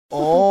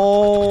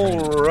All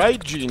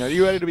right, Gene, are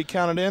you ready to be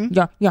counted in?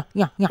 Yeah.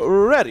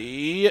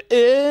 Ready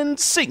in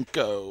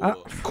cinco,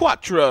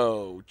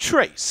 cuatro,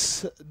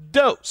 tres,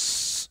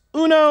 dos,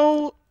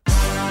 uno.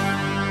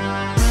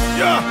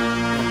 Yeah.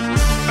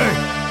 Hey,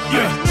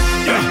 yeah.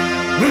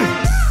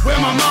 Where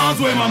my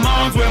mom's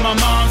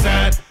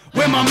at?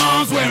 Where my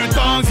mom's wearing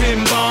thongs,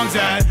 hitting bongs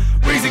at?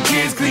 Raising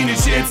kids, cleaning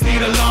shits,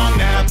 need a long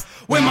nap.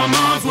 Where my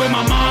mom's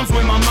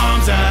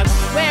at?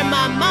 Where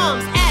my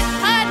mom's at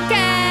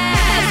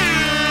podcast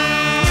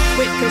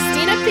with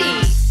Christina P.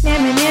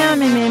 Meow, meow,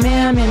 meow,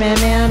 meow, meow,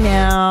 meow,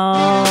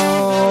 meow.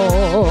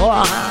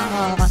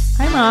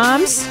 Hi,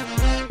 moms.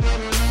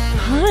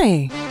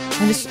 Hi.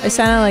 I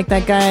sounded like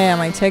that guy on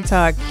my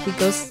TikTok. He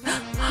goes,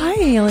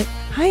 hi, like,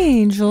 hi,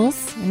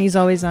 angels. And he's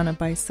always on a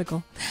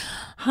bicycle.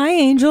 Hi,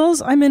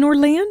 angels. I'm in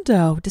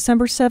Orlando,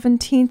 December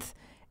 17th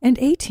and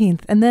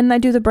 18th. And then I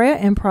do the Brea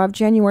Improv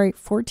January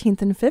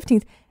 14th and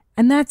 15th.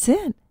 And that's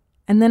it.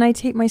 And then I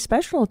tape my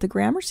special at the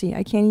Gramercy.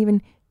 I can't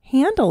even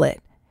handle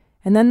it.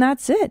 And then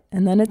that's it.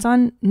 And then it's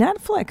on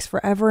Netflix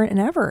forever and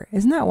ever.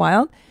 Isn't that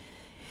wild?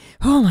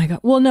 Oh my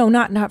God. Well, no,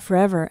 not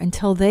forever,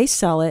 until they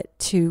sell it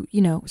to,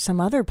 some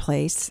other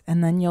place.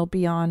 And then you'll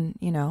be on,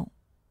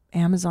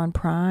 Amazon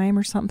Prime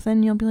or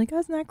something. You'll be like, oh,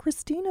 isn't that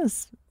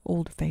Christina's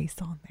old face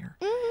on there?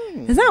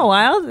 Isn't that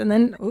wild? And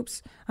then,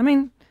 oops. I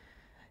mean,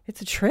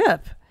 it's a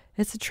trip.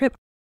 It's a trip.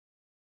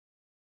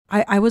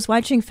 I was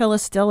watching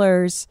Phyllis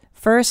Diller's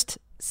first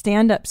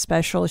stand-up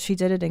special. She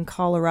did it in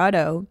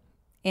Colorado.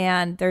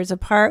 And there's a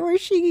part where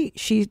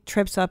she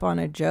trips up on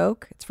a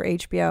joke. It's for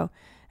HBO.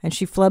 And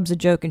she flubs a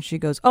joke and she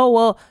goes, oh,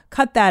 well,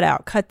 cut that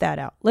out.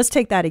 Let's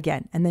take that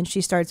again. And then she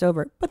starts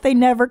over. But they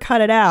never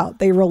cut it out.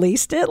 They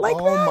released it like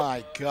that. Oh,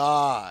 my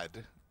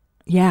God.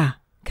 Yeah.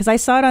 Because I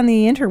saw it on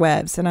the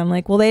interwebs. And I'm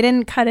like, well, they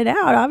didn't cut it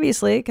out,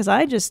 obviously, because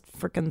I just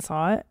freaking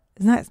saw it.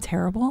 Isn't that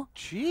terrible?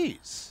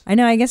 Jeez. I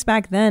know. I guess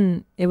back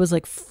then it was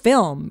like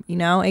film,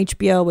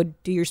 HBO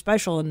would do your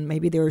special and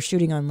maybe they were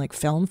shooting on like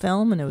film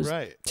and it was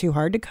too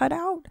hard to cut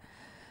out.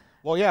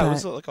 Well, yeah, it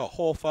was like a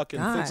whole fucking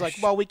thing. It's like,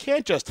 well, we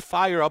can't just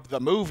fire up the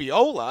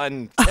movie-ola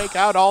and take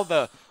out all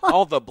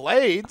the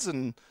blades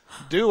and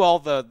do all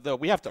the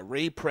we have to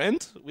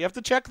reprint. We have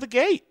to check the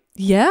gate.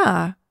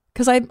 Yeah,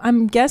 because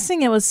I'm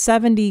guessing it was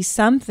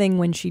 70-something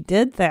when she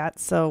did that.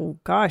 So,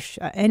 gosh,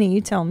 Annie,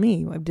 you tell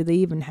me. Did they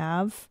even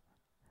have...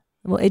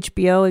 Well,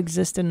 HBO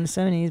existed in the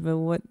 70s, but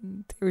what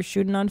they were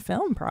shooting on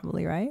film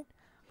probably, right?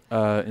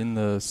 In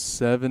the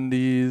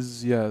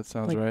 70s, yeah, it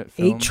sounds like right.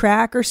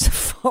 8-track or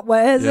something.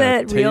 What is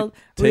it? Reel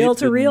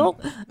to reel?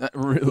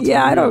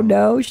 Yeah, I don't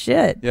know.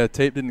 Shit. Yeah,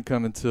 tape didn't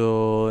come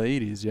until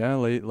 80s, yeah,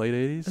 late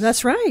 80s.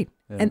 That's right.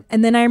 Yeah.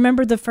 And then I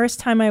remember the first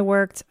time I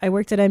worked at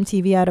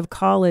MTV out of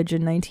college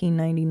in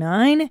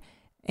 1999,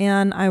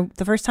 and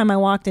the first time I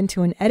walked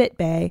into an edit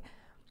bay,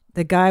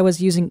 the guy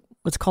was using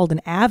what's called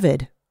an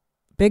Avid.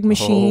 Big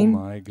machine. Oh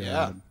my God.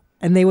 Yeah.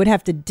 And they would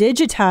have to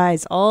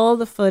digitize all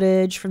the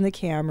footage from the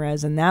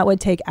cameras, and that would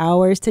take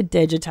hours to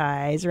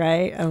digitize,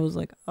 right? I was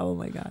like, oh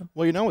my God.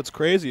 Well, what's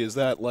crazy is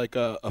that like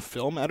a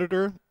film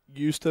editor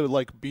used to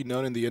like be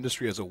known in the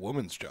industry as a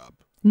woman's job.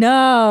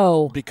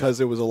 No. Because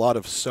there was a lot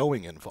of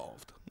sewing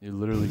involved. You're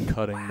literally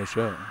cutting the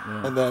show.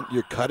 Yeah. And then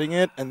you're cutting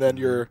it, and then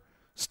you're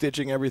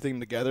stitching everything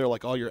together,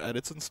 like all your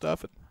edits and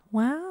stuff.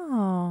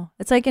 Wow.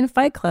 It's like in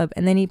Fight Club,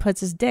 and then he puts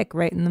his dick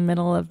right in the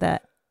middle of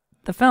the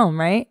film,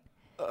 right?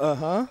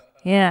 Uh-huh.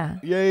 Yeah.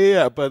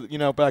 Yeah. But,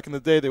 back in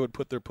the day, they would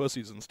put their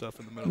pussies and stuff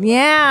in the middle.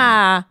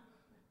 Yeah.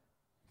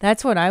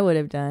 That's what I would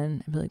have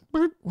done. I'd be like,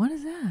 what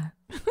is that?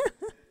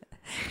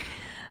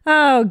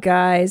 Oh,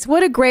 guys,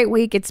 what a great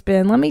week it's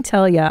been. Let me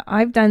tell you,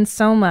 I've done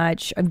so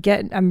much.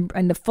 I'm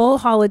in the full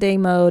holiday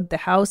mode. The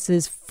house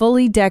is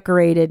fully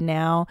decorated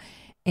now.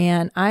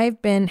 And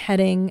I've been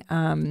heading,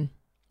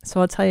 so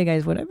I'll tell you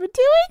guys what I've been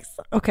doing.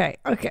 Okay.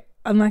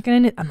 I'm not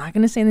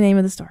gonna say the name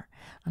of the store.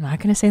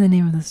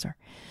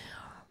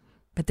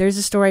 But there's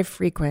a store I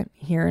frequent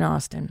here in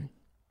Austin.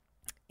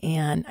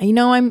 And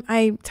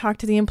I talk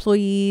to the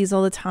employees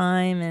all the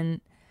time, and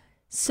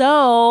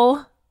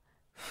so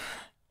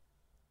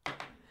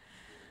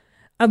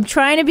I'm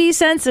trying to be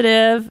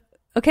sensitive.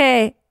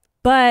 Okay,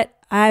 but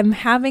I'm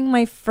having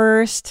my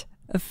first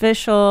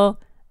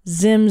official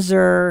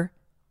Zimzer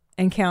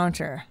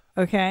encounter.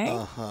 Okay?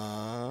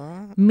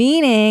 Uh-huh.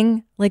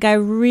 Meaning, like, I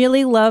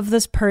really love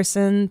this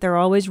person. They're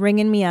always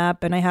ringing me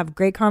up, and I have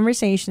great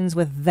conversations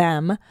with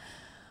them.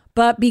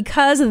 But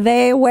because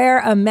they wear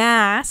a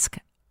mask,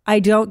 I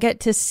don't get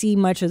to see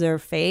much of their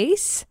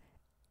face.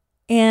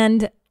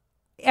 And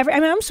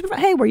I'm super,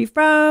 hey, where are you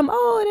from?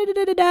 Oh, da,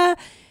 da, da, da.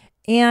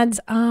 And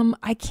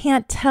I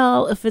can't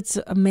tell if it's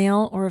a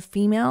male or a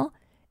female.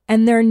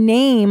 And their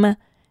name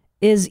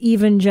is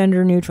even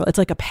gender neutral. It's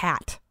like a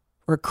Pat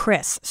or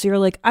Chris. So you're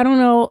like, I don't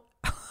know.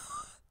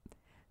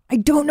 I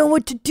don't know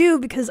what to do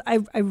because I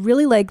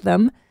really like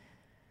them.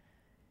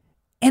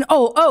 And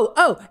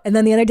oh. And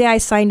then the other day I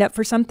signed up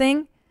for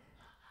something.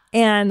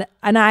 And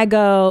I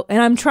go,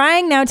 and I'm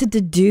trying now to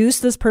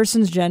deduce this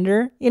person's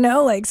gender,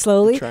 like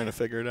slowly. You're trying to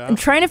figure it out. I'm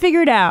trying to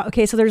figure it out.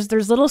 Okay, so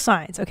there's little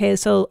signs. Okay,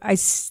 so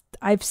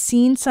I've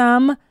seen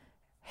some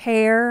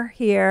hair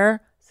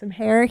here, some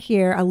hair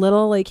here, a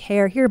little like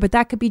hair here, but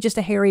that could be just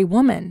a hairy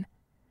woman.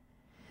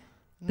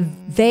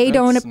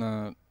 That's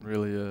not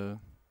really a...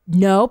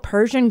 No,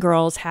 Persian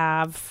girls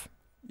have...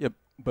 Yeah,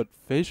 but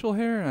facial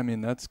hair? I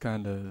mean, that's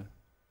kind of...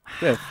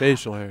 Yeah,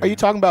 facial hair. Are you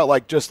talking about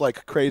like just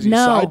like crazy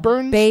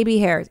sideburns? Baby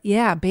hairs.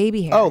 Yeah,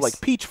 baby hairs. Oh,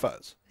 like peach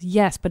fuzz.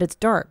 Yes, but it's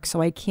dark,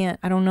 so I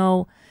don't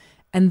know.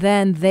 And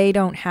then they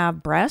don't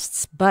have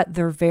breasts, but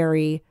their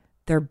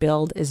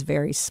build is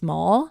very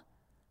small,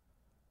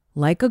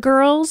 like a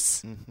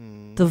girl's.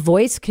 Mm-hmm. The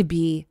voice could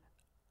be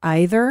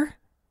either.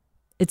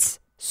 It's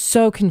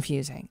so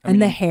confusing.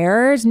 And the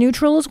hair is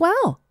neutral as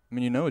well. I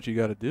mean, you know what you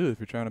got to do if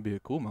you're trying to be a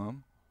cool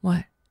mom.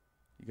 What?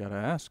 You got to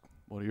ask,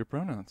 what are your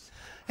pronouns?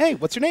 Hey,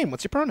 what's your name?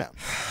 What's your pronoun?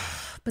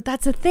 But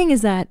that's the thing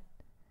is that...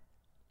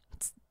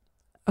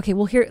 Okay,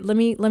 well, here, let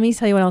me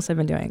tell you what else I've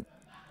been doing.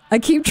 I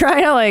keep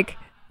trying to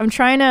I'm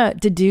trying to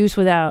deduce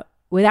without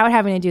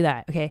having to do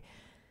that. Okay.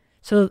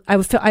 So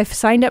I've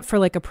signed up for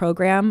like a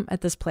program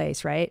at this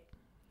place, right?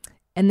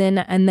 And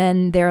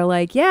then they're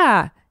like,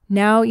 yeah,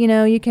 now,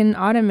 you can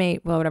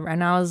automate, well, whatever.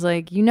 And I was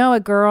like, you know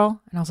it,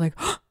 girl. And I was like,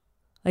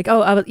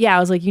 I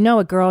was like, you know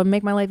it, girl,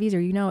 make my life easier.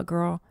 You know it,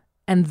 girl.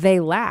 And they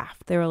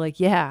laughed. They were like,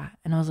 yeah.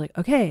 And I was like,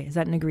 okay, is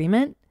that an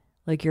agreement?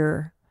 Like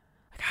God,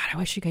 I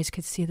wish you guys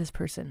could see this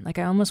person. Like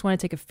I almost want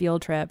to take a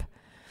field trip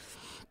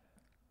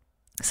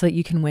so that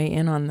you can weigh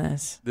in on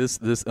this.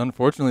 This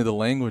unfortunately the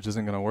language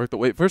isn't going to work. But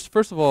wait,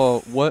 first of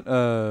all, what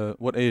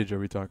age are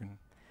we talking?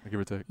 Give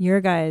or take.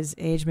 Your guys'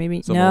 age,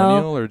 maybe. So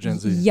millennial or Gen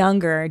Z?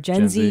 Younger,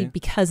 Gen Z,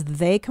 because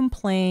they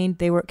complained.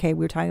 They were we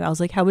were talking. I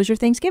was like, "How was your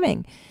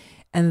Thanksgiving?"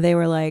 And they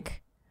were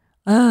like,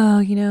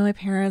 "Oh, my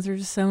parents are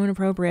just so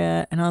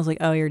inappropriate." And I was like,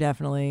 "Oh, you're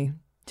definitely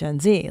Gen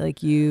Z.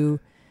 Like you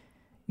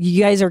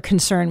guys are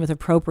concerned with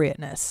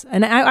appropriateness."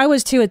 And I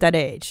was too at that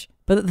age,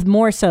 but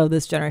more so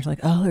this generation. Like,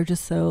 oh, they're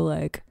just so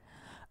like.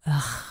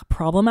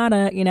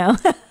 Problematic, I'm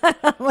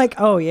like,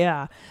 oh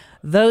yeah,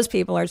 those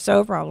people are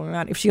so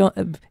problematic.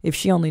 If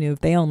she only knew,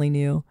 if they only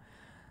knew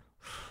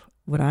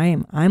what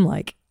I'm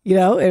like,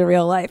 in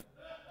real life,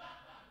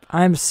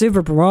 I'm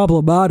super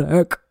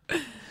problematic.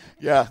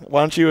 Yeah,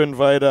 why don't you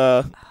invite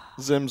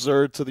Zim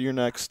Zur to your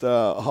next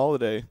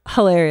holiday?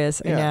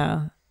 Hilarious, yeah. I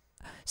know.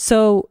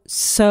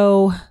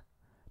 So,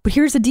 but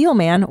here's the deal,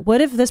 man. What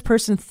if this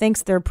person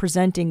thinks they're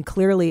presenting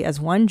clearly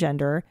as one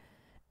gender?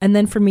 And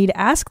then for me to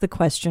ask the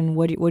question,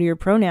 what are your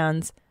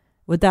pronouns?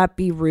 Would that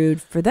be rude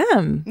for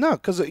them? No,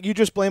 because you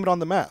just blame it on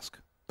the mask.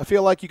 I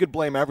feel like you could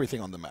blame everything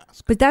on the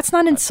mask. But that's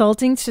not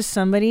insulting to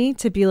somebody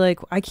to be like,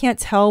 I can't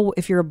tell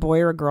if you're a boy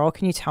or a girl.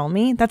 Can you tell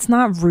me? That's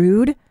not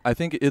rude. I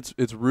think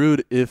it's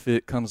rude if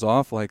it comes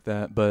off like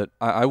that, but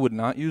I would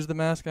not use the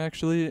mask,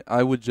 actually.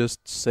 I would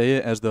just say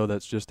it as though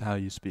that's just how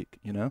you speak,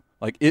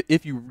 Like,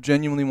 if you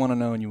genuinely want to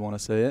know and you want to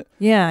say it,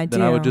 yeah, I do.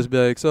 Then I would just be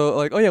like, so,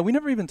 like, oh, yeah, we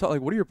never even talk,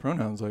 like, what are your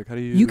pronouns? Like, how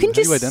do you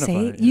identify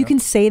it? You can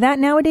say that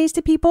nowadays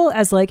to people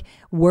as, like,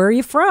 where are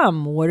you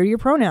from? What are your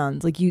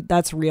pronouns? Like,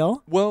 that's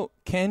real. Well,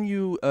 can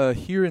you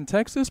here in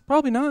Texas?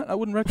 Probably not. I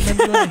wouldn't recommend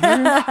doing it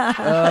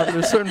here.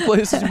 There's certain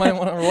places you might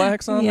want to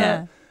relax on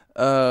that.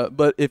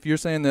 But if you're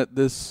saying that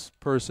this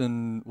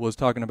person was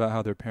talking about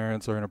how their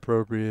parents are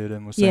inappropriate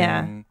and was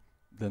saying,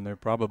 then they're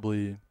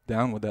probably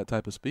down with that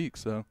type of speak.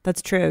 So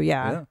that's true.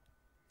 Yeah.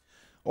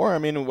 Or I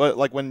mean,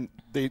 like when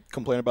they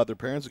complain about their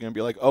parents, they're gonna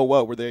be like, "Oh,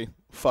 what were they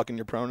fucking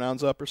your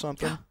pronouns up or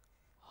something?"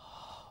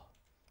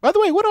 By the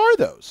way, what are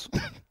those?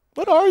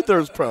 What are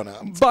those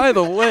pronouns? By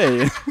the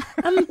way,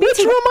 which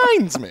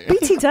reminds me,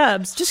 BT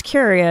Dubs. Just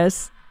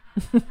curious.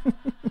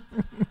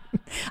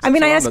 I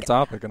mean, I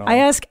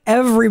ask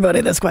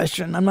everybody this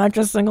question. I'm not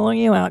just singling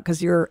you out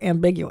because you're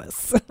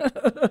ambiguous.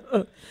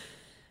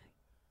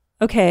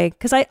 Okay,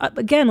 because I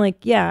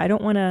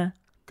don't want to.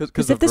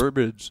 Because the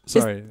verbiage.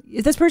 Sorry.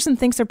 If this person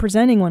thinks they're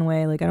presenting one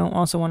way, like I don't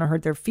also want to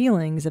hurt their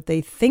feelings if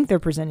they think they're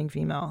presenting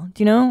female.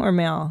 Do you know, or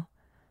male?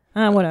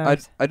 Whatever.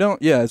 I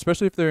don't. Yeah,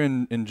 especially if they're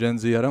in Gen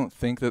Z, I don't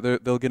think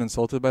that they'll get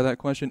insulted by that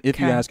question if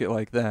you ask it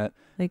like that.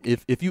 Like,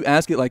 if you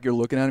ask it like you're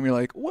looking at them, you're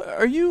like, "What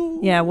are you?"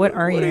 Yeah, what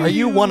are you? Are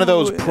you one of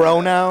those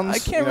pronouns? I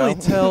can't really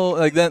tell.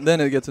 Like then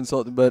it gets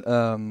insulted. But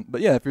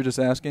yeah, if you're just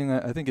asking,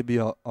 I think it'd be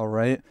all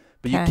right.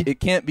 But it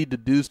can't be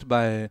deduced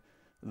by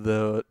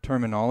the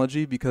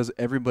terminology because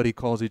everybody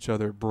calls each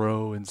other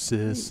bro and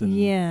sis and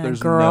there's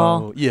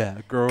girl.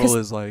 Girl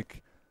is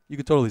like. You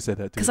could totally say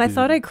that too. Because I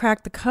thought I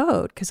cracked the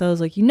code. Because I was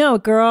like,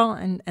 girl.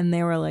 And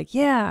they were like,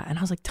 yeah. And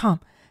I was like, Tom,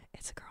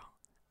 it's a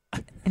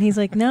girl. And he's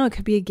like, no, it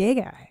could be a gay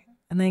guy.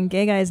 And then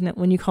gay guys,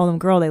 when you call them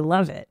girl, they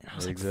love it. And I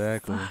was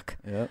exactly. like, fuck.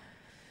 Yep.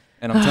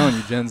 And I'm telling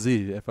you, Gen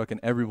Z,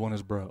 fucking everyone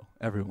is bro.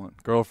 Everyone.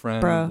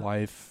 Girlfriend,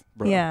 wife,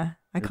 bro. Yeah.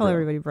 I call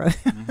everybody bro.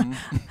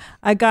 Mm-hmm.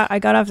 I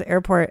got off the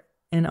airport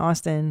in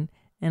Austin.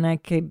 And I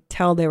could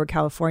tell they were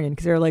Californian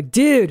because they were like,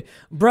 dude,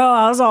 bro,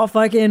 I was all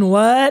fucking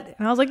what?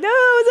 And I was like, no,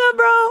 what's up,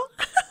 bro?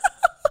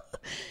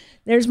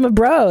 There's my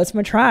bro. It's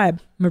my tribe.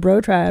 My bro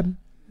tribe.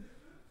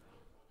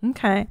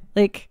 Okay.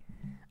 Like,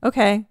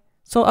 okay.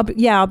 So I'll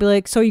be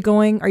like, so are you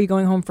going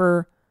home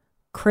for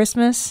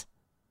Christmas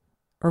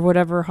or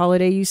whatever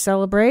holiday you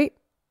celebrate?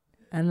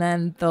 And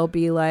then they'll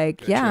be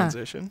like, Good yeah.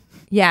 Transition.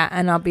 Yeah.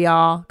 And I'll be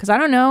all, cause I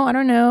don't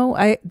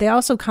know. They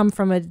also come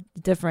from a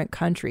different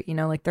country,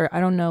 like I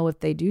don't know if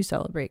they do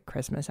celebrate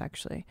Christmas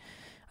actually.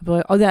 I'll be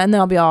like, and then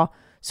I'll be all,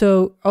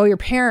 so, your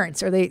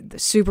parents, are they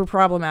super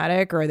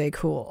problematic or are they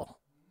cool?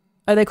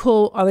 Are they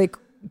cool?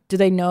 Do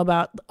they know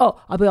about,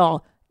 I'll be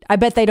all, I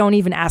bet they don't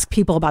even ask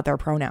people about their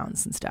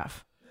pronouns and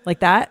stuff like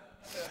that.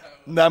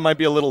 That might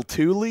be a little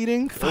too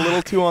leading, a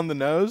little too on the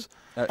nose.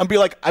 I'd be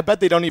like, I bet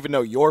they don't even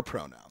know your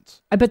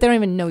pronouns. I bet they don't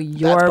even know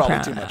your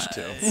pronouns. That's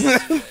probably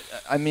too much too.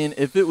 I mean,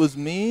 if it was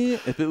me,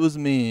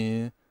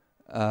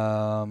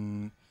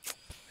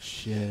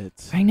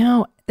 shit. I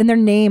know. And their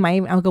name,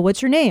 I'll go,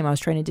 what's your name? I was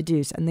trying to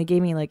deduce. And they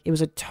gave me it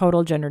was a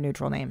total gender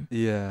neutral name.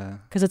 Yeah.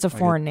 Because it's a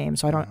foreign name.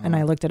 So I don't, and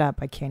I looked it up.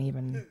 I can't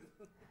even.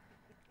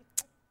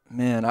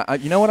 Man, I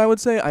you know what I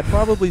would say? I'd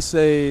probably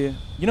say,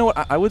 you know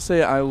what? I would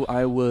say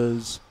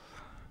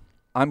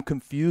I'm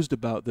confused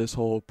about this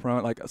whole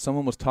pronoun. Like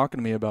someone was talking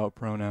to me about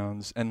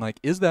pronouns and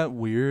is that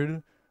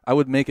weird? I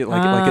would make it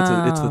like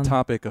it's the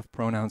topic of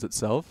pronouns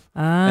itself,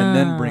 and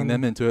then bring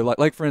them into it.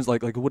 Like for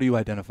instance, like what do you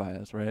identify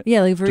as, right?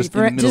 Yeah, like for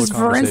instance,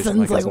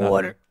 like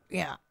what?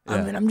 Yeah.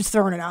 I mean, I'm just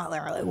throwing it out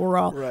there. Like we're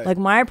all like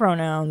my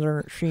pronouns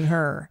are she,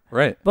 her.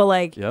 Right.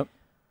 But yep.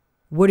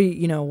 What do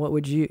you what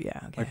would you? Yeah.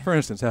 Okay. Like for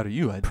instance, how do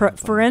you identify?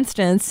 For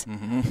instance.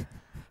 Mm-hmm.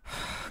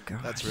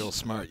 That's real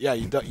smart. Yeah,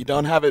 you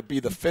don't have it be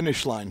the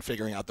finish line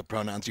figuring out the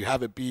pronouns. You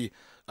have it be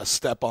a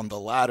step on the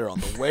ladder on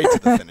the way to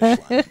the finish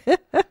line.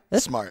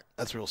 Smart.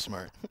 That's real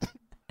smart.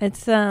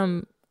 It's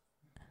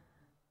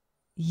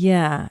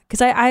yeah,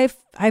 because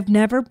I've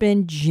never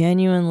been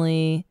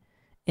genuinely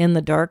in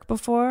the dark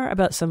before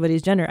about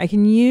somebody's gender. I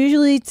can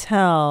usually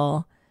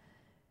tell.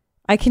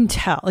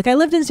 Like I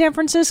lived in San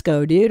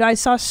Francisco, dude. I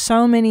saw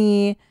so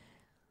many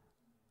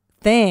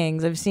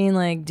things. I've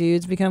seen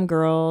dudes become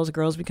girls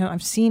become.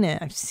 I've seen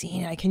it.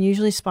 I can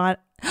usually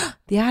spot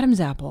the Adam's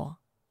apple.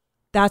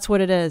 That's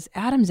what it is.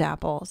 Adam's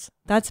apples.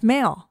 That's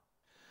male.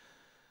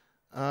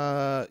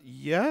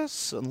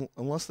 Yes,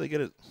 unless they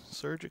get it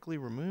surgically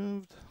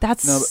removed.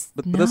 That's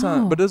but that's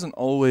not. But it doesn't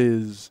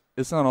always.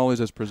 It's not always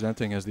as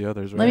presenting as the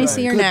others, right? Let me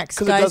see your necks,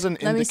 guys.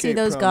 Let me see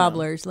those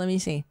gobblers. Let me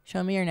see.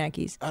 Show me your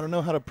neckies. I don't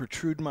know how to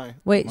protrude my.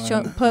 Wait,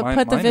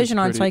 put the vision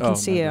on so I can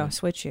see you. I'll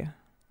switch you.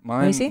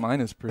 Mine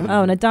is pretty.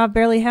 Oh, Nadav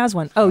barely has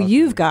one. Oh,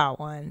 you've got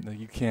one. No,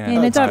 you can't. Hey,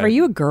 Nadav, are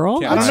you a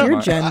girl? What's your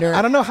gender?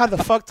 I don't know how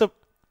the fuck to.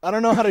 I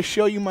don't know how to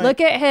show you my.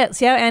 Look at hit.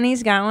 See how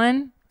Annie's got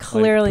one?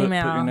 Clearly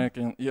male. Put your neck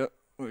in. Yep.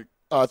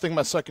 I think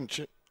my second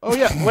chin. Oh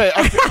yeah, wait.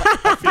 I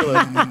feel it.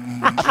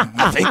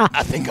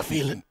 I think I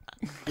feel it.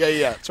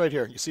 Yeah. It's right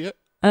here. You see it?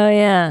 Oh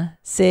yeah.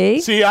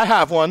 See, I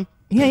have one.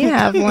 Yeah, you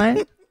have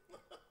one.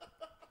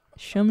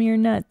 Show me your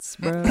nuts,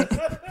 bro.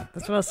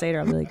 That's what I'll say to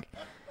her. I'll be like,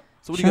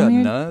 so what do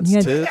you got? Nuts,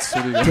 tits,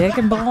 dick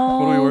and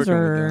balls, what are we working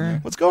or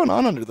what's going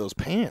on under those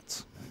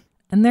pants?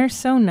 And they're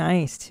so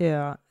nice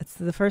too. It's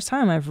the first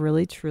time I've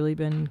really truly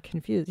been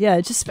confused.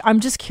 Yeah,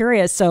 I'm just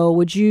curious. So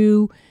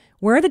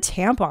where are the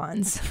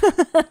tampons?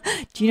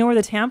 Do you know where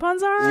the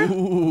tampons are?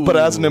 Ooh. But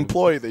as an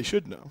employee, they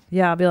should know.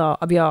 Yeah,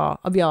 I'll be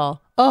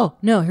all. Oh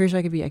no, here's what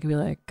I could be. I could be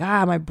like,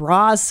 God, my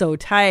bra's so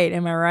tight.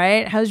 Am I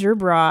right? How's your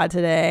bra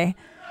today?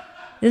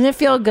 Doesn't it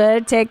feel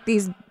good?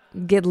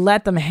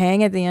 Let them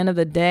hang at the end of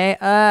the day.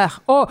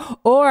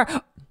 Or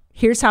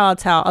here's how I'll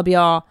tell. I'll be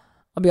all.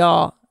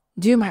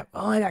 Dude, I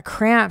got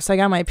cramps. I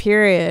got my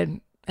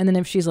period. And then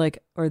if she's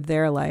like, or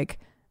they're like,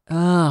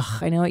 ugh,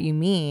 I know what you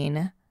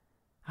mean.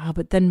 Oh,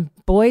 but then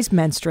boys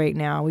menstruate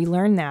now. We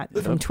learned that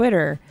from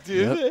Twitter.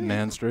 Yep,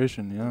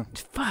 menstruation, yeah.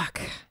 Fuck.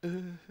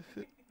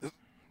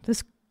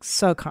 This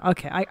so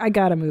okay. I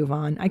gotta move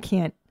on. I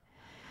can't.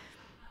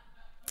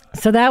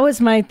 So that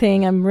was my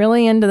thing. I'm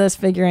really into this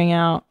figuring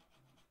out.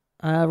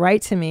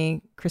 Write to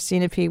me,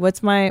 Christina P.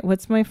 What's my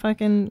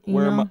fucking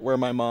email? Where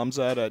my mom's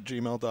at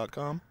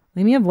gmail.com.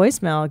 Leave me a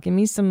voicemail. Give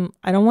me some.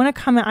 I don't want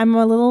to comment. I'm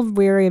a little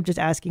weary of just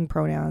asking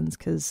pronouns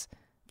because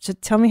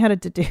just tell me how to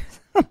do.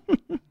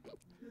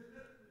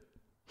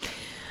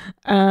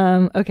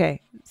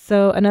 Okay.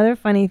 So another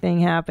funny thing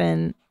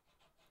happened.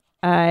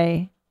 There's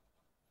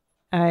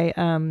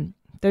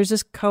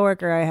this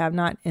coworker I have,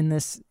 not in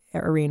this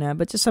arena,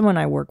 but just someone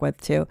I work with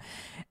too.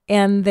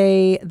 And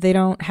they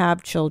don't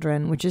have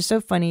children, which is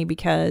so funny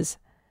because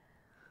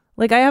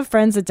I have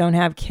friends that don't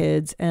have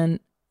kids and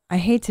I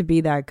hate to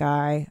be that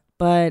guy,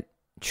 but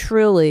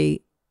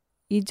truly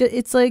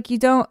it's like you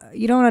don't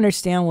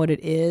understand what it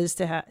is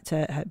to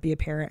be a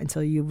parent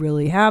until you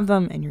really have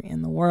them and you're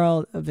in the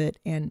world of it.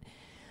 And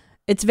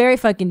it's very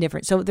fucking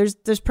different. So there's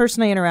this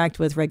person I interact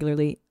with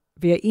regularly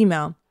via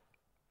email,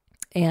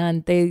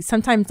 and they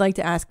sometimes like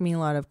to ask me a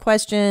lot of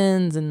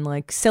questions and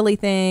silly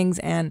things.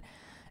 And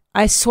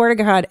I swear to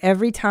God,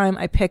 every time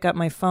I pick up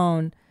my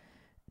phone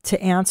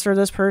to answer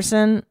this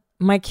person,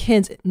 my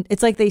kids,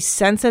 it's like they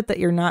sense it that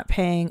you're not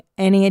paying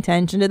any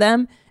attention to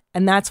them.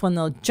 And that's when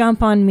they'll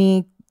jump on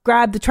me,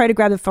 try to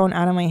grab the phone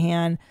out of my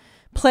hand,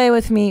 play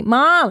with me,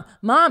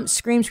 mom,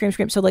 scream.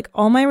 So like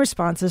all my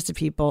responses to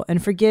people,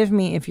 and forgive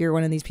me if you're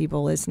one of these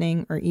people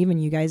listening, or even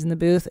you guys in the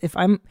booth, if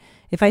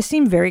I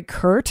seem very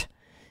curt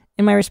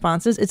in my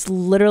responses, it's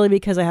literally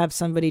because I have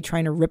somebody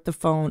trying to rip the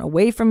phone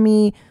away from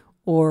me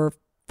or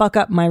fuck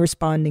up my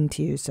responding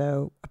to you.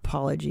 So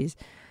apologies.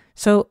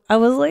 So I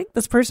was like,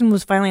 this person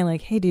was finally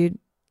like, hey dude,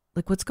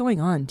 like what's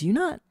going on? Do you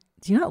not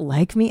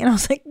like me? And I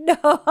was like,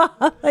 no,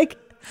 like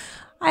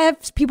I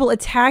have people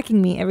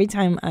attacking me every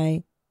time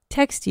I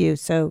text you.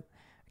 So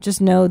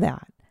just know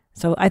that.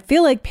 So I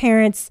feel like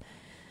parents,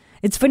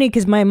 it's funny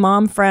because my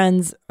mom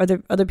friends,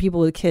 other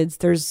people with kids,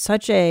 there's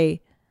such a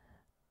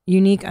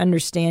unique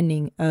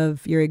understanding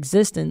of your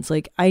existence.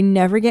 Like I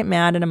never get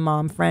mad at a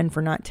mom friend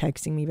for not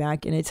texting me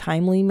back in a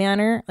timely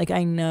manner. Like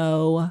I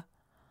know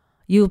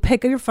you'll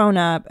pick your phone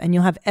up and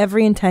you'll have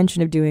every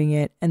intention of doing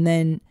it. And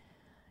then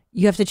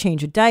you have to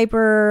change a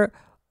diaper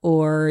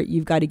or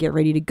you've got to get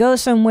ready to go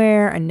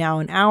somewhere and now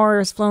an hour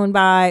has flown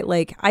by.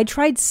 Like I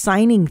tried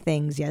signing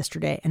things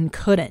yesterday and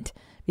couldn't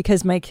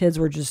because my kids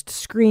were just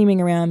screaming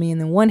around me, and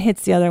then one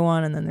hits the other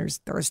one, and then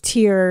there's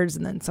tears,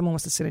 and then someone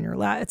wants to sit in your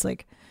lap. It's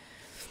like,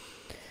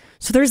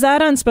 so there's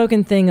that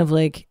unspoken thing of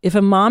like, if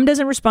a mom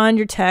doesn't respond to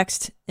your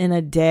text in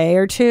a day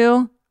or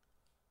two,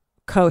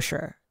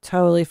 kosher,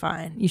 totally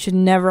fine. You should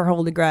never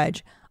hold a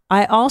grudge.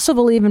 I also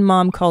believe in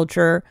mom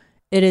culture.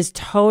 It is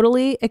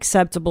totally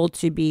acceptable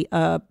to be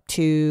up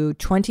to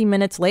 20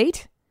 minutes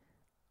late.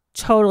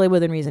 Totally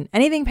within reason.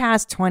 Anything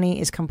past 20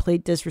 is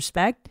complete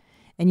disrespect,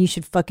 and you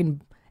should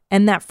fucking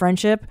end that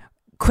friendship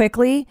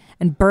quickly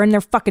and burn their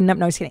fucking up.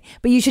 No, just kidding.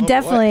 But you should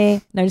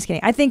definitely, no, just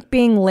kidding. I think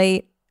being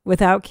late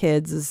without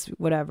kids is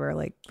whatever.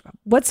 Like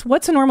what's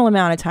a normal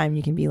amount of time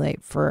you can be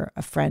late for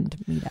a friend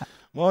meetup?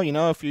 Well, you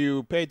know, if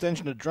you pay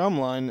attention to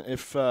Drumline,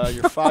 if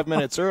you're 5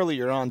 minutes early,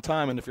 you're on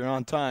time. And if you're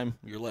on time,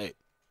 you're late.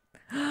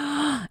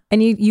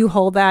 And you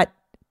hold that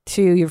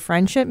to your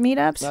friendship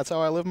meetups? That's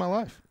how I live my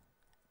life.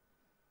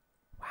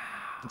 Wow.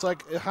 It's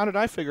like, how did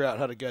I figure out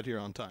how to get here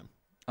on time?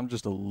 I'm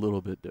just a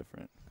little bit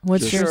different.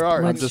 What's your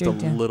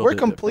deal? We're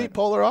complete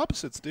polar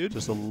opposites, dude.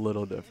 Just a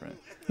little different.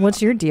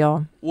 What's your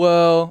deal?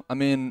 Well, I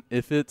mean,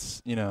 if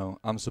it's,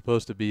 I'm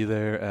supposed to be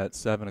there at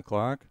 7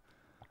 o'clock,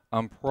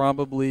 I'm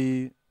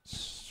probably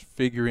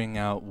figuring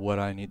out what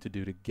I need to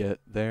do to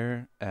get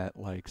there at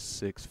like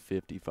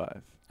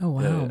 6:55. Oh,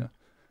 wow.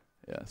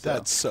 Yeah,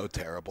 that's so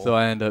terrible. So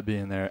I end up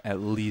being there at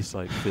least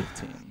like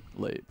 15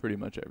 late, pretty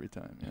much every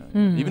time.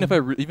 Yeah.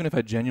 Even if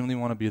I genuinely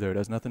want to be there, it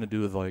has nothing to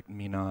do with like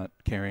me not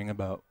caring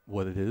about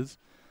what it is.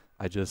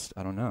 I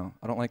don't know.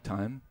 I don't like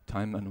time.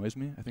 Time annoys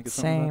me. I think it's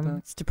something about that.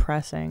 It's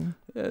depressing.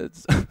 Yeah,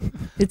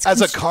 it's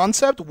as a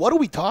concept. What are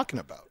we talking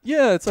about?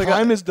 Yeah, it's like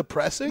time is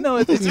depressing. No,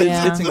 it's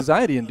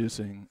anxiety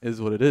inducing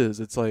is what it is.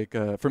 It's like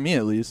for me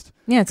at least.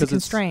 Yeah, it's a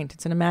constraint.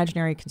 It's an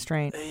imaginary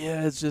constraint.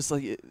 Yeah, it's just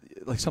like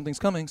something's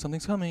coming.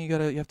 You're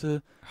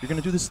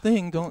gonna do this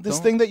thing. This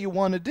thing that you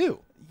want to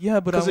do. Yeah,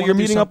 but because you're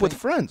meeting up with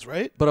friends,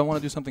 right? But I want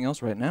to do something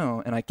else right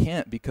now, and I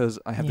can't because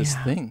I have this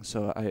thing.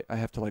 So I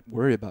have to like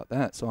worry about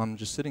that. So I'm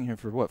just sitting here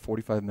for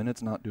 45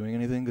 minutes not doing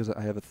anything because I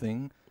have a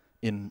thing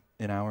in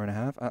an hour and a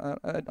half.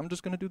 I'm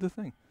just gonna do the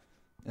thing,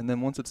 and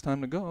then once it's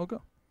time to go, I'll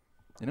go.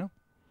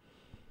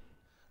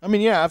 I mean,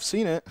 yeah, I've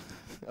seen it.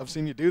 I've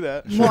seen you do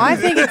that. Well, I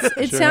think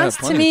it sounds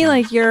to me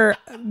like you're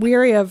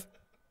weary of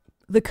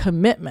the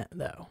commitment,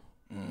 though.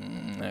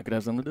 That could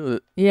have something to do with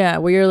it. Yeah,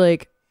 where you're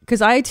like,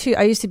 because I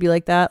used to be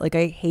like that. Like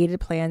I hated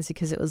plans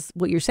because it was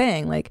what you're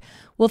saying. Like,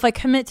 well, if I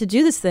commit to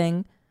do this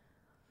thing,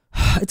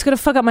 it's gonna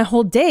fuck up my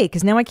whole day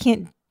because now I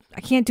can't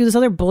do this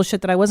other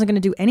bullshit that I wasn't gonna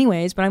do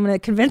anyways. But I'm gonna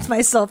convince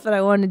myself that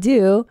I want to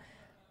do,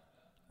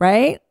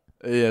 right?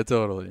 Yeah,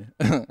 totally.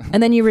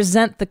 And then you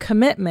resent the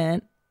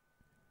commitment.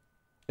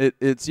 I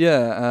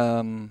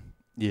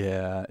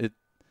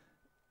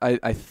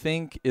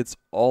think it's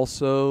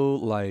also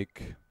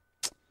like,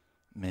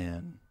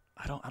 man,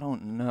 I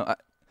don't know.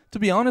 To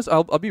be honest,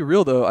 I'll be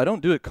real though. I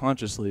don't do it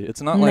consciously. It's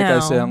not like I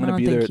say I'm going to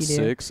be there at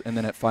 6 and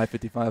then at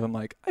 5:55 I'm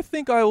like, I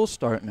think I will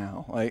start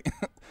now. Like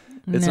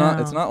it's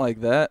not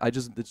like that.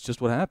 It's just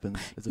what happens.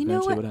 It's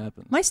eventually what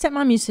happens. My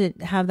stepmom used to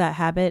have that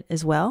habit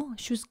as well.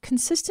 She was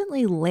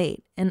consistently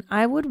late, and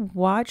I would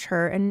watch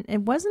her, and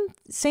it wasn't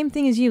the same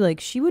thing as you.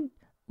 Like she would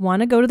want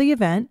to go to the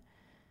event.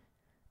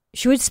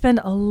 She would spend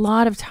a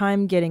lot of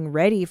time getting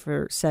ready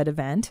for said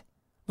event,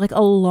 like a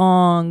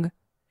long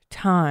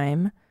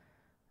time.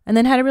 And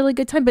then had a really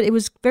good time. But it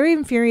was very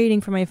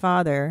infuriating for my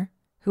father,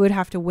 who would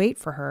have to wait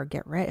for her,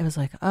 get ready. It was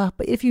like, but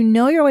if you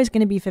know you're always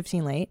going to be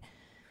 15 late,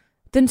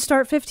 then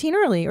start 15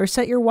 early or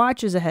set your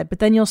watches ahead. But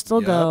then you'll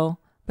still go.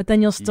 But then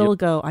you'll still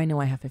go, I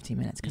know I have 15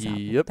 minutes because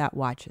that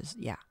watches.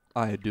 Yeah.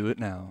 I do it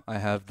now. I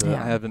haven't,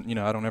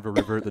 I don't ever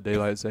revert the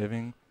daylight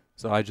saving.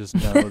 So I just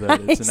know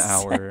that it's an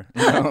hour.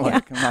 I'm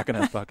not going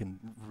to fucking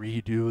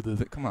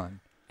redo come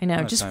on. I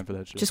know. Just time for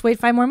that shit. Just wait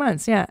 5 more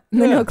months. Yeah.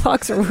 And then no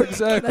clocks are working.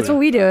 Exactly. That's what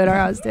we do at our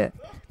house. Do it.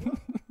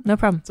 No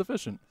problem. It's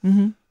efficient.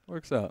 Mm-hmm.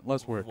 Works out.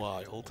 Less work.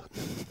 Wild.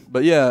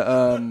 But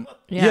I'm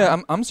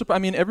surprised. I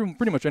mean,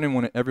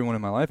 everyone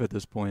in my life at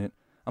this point,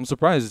 I'm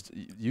surprised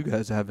you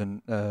guys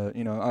haven't.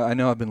 I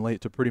know I've been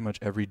late to pretty much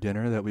every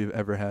dinner that we've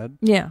ever had.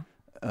 Yeah.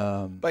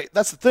 But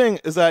that's the thing,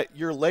 is that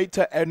you're late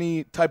to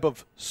any type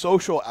of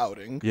social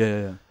outing.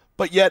 Yeah.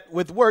 But yet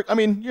with work, I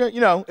mean, you're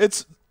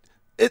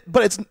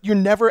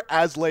never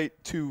as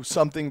late to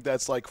something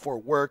that's like for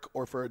work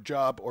or for a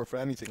job or for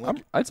anything.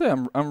 Like I'd say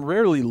I'm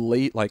rarely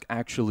late. Like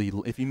actually,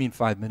 if you mean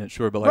 5 minutes,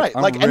 sure. But like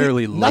right, I'm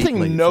rarely late.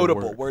 Nothing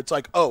notable for work. where it's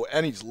like, oh,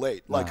 Annie's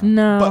late. Like,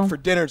 no. But for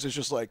dinners, it's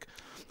just like,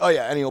 oh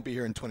yeah, Annie will be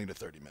here in 20 to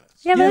 30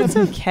 minutes. Yeah, but it's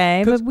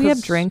okay. But we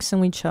have drinks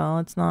and we chill.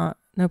 It's not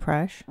no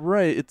pressure.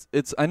 Right.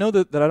 It's. I know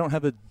that I don't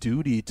have a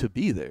duty to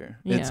be there.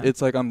 Yeah.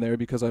 It's like I'm there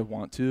because I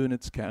want to, and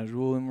it's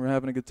casual, and we're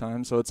having a good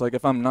time. So it's like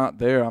if I'm not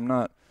there, I'm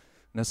not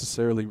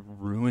necessarily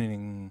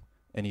ruining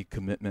any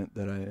commitment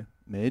that I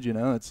made.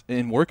 It's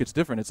in work. It's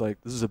different. It's like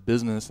this is a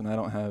business, and I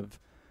don't have.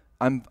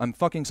 I'm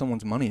fucking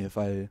someone's money if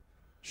I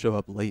show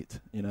up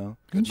late.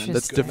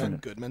 That's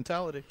different. Good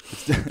mentality.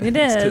 It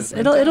is.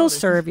 It'll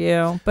serve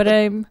you, but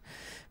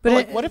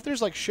what if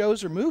there's like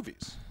shows or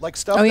movies, like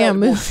stuff that will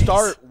movies.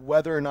 Start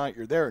whether or not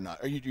you're there or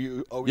not? Do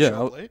you always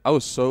show up late? I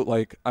was so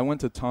like I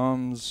went to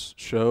Tom's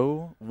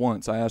show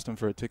once. I asked him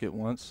for a ticket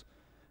once,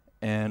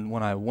 and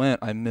when I went,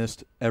 I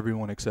missed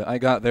everyone except I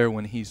got there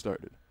when he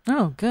started.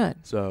 Oh, good.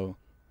 So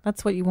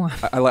that's what you want.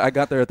 I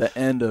got there at the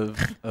end of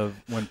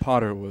when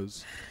Potter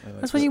was.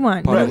 That's what you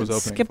want. Potter was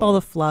opening. Skip all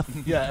the fluff.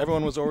 Yeah,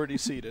 everyone was already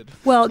seated.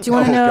 Well, do you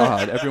want to know? Oh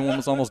God, everyone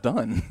was almost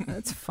done.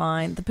 That's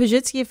fine. The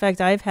Pajitsky effect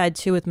I've had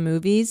too with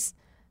movies.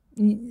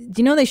 Do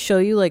you know they show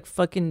you like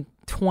fucking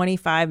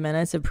 25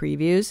 minutes of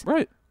previews?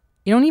 Right.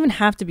 You don't even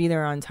have to be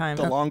there on time.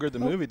 The longer the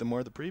movie, the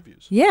more the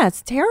previews. Yeah,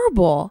 it's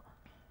terrible.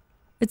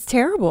 It's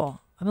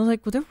terrible. I was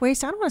like, well, they're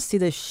wasting. I don't want to see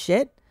this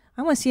shit.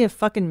 I want to see a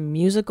fucking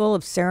musical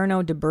of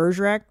Cyrano de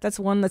Bergerac. That's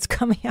one that's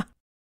coming out.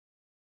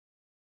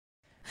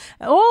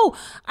 Oh,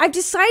 I've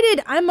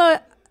decided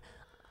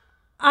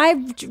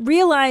I've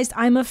realized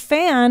I'm a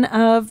fan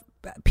of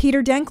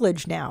Peter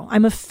Dinklage now.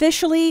 I'm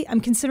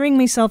considering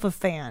myself a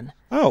fan.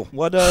 Oh,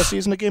 what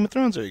season of Game of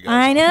Thrones are you guys?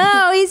 I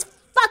know. He's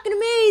fucking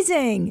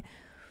amazing.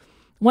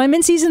 Well, I'm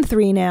in season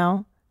 3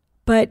 now,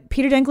 but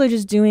Peter Dinklage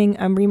is doing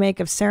a remake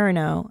of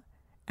Cyrano,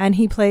 and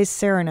he plays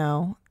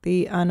Cyrano,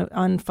 the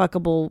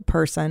unfuckable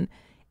person.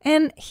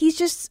 And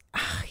he's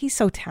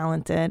so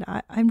talented.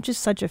 I'm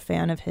just such a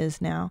fan of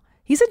his now.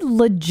 He's a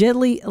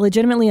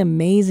legitimately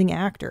amazing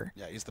actor.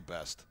 Yeah, he's the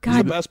best. God.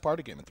 He's the best part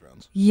of Game of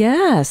Thrones.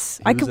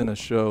 Yes. He was in a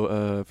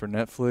show for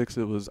Netflix.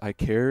 It was I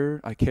Care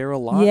a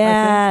Lot.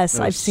 Yes,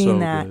 I've seen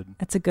that. Good.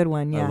 That's a good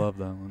one, yeah. I love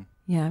that one.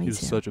 Yeah, me He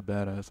was too. such a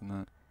badass in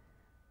that.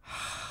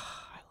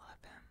 I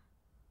love him.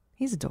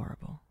 He's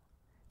adorable.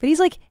 But he's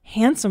like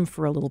handsome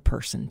for a little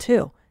person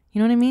too.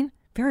 You know what I mean?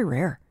 Very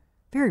rare.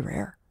 Very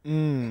rare.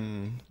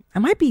 I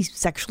might be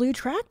sexually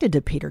attracted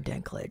to Peter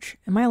Dinklage.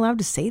 Am I allowed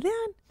to say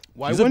that?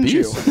 Why wouldn't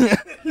you?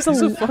 He's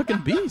a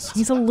fucking beast.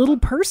 He's a little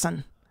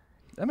person.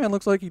 That man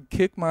looks like he'd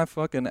kick my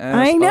fucking ass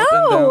I know. up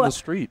and down the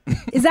street.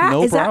 Is that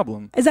no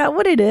problem? Is that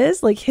what it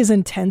is? Like his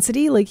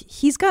intensity? Like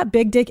he's got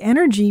big dick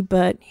energy,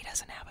 but he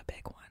doesn't have a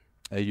big one.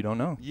 Hey, you don't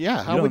know.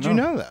 Yeah, how would you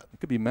know that? It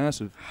could be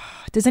massive.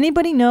 Does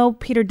anybody know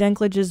Peter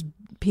Dinklage's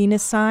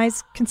penis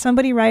size? Can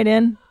somebody write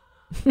in?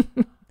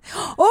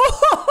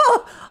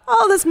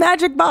 Oh, this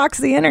magic box,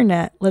 the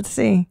internet. Let's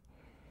see.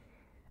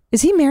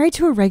 Is he married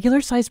to a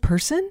regular sized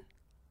person?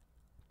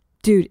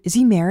 Dude, is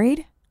he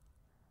married?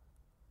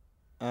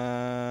 Okay.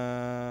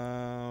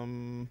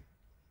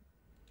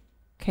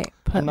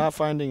 I'm not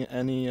finding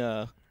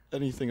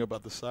anything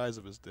about the size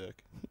of his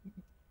dick.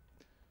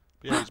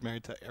 Yeah, he's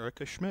married to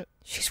Erica Schmidt.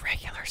 She's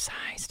regular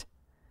sized.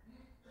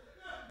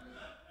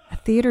 A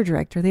theater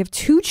director. They have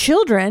 2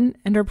 children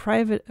and are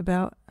private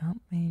about. Oh,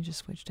 maybe you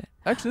just switched it.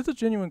 Actually, it's a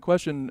genuine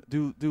question.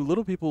 Do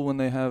little people, when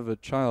they have a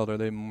child, are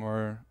they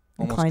more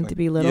inclined to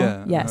be little?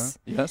 Yeah, yes.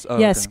 Yes. Oh,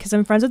 yes, okay. because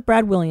I'm friends with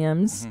Brad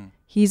Williams. Mm-hmm.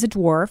 He's a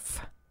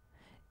dwarf,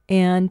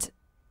 and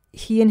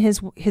he and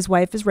his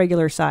wife is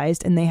regular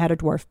sized, and they had a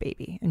dwarf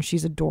baby, and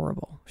she's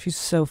adorable. She's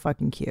so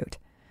fucking cute.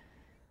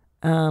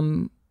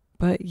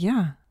 But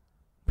yeah,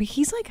 but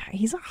he's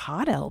a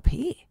hot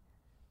LP.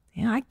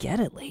 Yeah, I get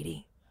it,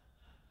 lady.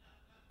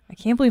 I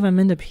can't believe I'm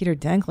into Peter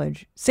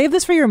Dinklage. Save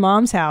this for your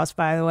mom's house,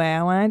 by the way.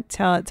 I want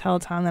to tell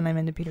Tom that I'm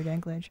into Peter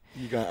Dinklage.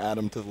 You gonna add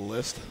him to the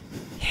list?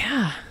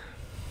 Yeah,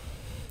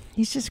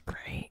 he's just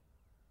great.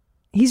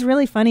 He's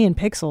really funny in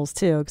Pixels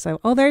too. Because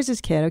there's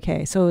his kid.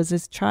 Okay, so is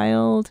his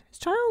child?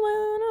 I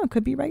don't know.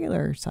 Could be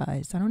regular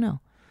sized. I don't know.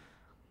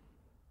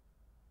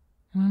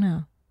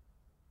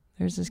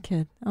 There's his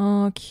kid.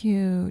 Oh,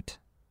 cute.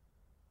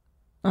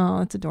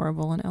 Oh, it's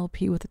adorable. An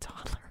LP with a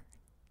toddler.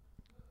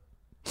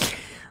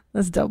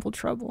 That's double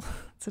trouble.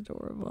 It's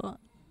adorable.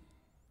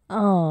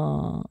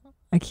 Oh,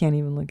 I can't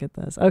even look at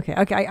this. Okay,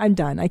 I'm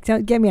done.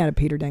 Get me out of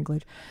Peter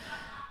Dinklage.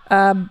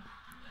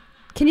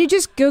 Can you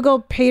just Google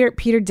Peter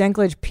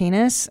Dinklage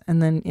penis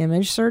and then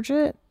image search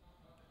it?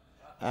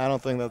 I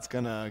don't think that's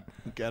gonna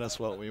get us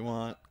what we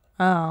want.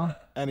 Oh.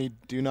 Annie,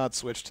 do not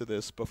switch to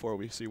this before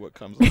we see what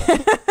comes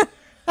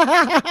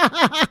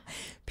up.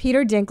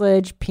 Peter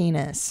Dinklage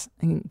penis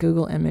and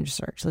Google image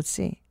search. Let's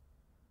see.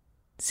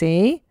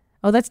 See?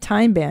 Oh, that's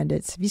Time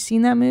Bandits. Have you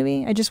seen that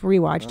movie? I just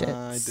rewatched it.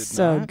 I did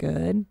so not.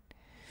 good.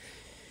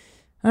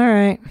 All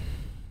right.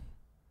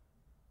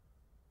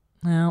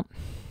 Well,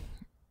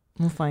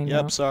 we'll find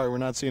out. Yep, sorry, we're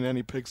not seeing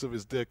any pics of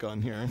his dick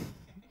on here.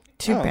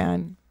 Too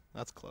bad.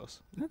 That's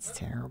close. That's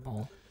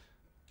terrible.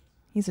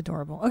 He's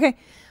adorable. Okay.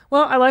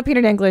 Well, I like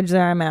Peter Dinklage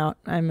there. I'm out.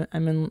 I'm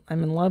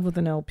in love with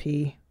an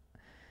LP.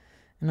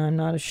 And I'm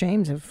not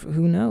ashamed of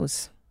who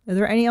knows. Are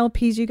there any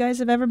LPs you guys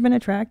have ever been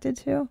attracted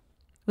to?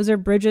 Was there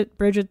Bridget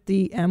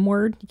the M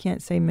word? You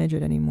can't say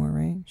midget anymore,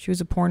 right? She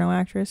was a porno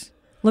actress.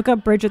 Look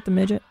up Bridget the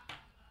Midget.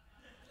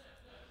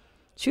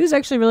 She was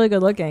actually really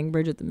good looking,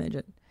 Bridget the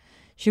Midget.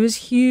 She was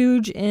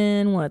huge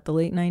in the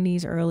late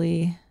 90s,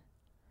 early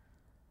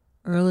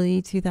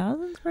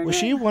 2000s? Was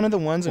she one of the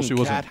ones in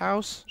Cat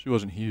House? She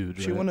wasn't huge.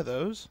 Was she one of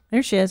those?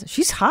 There she is.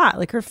 She's hot.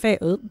 Like her face,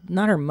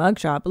 not her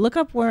mugshot, but look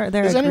up where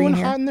there is anyone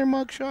hot in their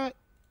mugshot?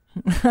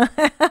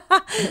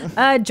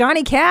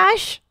 Johnny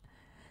Cash.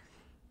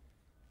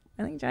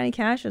 I think Johnny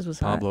Cash's was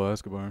hot. Pablo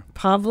Escobar.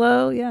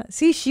 Pablo, yeah.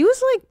 See, she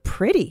was like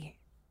pretty.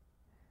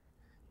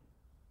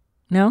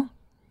 No?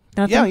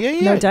 Nothing? Yeah.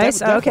 No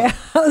dice? Oh, okay.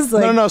 I was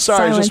like, no,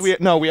 sorry. silence.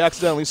 We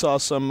accidentally saw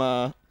some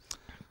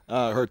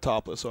her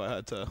topless, so I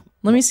had to.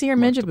 Let me see your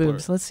midget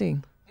boobs. Let's see.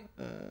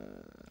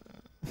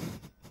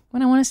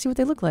 When I want to see what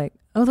they look like.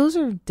 Oh, those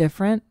are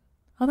different.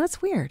 Oh,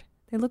 that's weird.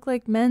 They look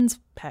like men's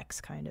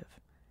pecs, kind of.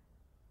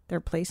 Their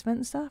placement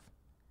and stuff.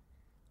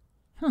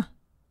 Huh.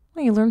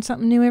 Well, you learn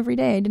something new every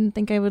day. I didn't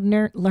think I would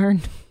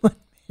learn what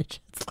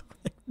midgets look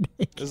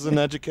like. This is an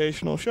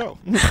educational show.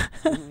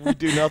 We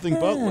do nothing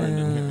but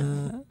learning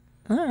here.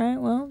 All right,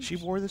 well. She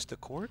wore this to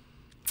court?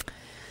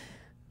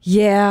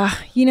 Yeah.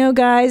 You know,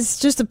 guys,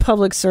 just a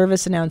public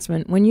service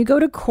announcement. When you go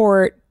to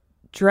court,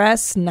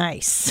 dress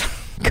nice.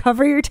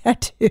 Cover your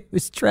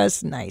tattoos.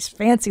 Dress nice.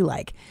 Fancy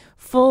like.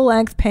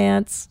 Full-length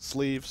pants.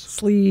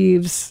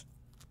 Sleeves.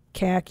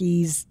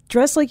 Khakis.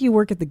 Dress like you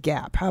work at the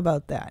Gap. How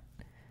about that?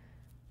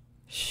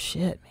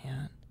 Shit,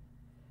 man.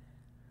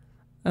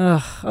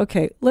 Ugh.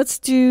 Okay, let's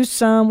do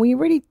some.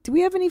 Do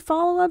we have any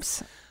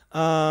follow-ups?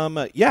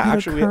 Yeah,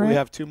 actually we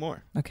have two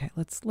more. Okay,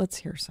 let's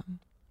hear some.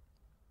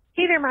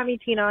 Hey there, Mommy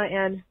Tina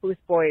and Boost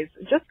Boys.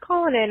 Just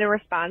calling in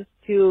response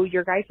to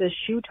your guys'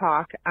 shoe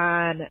talk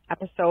on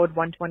episode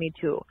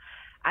 122.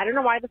 I don't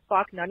know why the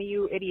fuck none of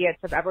you idiots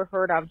have ever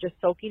heard of just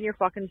soaking your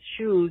fucking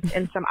shoes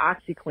in some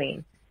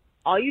OxyClean.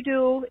 All you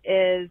do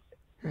is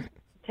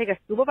take a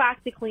scoop of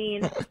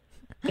OxyClean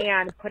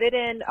and put it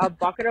in a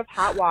bucket of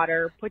hot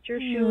water, put your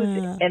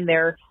shoes in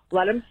there,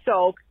 let them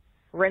soak,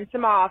 rinse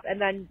them off, and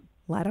then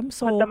let them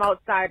soak. Put them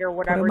outside or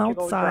whatever to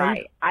go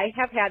dry. I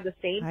have had the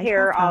same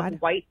pair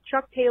of white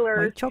Chuck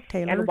Taylors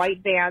and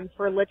white Vans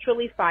for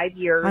literally 5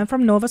 years. I'm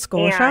from Nova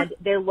Scotia. And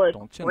they look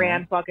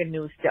brand fucking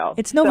new still.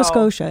 It's Nova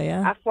Scotia,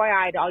 yeah.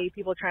 FYI to all you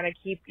people trying to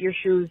keep your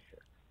shoes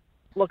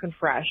looking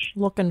fresh.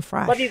 Looking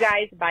fresh. Love you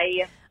guys.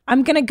 Bye.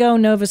 I'm going to go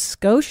Nova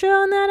Scotia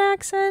on that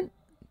accent.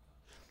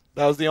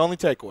 That was the only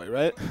takeaway,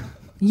 right?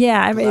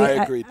 Yeah, I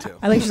agreed too.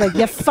 She's like,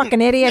 you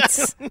fucking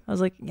idiots. I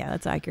was like, yeah,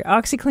 that's accurate.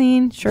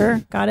 OxyClean, sure,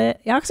 got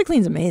it. Yeah,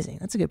 OxyClean's amazing.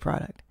 That's a good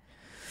product.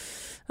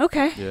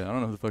 Okay. Yeah, I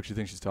don't know who the fuck she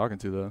thinks she's talking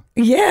to, though.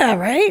 Yeah,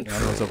 right? Yeah, I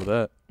don't know what's up with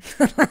that.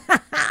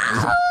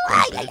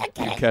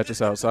 You catch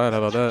us outside,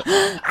 how about that?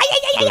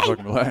 Better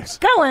fucking relax.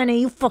 Go,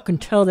 Annie, you fucking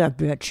tell that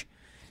bitch.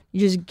 You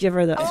just give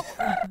her the...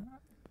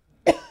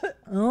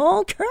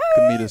 Okay. You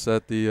can meet us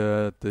at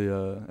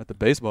the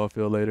baseball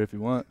field later if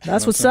you want.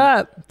 That's what's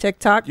up.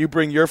 TikTok. You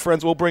bring your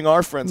friends, we'll bring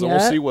our friends, and we'll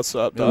see what's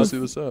up. Yeah, we'll see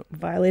what's up.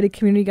 Violated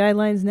community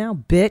guidelines now,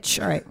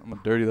 bitch. All right. I'm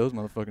gonna dirty those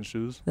motherfucking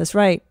shoes. That's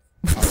right.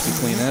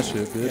 OxyClean that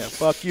shit, bitch. Yeah,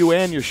 fuck you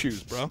and your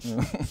shoes, bro.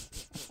 Yeah.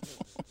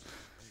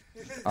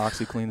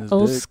 OxyClean is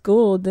old dick.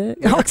 School dick.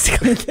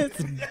 OxyClean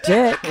is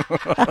dick.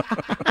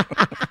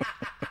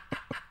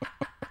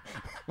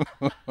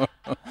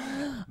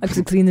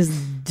 OxyClean is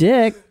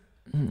dick.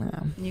 No.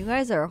 You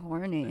guys are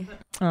horny.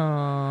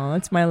 Oh,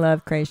 that's my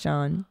love,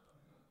 Krayshawn.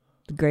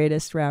 The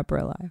greatest rapper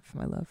alive.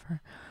 I love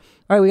her.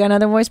 All right, we got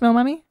another voicemail,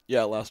 Mommy?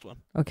 Yeah, last one.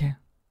 Okay.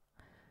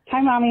 Hi,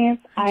 Mommies.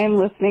 I am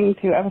listening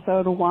to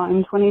episode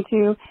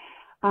 122,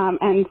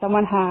 and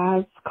someone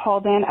has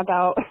called in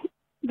about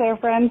their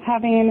friends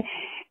having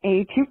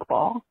a puke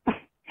ball.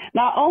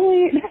 Not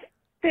only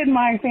did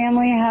my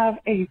family have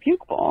a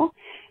puke ball,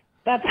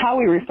 that's how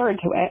we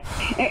referred to it.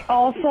 It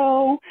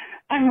also...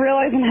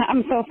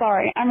 I'm so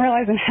sorry. I'm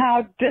realizing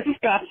how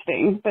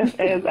disgusting this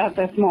is at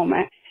this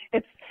moment.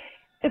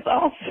 It's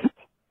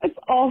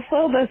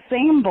also the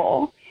same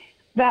bowl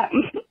that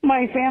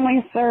my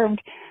family served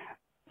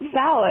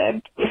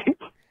salad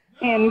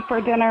in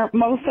for dinner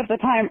most of the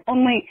time.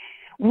 Only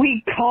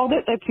we called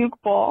it the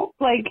puke bowl.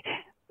 Like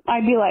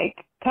I'd be like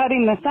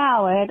cutting the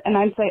salad and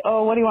I'd say,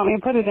 "Oh, what do you want me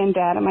to put it in,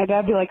 Dad?" And my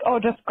dad'd be like, "Oh,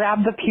 just grab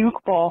the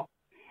puke bowl."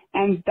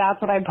 And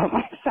that's what I put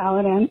my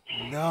salad in.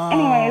 No.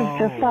 Anyways,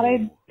 just thought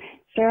I'd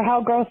share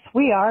how gross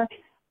we are.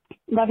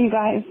 Love you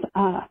guys.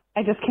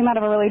 I just came out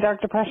of a really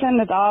dark depression.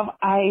 Nadav,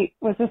 I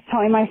was just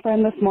telling my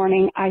friend this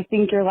morning, I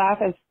think your laugh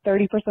is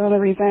 30% of the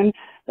reason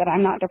that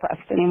I'm not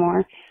depressed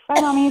anymore.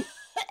 Bye, Mommy.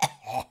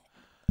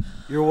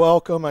 You're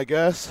welcome, I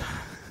guess.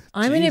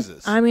 I'm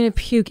gonna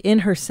puke in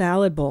her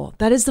salad bowl.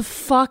 That is the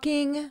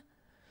fucking.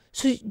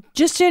 So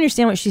just to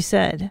understand what she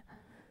said,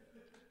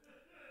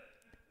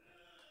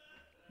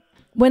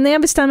 when they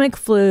have a stomach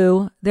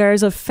flu,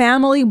 there's a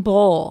family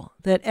bowl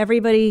that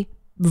everybody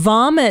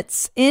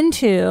vomits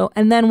into,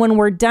 and then when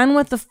we're done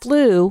with the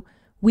flu,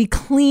 we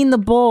clean the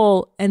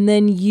bowl and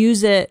then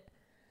use it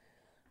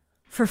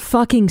for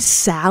fucking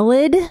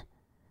salad.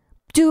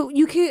 Dude,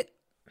 you could.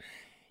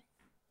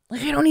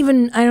 Like I don't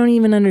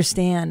even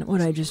understand what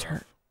I just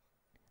heard.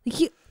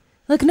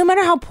 Like no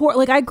matter how poor,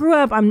 like I grew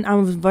up,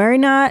 I'm very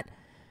not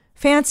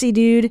fancy,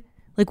 dude.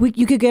 Like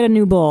you could get a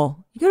new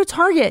bowl. You go to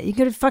Target. You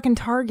go to fucking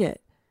Target.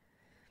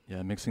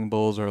 Yeah, mixing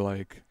bowls are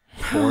like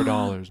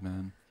 $4,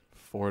 man.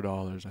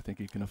 $4. I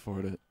think you can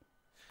afford it.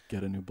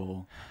 Get a new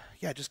bowl.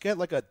 Yeah, just get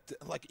even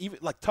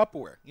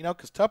Tupperware,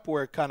 because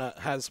Tupperware kind of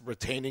has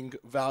retaining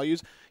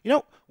values.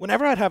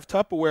 Whenever I'd have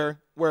Tupperware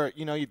where,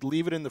 you'd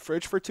leave it in the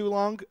fridge for too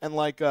long and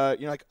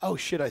you're like, oh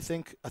shit, I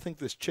think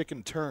this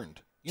chicken turned.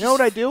 You know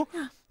what I do?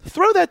 Yeah.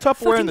 Throw that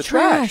Tupperware in the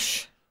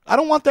trash. I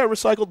don't want that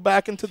recycled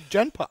back into the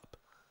Gen Pop.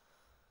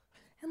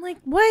 And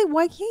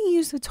why can't you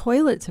use the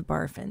toilet to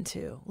barf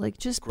into? Like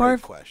just Great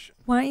barf. Question.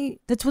 Why?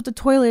 That's what the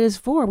toilet is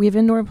for. We have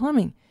indoor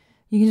plumbing.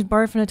 You can just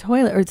barf in a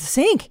toilet or the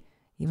sink.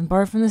 Even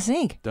barf in the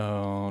sink.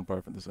 Don't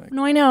barf in the sink.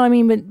 No, I know. I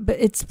mean, but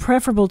it's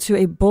preferable to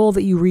a bowl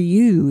that you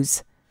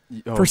reuse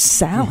for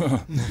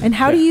salad. And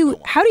how do you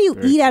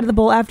eat out of the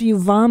bowl after you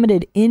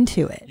vomited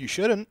into it? You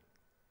shouldn't.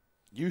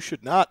 You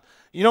should not.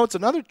 It's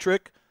another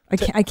trick.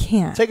 I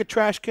can't. Take a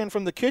trash can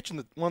from the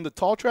kitchen, one of the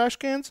tall trash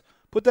cans.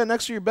 Put that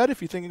next to your bed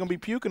if you think you're going to be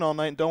puking all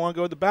night and don't want to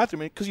go to the bathroom.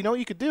 Because you know what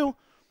you could do?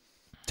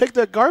 Take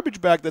that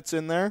garbage bag that's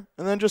in there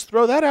and then just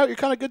throw that out. You're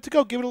kind of good to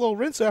go. Give it a little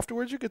rinse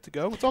afterwards. You're good to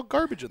go. It's all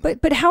garbage in there.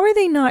 But how are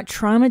they not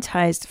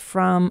traumatized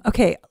from...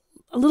 Okay,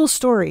 a little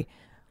story.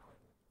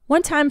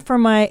 One time for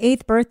my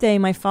 8th birthday,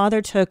 my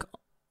father took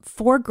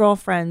 4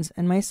 girlfriends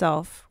and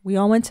myself. We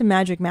all went to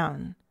Magic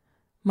Mountain.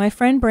 My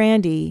friend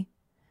Brandy...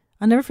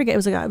 I'll never forget.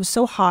 It was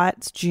so hot.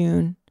 It's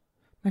June.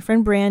 My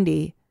friend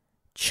Brandy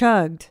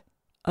chugged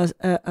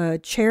a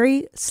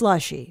cherry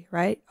slushie,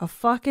 right? A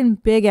fucking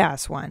big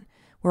ass one.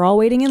 We're all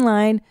waiting in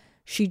line.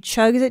 She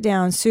chugs it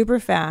down super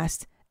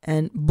fast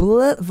and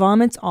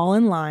vomits all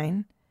in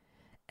line.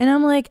 And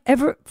I'm like,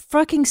 ever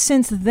fucking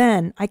since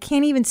then, I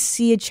can't even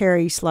see a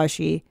cherry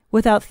slushie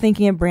without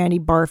thinking of Brandy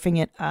barfing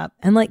it up.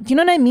 And you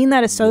know what I mean?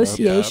 That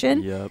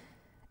association. Yep.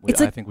 I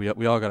think we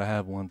all got to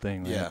have one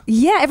thing. Right?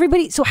 Yeah.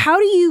 Everybody. So how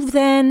do you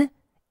then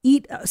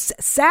eat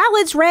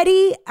salads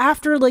ready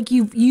after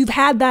you've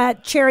had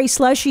that cherry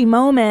slushy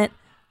moment?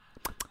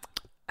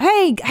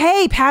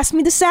 Hey, pass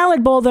me the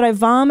salad bowl that I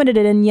vomited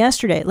it in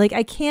yesterday.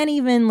 I can't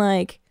even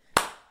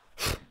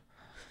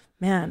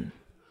man,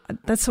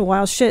 that's some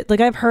wild shit.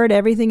 I've heard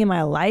everything in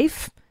my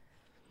life.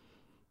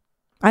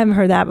 I haven't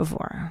heard that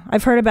before.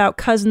 I've heard about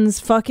cousins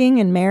fucking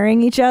and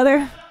marrying each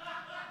other.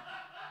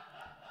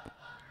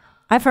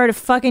 I've heard of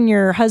fucking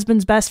your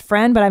husband's best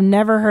friend, but I've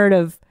never heard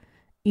of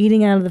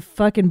eating out of the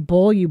fucking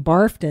bowl you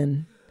barfed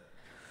in.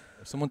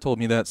 If someone told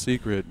me that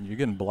secret, you're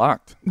getting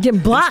blocked.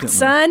 Getting blocked,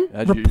 son.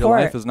 Your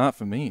life is not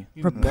for me.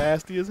 You're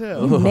nasty as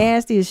hell. You're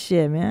nasty as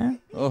shit,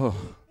 man. Oh.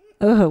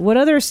 What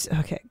others?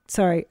 Okay,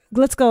 sorry.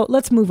 Let's go.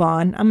 Let's move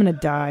on. I'm going to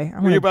die.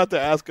 Were you about to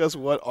ask us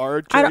what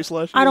our cherry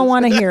slushie is? I don't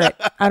want to hear it.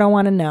 I don't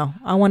want to know.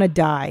 I want to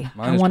die.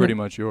 Mine is pretty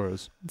much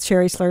yours.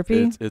 Cherry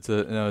Slurpee? It's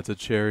a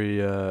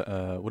cherry,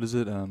 what is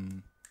it?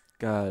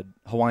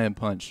 Hawaiian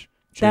Punch.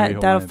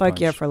 That'll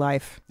fuck you up for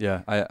life.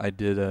 Yeah, I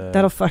did.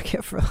 That'll fuck you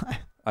up for life.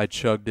 I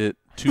chugged it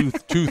to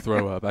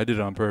throw up. I did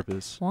it on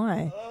purpose.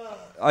 Why?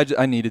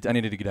 I needed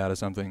to get out of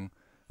something,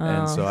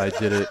 and so I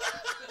did it.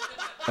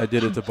 I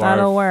did it to barf.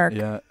 That'll work.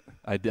 Yeah,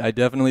 I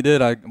definitely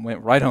did. I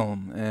went right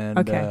home, and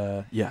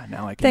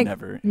now I can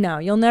never. No,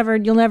 you'll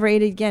never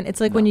eat it again.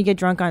 It's like when you get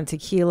drunk on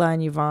tequila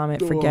and you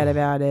vomit. Forget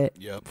about it.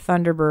 Yep.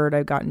 Thunderbird,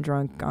 I've gotten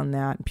drunk on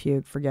that and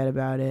puked. Forget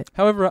about it.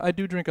 However, I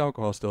do drink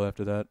alcohol still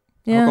after that.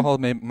 Yeah. Alcohol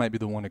might be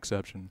the one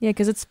exception. Yeah,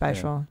 because it's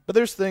special. Yeah. But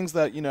there's things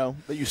that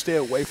that you stay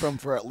away from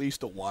for at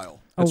least a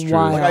while. That's true.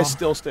 I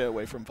still stay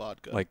away from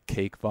vodka. Like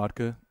cake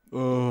vodka.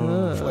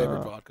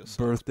 Flavored vodka.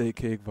 Birthday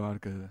cake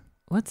vodka.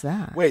 What's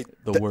that? Wait,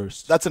 the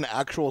worst. That's an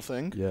actual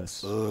thing?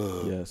 Yes.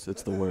 Yes,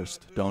 it's the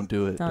worst. Don't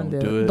do it. Don't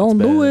do it. Don't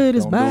do it.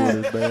 It's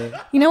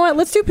bad. You know what?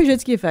 Let's do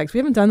Pajitsky effects. We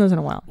haven't done those in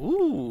a while.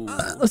 Ooh.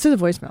 Let's do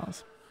the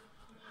voicemails.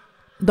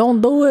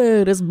 Don't do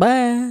it. It's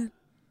bad.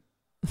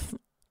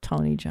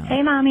 Tony John.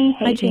 Hey, Mommy.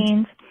 Hey, Hi, Jeans.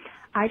 Jeans.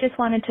 I just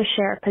wanted to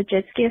share a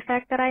Pajitsky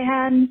effect that I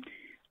had.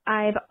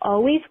 I've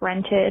always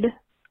rented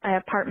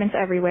apartments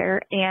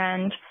everywhere,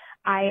 and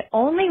I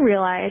only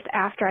realized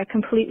after I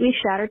completely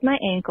shattered my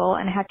ankle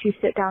and had to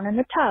sit down in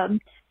the tub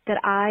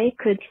that I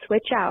could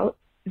switch out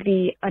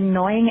the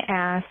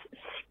annoying-ass,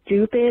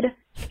 stupid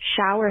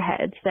shower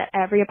heads that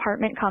every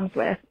apartment comes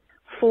with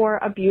for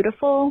a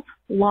beautiful,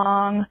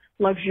 long,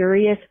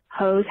 luxurious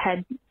hose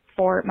head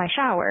for my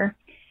shower.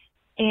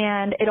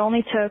 And it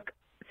only took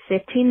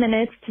 15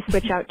 minutes to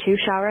switch out 2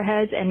 shower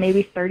heads and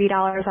maybe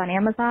 $30 on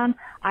Amazon,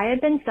 I had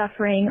been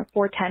suffering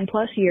for 10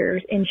 plus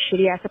years in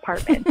shitty ass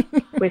apartments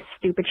with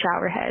stupid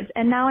shower heads.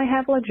 And now I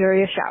have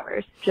luxurious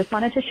showers. Just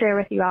wanted to share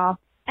with you all.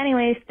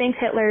 Anyways, thanks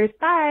Hitlers.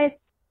 Bye.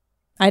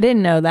 I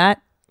didn't know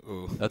that.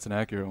 Ooh, that's an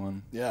accurate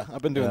one. Yeah,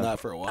 I've been doing that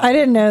for a while. I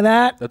didn't know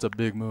that. That's a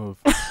big move.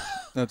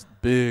 That's a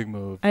big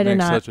move. I did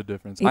Makes not. such a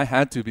difference. I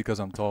had to because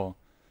I'm tall.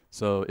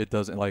 So it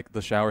doesn't, like,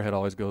 the shower head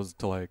always goes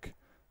to, like,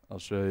 I'll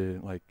show you,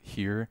 like,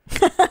 here.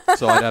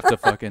 So I'd have to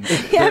fucking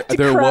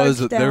there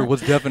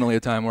was definitely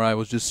a time where I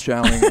was just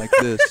showering like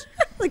this.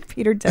 Like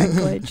Peter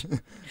Dinklage.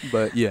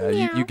 But yeah,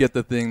 you get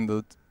the thing,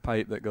 the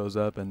pipe that goes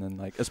up, and then,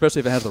 like,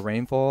 especially if it has the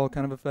rainfall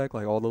kind of effect,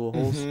 like all the little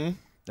holes.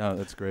 Oh,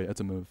 that's great. That's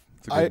a move.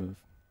 It's a good move.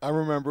 I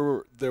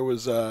remember there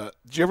was did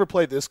you ever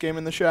play this game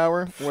in the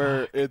shower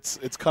where it's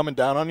coming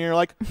down on you? You're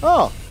like,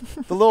 oh,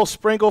 the little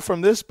sprinkle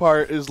from this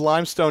part is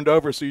limestoned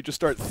over, so you just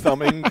start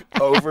thumbing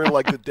over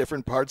like the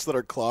different parts that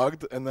are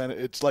clogged, and then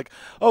it's like,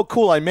 oh,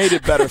 cool, I made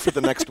it better for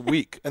the next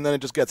week, and then it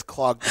just gets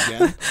clogged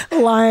again.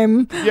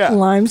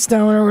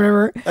 Limestone or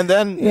whatever. And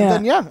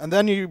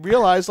then you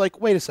realize, like,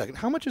 wait a second,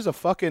 how much is a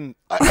fucking?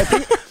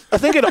 I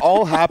think it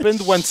all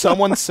happened when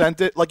someone sent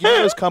it, like, you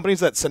know those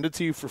companies that send it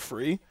to you for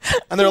free?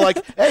 And they're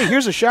like, hey,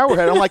 here's a shower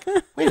head. I'm like,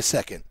 wait a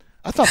second.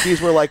 I thought these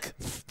were like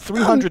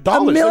 $300.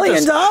 $1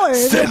 million.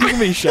 Sending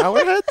me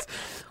shower heads?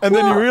 And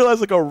then you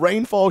realize, like, a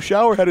rainfall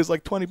shower head is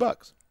like $20.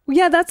 Well,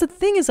 yeah, that's the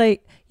thing is,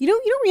 like, you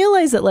don't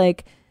realize that,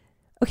 like,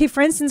 okay,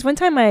 for instance, one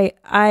time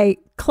I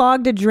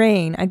clogged a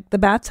drain, the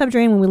bathtub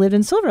drain when we lived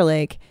in Silver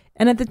Lake,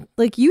 and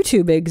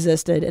YouTube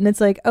existed, and it's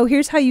like, oh,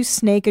 here's how you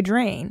snake a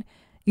drain.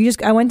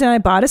 I went down, I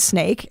bought a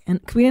snake, and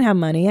we didn't have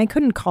money. I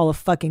couldn't call a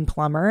fucking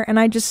plumber, and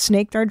I just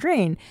snaked our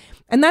drain.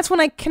 And that's when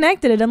I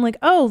connected it. I'm like,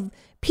 oh,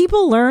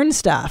 people learn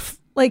stuff.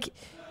 Like,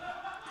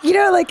 you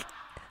know, like,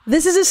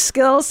 this is a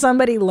skill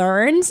somebody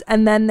learns,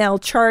 and then they'll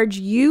charge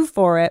you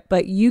for it,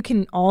 but you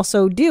can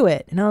also do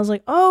it. And I was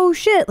like, oh,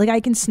 shit, like,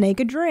 I can snake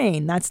a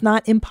drain. That's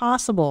not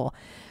impossible.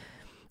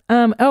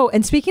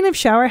 And speaking of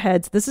shower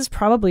heads, this is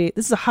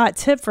a hot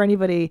tip for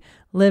anybody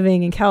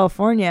living in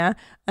California.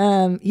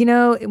 You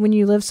know, when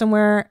you live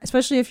somewhere,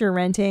 especially if you're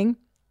renting,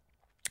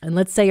 and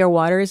let's say your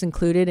water is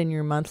included in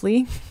your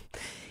monthly,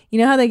 you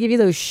know how they give you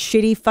those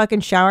shitty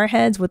fucking shower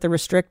heads with the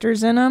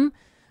restrictors in them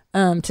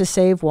to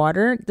save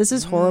water? This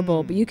is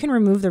horrible, but you can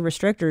remove the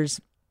restrictors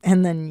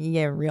and then you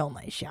get a real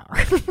nice shower.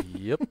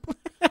 Yep.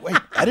 Wait,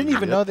 I didn't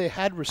even know they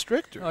had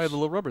restrictors. Oh, I have the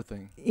little rubber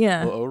thing.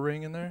 Yeah. A little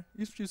O-ring in there.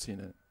 You've seen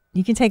it.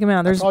 You can take them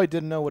out. I probably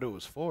didn't know what it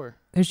was for.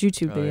 There's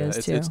YouTube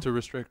videos too. It's to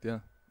restrict, yeah.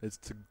 It's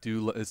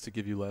to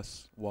give you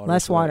less water.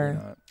 Less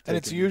water. And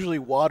it's usually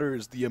water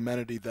is the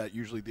amenity that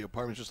usually the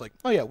apartment's just like,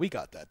 oh yeah, we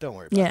got that. Don't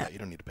worry about that. You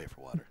don't need to pay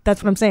for water.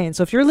 That's what I'm saying.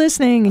 So if you're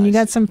listening and you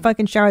got some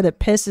fucking shower that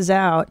pisses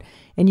out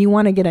and you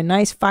want to get a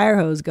nice fire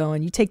hose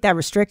going, you take that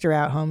restrictor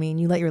out, homie, and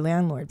you let your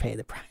landlord pay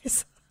the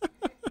price.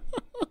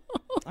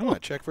 I'm going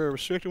to check for a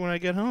restrictor when I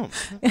get home.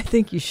 I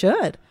think you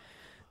should.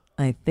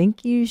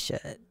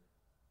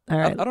 All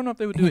right. I don't know if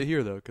they would do it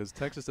here, though, because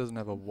Texas doesn't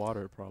have a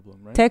water problem,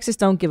 right? Texas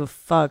don't give a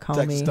fuck, homie.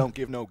 Texas don't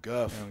give no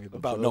guff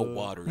about no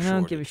water shortage. I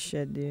don't give a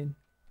shit, dude.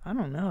 I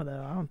don't know,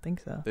 though. I don't think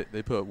so.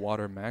 They put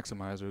water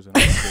maximizers in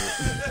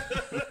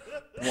it.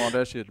 Want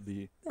that shit to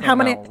be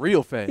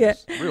real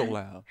fast, real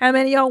loud. How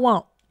many y'all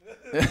want?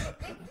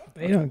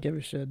 They don't give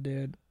a shit,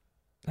 dude.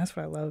 That's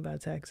what I love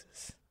about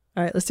Texas.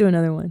 All right, let's do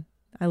another one.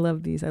 I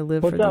love these. I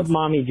live for these. What's up,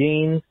 Mommy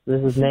Jeans?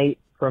 This is Nate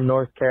from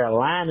North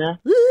Carolina.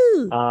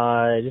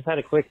 I just had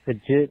a quick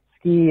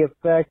Pajitsky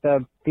effect. I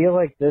feel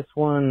like this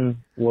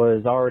one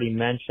was already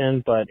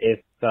mentioned, but if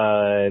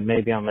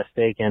maybe I'm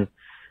mistaken.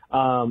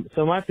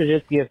 So my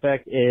Pajitsky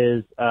effect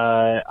is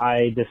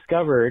I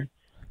discovered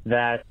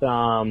that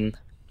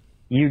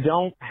you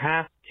don't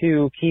have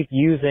to keep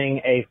using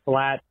a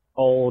flat,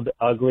 old,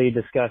 ugly,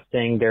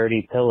 disgusting,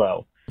 dirty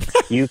pillow.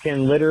 You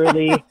can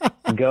literally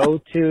go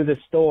to the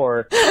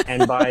store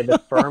and buy the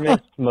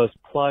firmest, most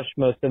plush,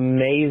 most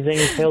amazing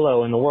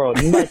pillow in the world.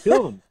 You can buy 2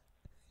 of them.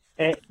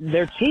 And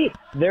they're cheap.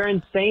 They're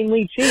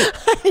insanely cheap.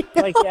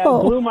 Like, that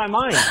blew my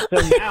mind. So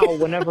now,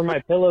 whenever my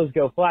pillows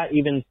go flat,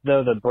 even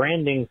though the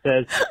branding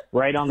says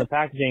right on the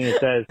packaging,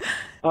 it says,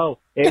 oh,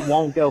 it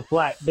won't go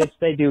flat. Bitch,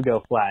 they do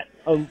go flat.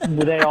 Oh,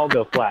 they all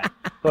go flat.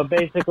 But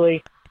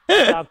basically,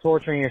 stop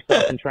torturing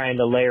yourself and trying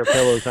to layer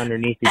pillows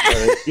underneath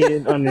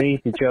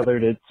each other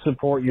to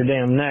support your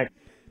damn neck.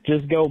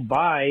 Just go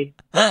buy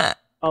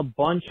a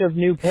bunch of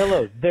new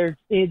pillows. They're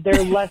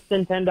less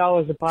than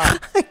 $10 a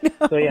pop.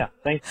 So yeah,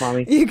 thanks,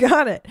 Mommy. You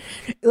got it.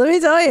 Let me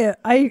tell you.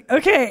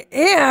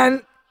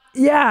 And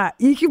yeah,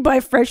 you can buy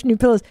fresh new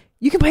pillows.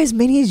 You can buy as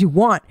many as you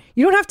want.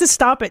 You don't have to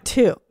stop at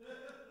 2.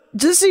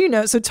 Just so you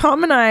know. So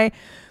Tom and I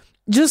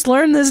just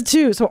learned this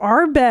too. So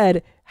our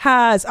bed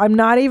has, I'm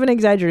not even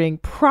exaggerating,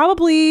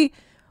 probably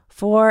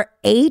for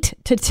 8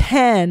 to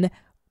 10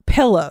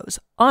 pillows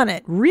on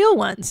it. Real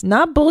ones,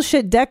 not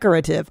bullshit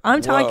decorative.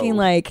 I'm talking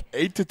like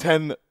 8 to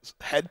 10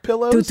 head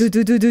pillows.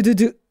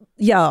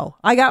 Yo,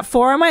 I got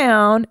 4 on my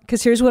own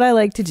because here's what I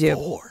like to do.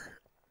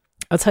 4.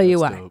 I'll tell you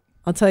why.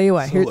 I'll tell you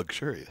what. So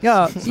luxurious.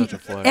 Yo, Such a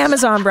flex.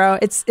 Amazon, bro.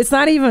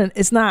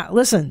 It's not.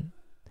 Listen,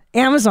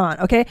 Amazon.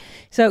 Okay,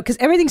 so because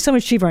everything's so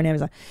much cheaper on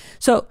Amazon.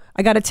 So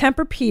I got a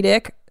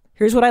Tempur-Pedic.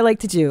 Here's what I like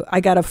to do. I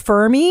got a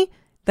Furmy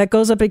that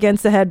goes up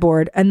against the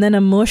headboard, and then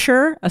a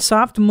musher, a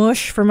soft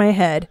mush for my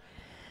head.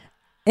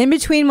 In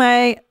between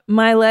my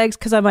legs,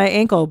 because my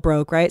ankle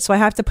broke, right? So I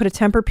have to put a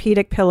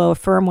Tempur-Pedic pillow, a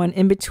firm one,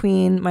 in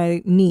between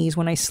my knees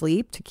when I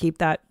sleep to keep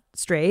that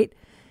straight.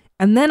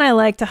 And then I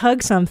like to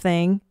hug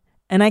something,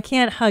 and I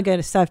can't hug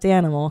a stuffed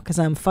animal because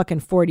I'm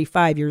fucking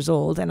 45 years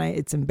old, and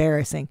it's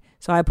embarrassing.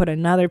 So I put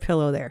another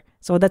pillow there.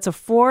 So that's a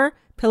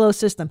 4-pillow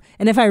system.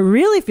 And if I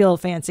really feel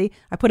fancy,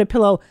 I put a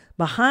pillow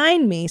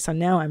behind me, so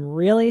now I'm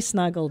really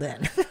snuggled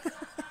in.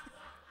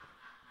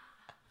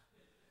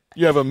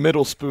 You have a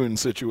middle spoon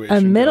situation.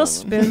 A middle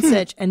spoon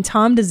sitch. And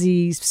Tom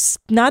disease,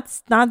 not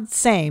the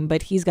same,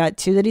 but he's got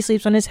 2 that he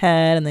sleeps on his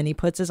head, and then he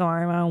puts his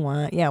arm on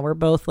one. Yeah, we're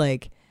both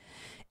like,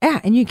 yeah,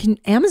 and you can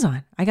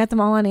Amazon. I got them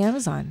all on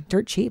Amazon.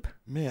 Dirt cheap.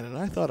 Man, and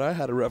I thought I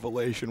had a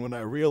revelation when I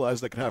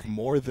realized I could have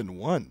more than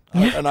one.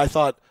 And I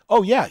thought,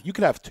 oh, yeah, you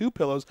could have 2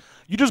 pillows.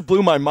 You just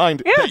blew my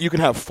mind that you can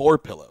have 4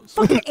 pillows.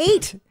 Fucking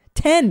 8,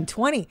 10,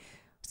 20.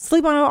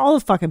 Sleep on all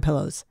the fucking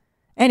pillows.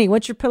 Annie,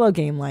 what's your pillow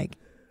game like?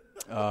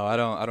 I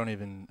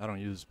don't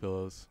use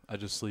pillows. I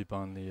just sleep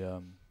on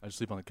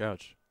the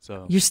couch.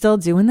 So You're still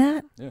doing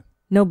that? Yeah.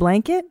 No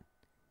blanket?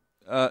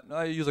 No,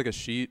 I use like a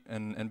sheet,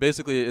 and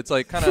basically it's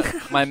like kind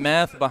of my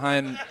math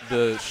behind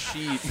the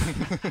sheet.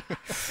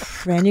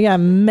 Man, you got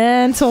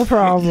mental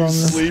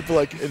problems. You sleep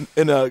like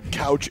in a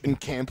couch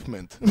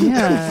encampment.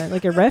 Yeah,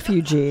 like a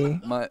refugee.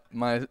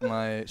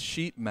 My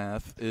sheet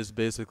math is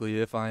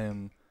basically if I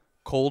am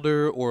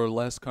colder or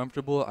less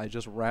comfortable, I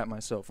just wrap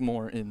myself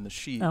more in the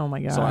sheet. Oh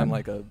my God. So I'm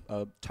like a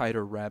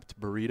tighter wrapped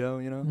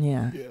burrito,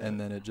 Yeah. And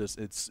then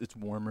it's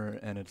warmer,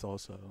 and it's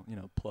also,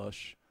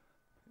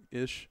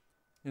 plush-ish,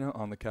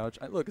 on the couch.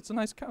 Look, it's a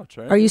nice couch,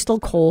 right? Are you still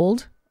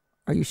cold?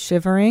 Are you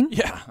shivering?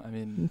 Yeah, I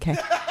mean. Okay.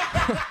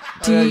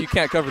 You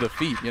can't cover the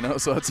feet,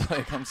 so it's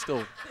like I'm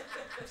still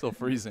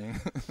freezing.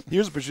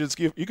 Here's a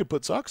Pajitsky. You could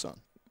put socks on.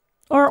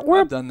 Or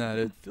I've done that.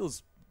 It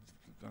feels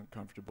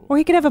uncomfortable. Or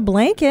you could have a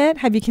blanket.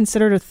 Have you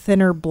considered a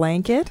thinner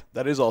blanket?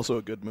 That is also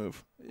a good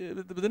move. Yeah,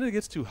 but then it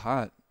gets too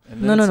hot.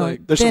 And No.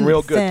 like there's some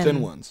real good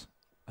thin ones.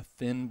 A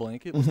thin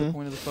blanket? What's the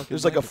point of the fucking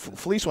There's like a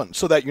fleece one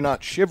so that you're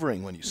not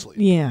shivering when you sleep.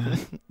 Yeah.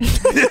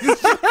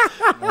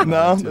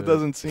 No, that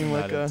doesn't seem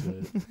like a...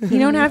 You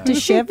don't have to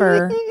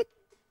shiver.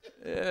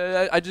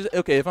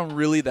 If I'm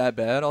really that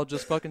bad, I'll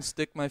just fucking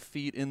stick my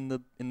feet in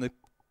the in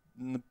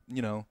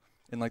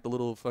like the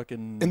little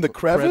fucking in the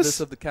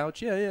crevice of the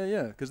couch.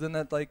 Yeah. Because then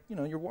that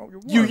you're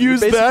warm. You use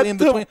that in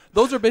between.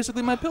 Those are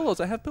basically my pillows.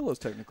 I have pillows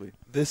technically.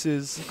 This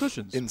is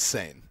cushions.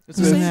 Insane. It's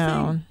the same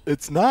thing.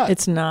 It's not.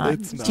 It's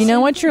not. Do you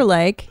know what you're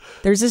like?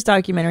 There's this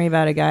documentary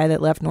about a guy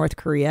that left North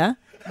Korea,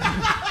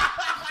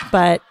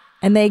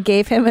 and they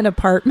gave him an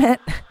apartment.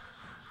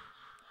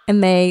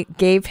 And they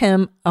gave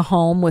him a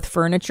home with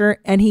furniture,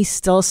 and he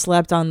still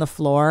slept on the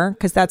floor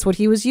because that's what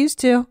he was used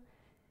to.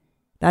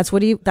 That's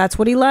what he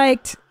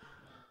liked.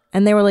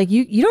 And they were like,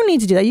 you don't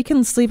need to do that. You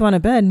can sleep on a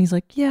bed. And he's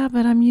like, yeah,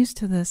 but I'm used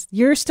to this.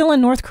 You're still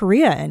in North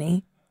Korea,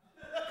 Annie.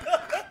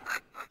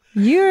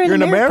 You're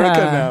in America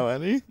now,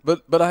 Annie.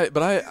 But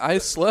I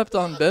slept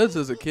on beds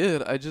as a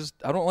kid. I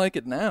don't like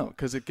it now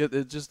because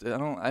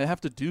I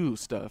have to do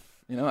stuff.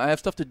 I have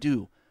stuff to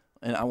do,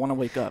 and I want to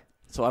wake up.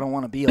 So I don't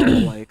want to be all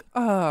like,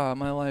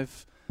 my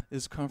life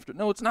is comfortable.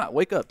 No, it's not.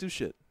 Wake up, do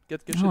shit.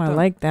 Get shit done. I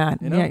like that.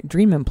 Yeah,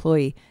 dream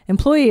employee.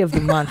 Employee of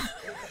the month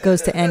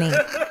goes to Annie.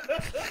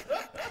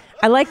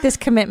 I like this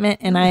commitment,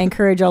 and I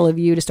encourage all of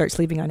you to start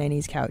sleeping on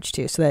Annie's couch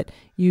too, so that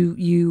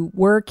you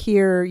work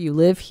here, you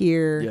live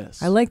here.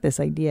 Yes. I like this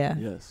idea.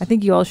 Yes. I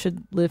think you all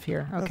should live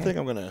here. Okay. I think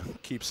I'm gonna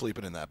keep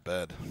sleeping in that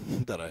bed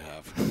that I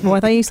have. Well,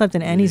 I thought you slept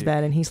in Annie's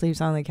bed, and he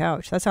sleeps on the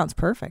couch. That sounds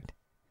perfect.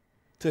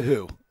 To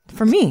who?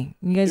 For me.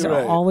 You guys You're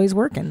are right. always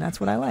working. That's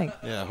what I like.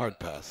 Yeah, hard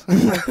pass.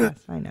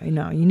 I know.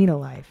 No, you need a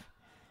life.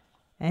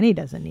 Annie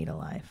doesn't need a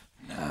life.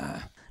 Nah.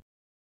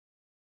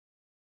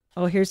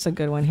 Oh, here's a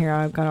good one here.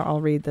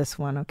 I'll read this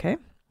one, okay?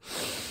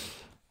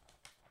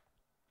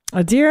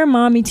 Dear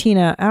Mommy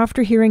Tina,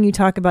 after hearing you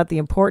talk about the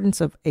importance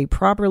of a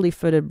properly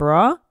fitted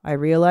bra, I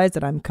realized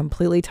that I'm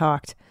completely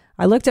talked.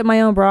 I looked at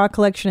my own bra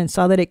collection and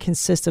saw that it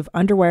consists of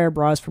underwire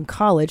bras from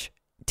college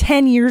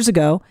 10 years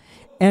ago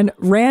and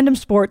random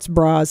sports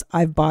bras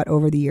I've bought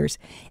over the years.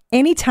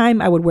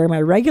 Anytime I would wear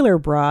my regular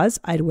bras,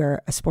 I'd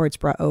wear a sports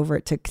bra over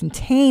it to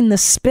contain the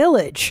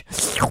spillage.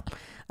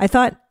 I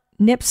thought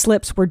nip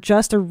slips were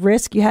just a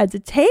risk you had to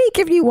take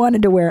if you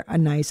wanted to wear a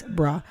nice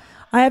bra.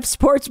 I have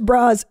sports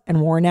bras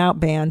and worn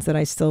out bands that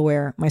I still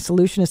wear. My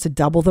solution is to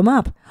double them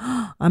up.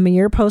 I'm a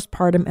year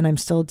postpartum and I'm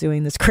still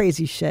doing this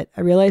crazy shit.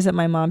 I realized that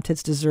my mom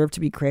tits deserve to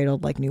be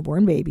cradled like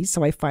newborn babies,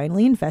 so I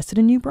finally invested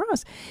in new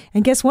bras.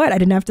 And guess what? I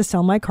didn't have to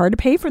sell my car to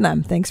pay for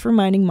them. Thanks for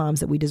reminding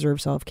moms that we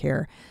deserve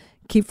self-care.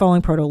 Keep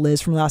following Proto.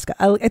 Liz from Alaska.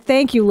 I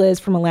thank you, Liz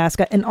from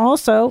Alaska. And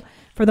also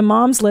for the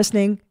moms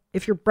listening,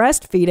 if you're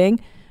breastfeeding,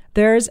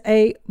 There's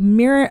a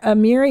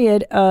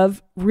myriad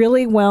of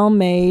really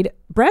well-made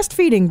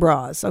breastfeeding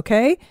bras,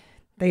 okay?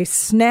 They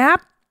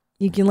snap.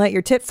 You can let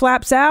your tit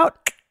flaps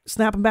out,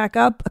 snap them back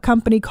up. A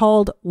company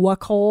called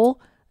Wacol,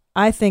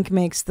 I think,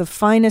 makes the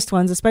finest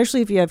ones,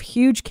 especially if you have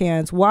huge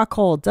cans.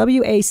 Wacol,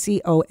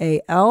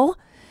 Wacol.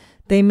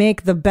 They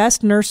make the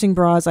best nursing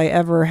bras I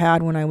ever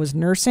had when I was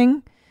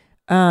nursing.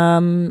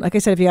 Like I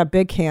said, if you have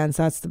big cans,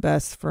 that's the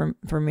best for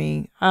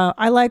me.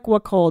 I like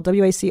Wacol,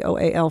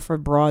 Wacol for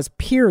bras,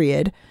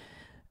 period.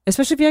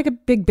 Especially if you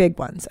like big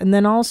ones. And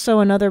then also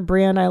another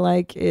brand I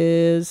like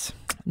is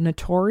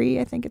Natori,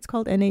 I think it's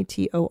called,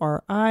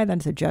 Natori.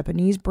 That's a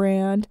Japanese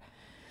brand.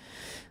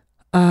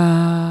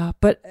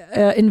 But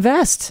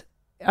invest.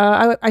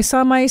 I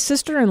saw my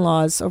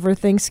sister-in-laws over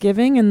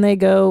Thanksgiving, and they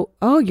go,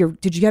 "Oh,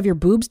 did you have your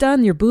boobs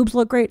done? Your boobs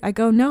look great." I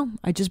go, "No,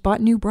 I just bought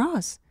new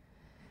bras."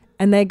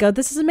 And they go,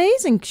 "This is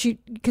amazing."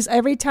 Because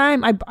every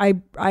time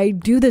I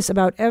do this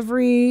about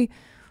every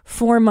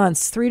 4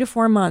 months, 3 to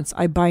 4 months,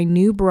 I buy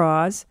new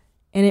bras,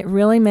 and it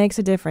really makes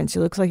a difference. It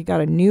looks like you got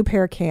a new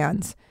pair of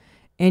cans,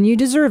 and you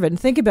deserve it. And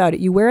think about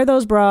it. You wear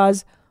those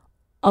bras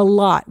a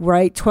lot,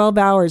 right? 12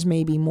 hours,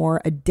 maybe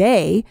more a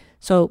day.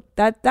 So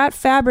that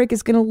fabric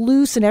is going to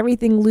loosen.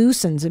 Everything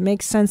loosens. It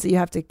makes sense that you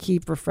have to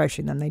keep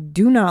refreshing them. They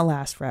do not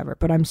last forever,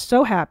 but I'm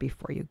so happy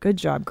for you. Good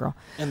job, girl.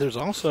 And there's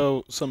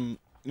also some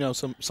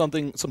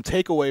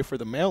takeaway for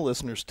the male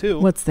listeners too.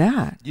 What's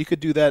that? You could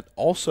do that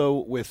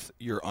also with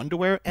your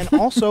underwear and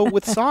also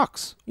with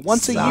socks.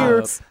 Once a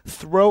year,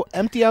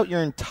 empty out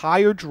your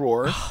entire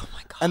drawer,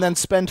 and then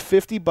spend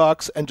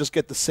 $50 and just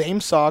get the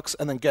same socks,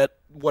 and then get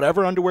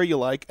whatever underwear you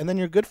like, and then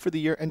you're good for the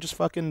year. And just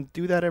fucking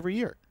do that every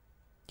year.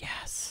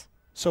 Yes.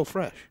 So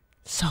fresh.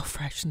 So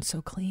fresh and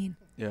so clean.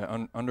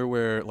 Yeah,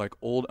 underwear, like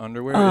old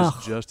underwear, is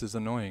just as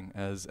annoying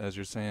as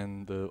you're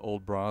saying the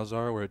old bras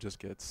are, where it just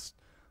gets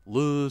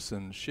loose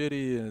and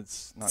shitty, and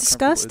it's not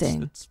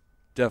disgusting. It's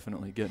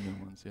definitely get new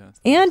ones, yeah.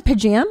 And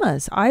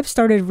pajamas. I've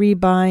started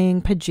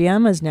rebuying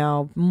pajamas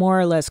now more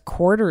or less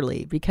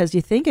quarterly, because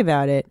you think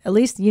about it, at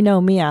least you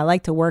know me, I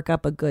like to work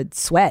up a good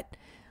sweat.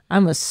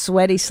 I'm a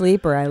sweaty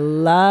sleeper. I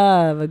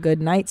love a good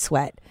night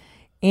sweat.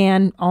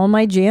 And all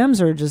my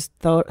jams are just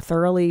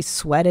thoroughly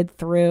sweated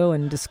through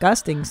and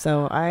disgusting.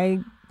 So I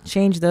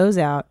change those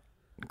out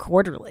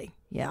quarterly.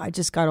 Yeah, I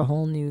just got a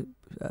whole new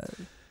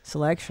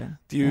selection.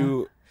 Do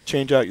you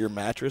change out your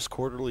mattress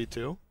quarterly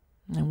too?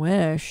 I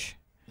wish.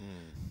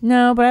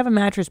 No, but I have a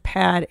mattress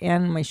pad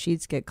and my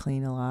sheets get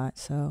clean a lot.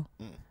 So,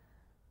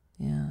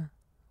 yeah.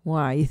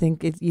 Why? You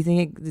think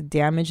the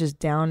damage is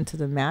down to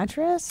the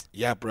mattress?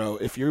 Yeah, bro.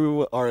 If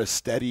you are a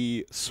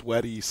steady,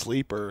 sweaty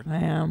sleeper, I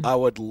am. I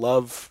would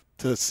love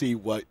to see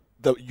what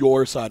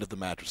your side of the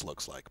mattress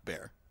looks like,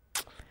 Bear.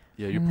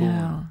 Yeah,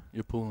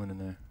 you're pooling in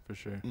there for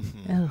sure.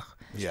 Mm-hmm.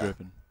 It's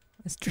dripping.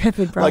 It's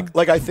dripping, bro.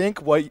 Like I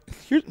think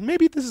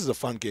maybe this is a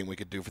fun game we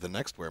could do for the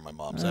next Where My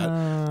Mom's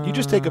At. You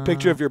just take a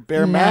picture of your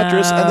bare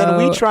mattress, and then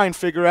we try and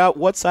figure out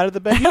what side of the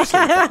bed you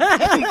sleep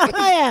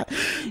on.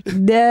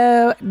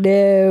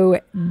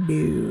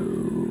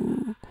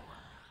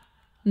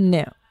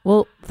 No.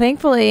 Well,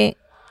 thankfully,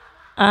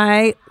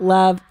 I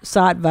love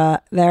Sattva.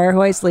 They're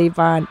who I sleep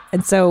on.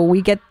 And so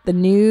we get the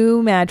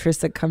new mattress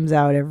that comes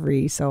out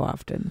every so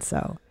often.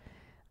 So,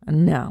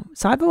 no.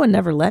 Sattva would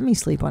never let me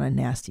sleep on a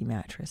nasty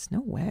mattress.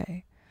 No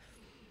way.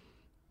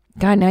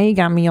 God, now you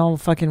got me all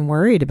fucking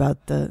worried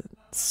about the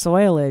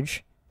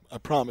soilage. I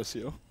promise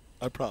you.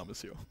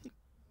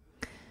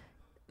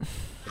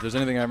 If there's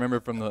anything I remember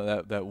from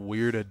that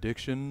weird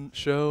addiction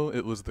show,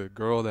 it was the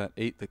girl that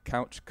ate the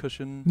couch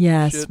cushion.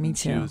 Yes, shit, me and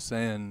too. She was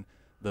saying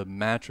the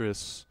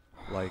mattress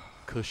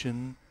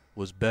cushion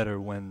was better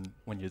when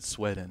you'd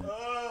sweat in it.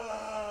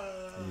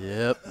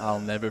 Yep, I'll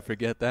never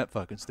forget that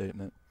fucking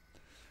statement.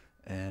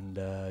 And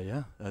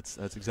that's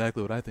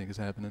exactly what I think is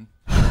happening.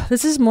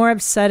 This is more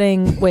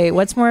upsetting. Wait,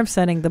 what's more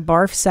upsetting? The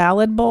barf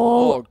salad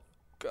bowl? Oh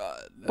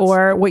God.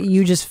 Or what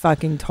you just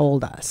fucking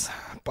told us?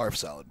 Barf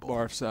salad bowl.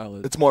 Barf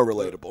salad. It's more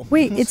relatable.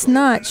 Wait, it's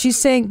not. She's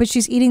saying, but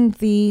she's eating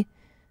the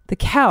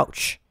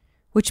couch,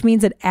 which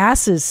means that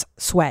asses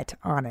sweat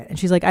on it. And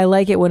she's like, I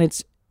like it when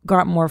it's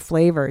got more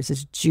flavors.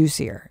 It's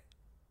juicier.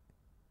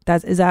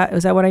 Is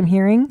that what I'm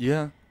hearing?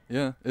 Yeah.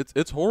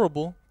 It's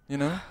horrible. You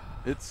know,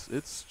 it's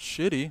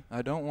shitty.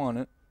 I don't want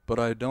it, but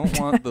I don't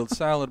want the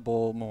salad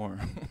bowl more.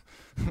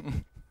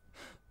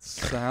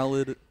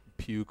 Salad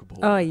puke bowl.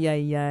 Oh yeah,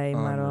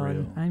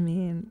 Maron. I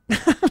mean,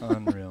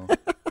 unreal.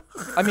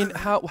 I mean,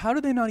 how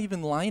do they not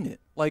even line it?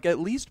 Like, at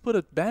least put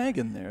a bag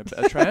in there,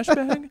 a trash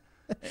bag,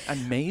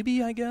 and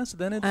maybe, I guess,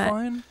 then it's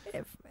fine.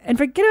 And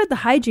forget about the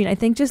hygiene. I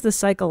think just the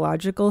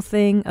psychological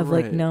thing of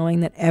knowing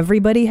that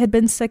everybody had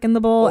been sick in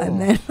the bowl,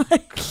 and then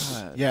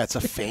yeah, it's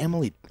a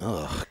family.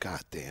 Ugh,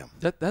 goddamn.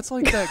 That's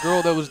like that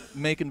girl that was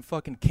making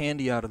fucking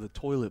candy out of the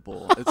toilet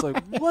bowl. It's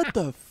like, what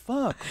the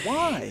fuck?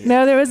 Why?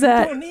 No, there was you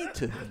don't need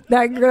to.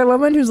 That girl,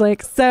 woman who's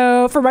like,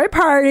 so for my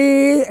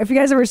party, if you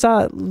guys ever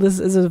saw it,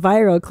 this is a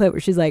viral clip where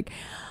she's like,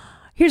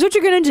 here's what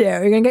you're gonna do.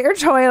 You're gonna get your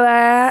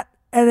toilet,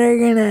 and they're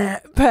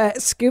gonna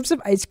put scoops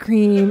of ice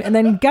cream and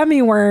then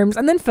gummy worms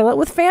and then fill it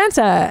with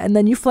Fanta and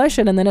then you flush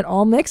it and then it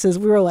all mixes.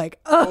 We were like,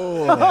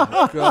 oh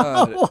my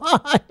God.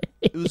 Why?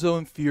 It was so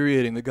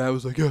infuriating. The guy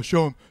was like, yeah,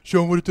 show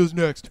him what it does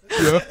next.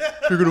 Yeah,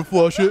 you're gonna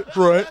flush it,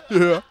 right?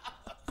 Yeah.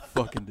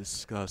 Fucking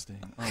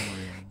disgusting.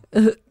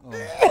 Unreal.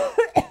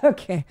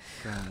 Okay.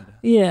 God.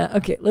 Yeah.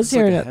 Okay. Let's It's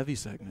hear like it. a heavy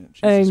segment.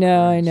 I Jesus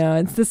know. Christ. I know.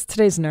 It's this.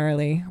 Today's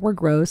gnarly. We're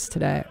gross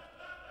today.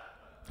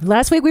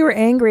 Last week we were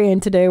angry,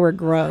 and today we're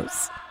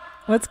gross.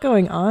 What's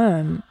going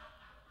on?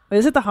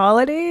 Is it the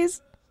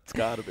holidays? It's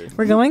gotta be.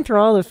 We're going through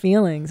all the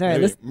feelings. All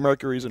right. Maybe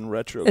Mercury's in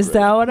retro. Is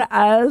that what it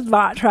is?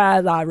 Can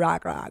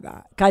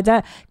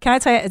I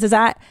tell you?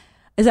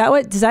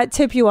 Does that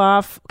tip you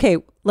off? Okay.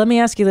 Let me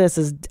ask you this: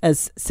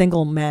 as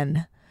single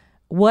men.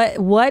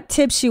 What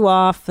tips you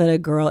off that a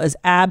girl is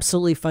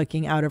absolutely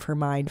fucking out of her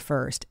mind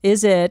first?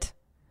 Is it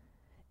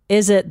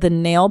the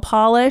nail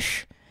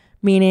polish,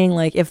 meaning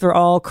like if they're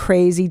all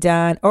crazy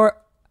done, or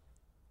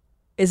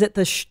is it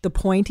the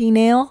pointy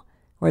nail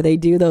where they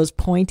do those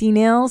pointy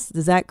nails?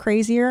 Is that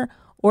crazier?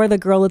 Or the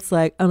girl that's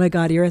like, oh my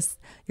God, you're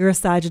a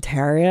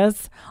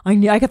Sagittarius.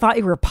 I thought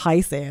you were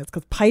Pisces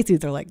because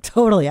Pisces are like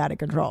totally out of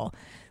control.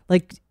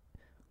 Like,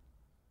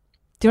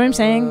 do you know what I'm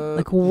saying?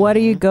 Like, what do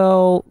you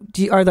go?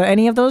 Are there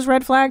any of those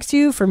red flags to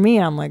you? For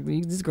me, I'm like,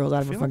 this girl's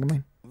out of her fucking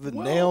mind. The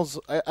nails,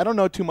 I don't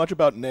know too much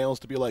about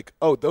nails to be like,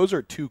 oh, those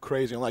are too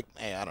crazy. I'm like,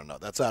 hey, I don't know.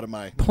 That's out of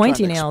my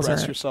pointy nails.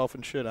 Express yourself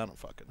and shit. I don't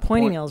fucking know.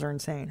 Pointy nails are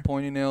insane.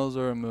 Pointy nails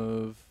are a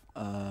move.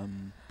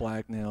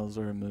 Black nails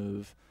are a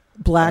move.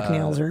 Black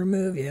nails are a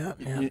move. Yeah.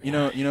 You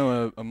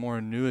know, a more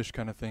newish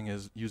kind of thing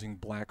is using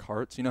black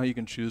hearts. You know how you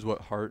can choose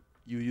what heart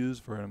you use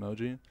for an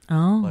emoji?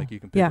 Oh. Like you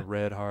can pick a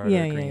red heart or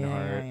a green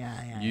heart.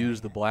 Use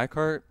the black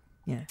heart.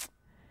 Yeah.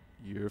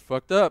 You're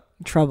fucked up.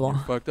 Trouble.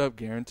 You're fucked up,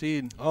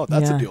 guaranteed. Oh,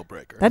 that's a deal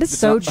breaker. That is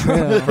so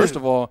true. First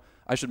of all,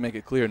 I should make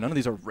it clear, none of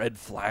these are red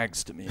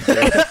flags to me.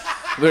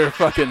 They're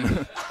fucking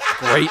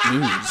great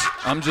news.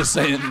 I'm just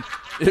saying,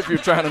 if you're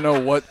trying to know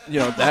what,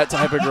 that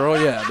type of girl,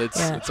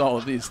 it's all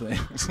of these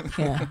things.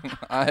 Yeah.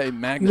 I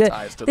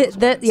magnetize to those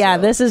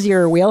ones, this is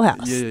your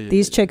wheelhouse.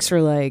 These chicks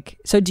are like,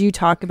 so do you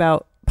talk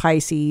about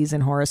Pisces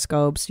and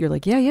horoscopes? You're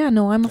like,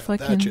 no, I'm a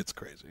fucking... That shit's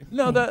crazy.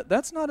 No,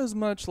 that's not as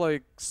much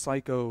like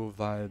psycho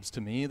vibes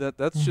to me.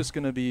 That's just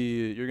gonna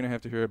be, you're gonna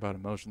have to hear about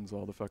emotions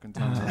all the fucking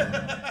time.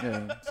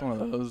 Yeah, it's one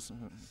of those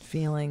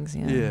feelings.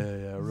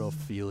 Yeah, real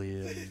feely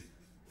and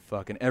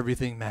fucking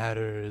everything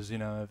matters.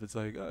 If it's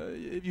like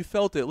if you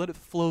felt it, let it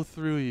flow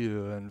through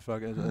you and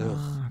fucking.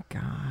 Oh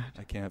God,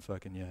 I can't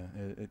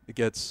fucking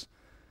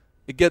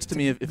It gets to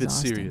me if it's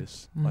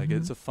serious. Mm-hmm. Like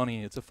it's a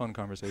fun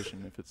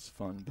conversation if it's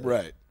fun.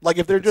 Right. Like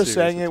if they're just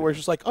saying it where it's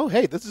just like, oh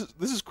hey, this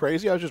is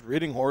crazy. I was just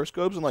reading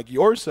horoscopes and like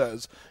yours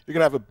says you're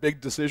gonna have a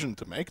big decision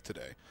to make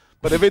today.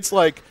 But if it's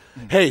like,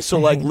 hey, so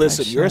like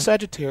listen, you're a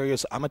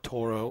Sagittarius, I'm a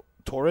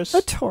Taurus.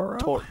 A Toro.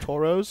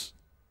 Taurus.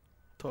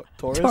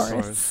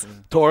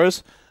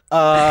 Taurus.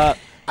 I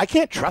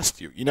can't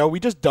trust you. We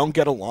just don't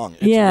get along.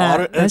 It's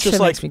water, and it's just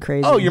like, makes me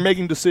crazy. Oh, you're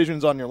making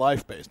decisions on your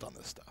life based on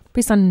this stuff.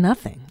 Based on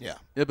nothing. Yeah.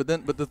 Yeah, but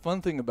the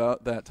fun thing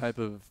about that type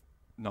of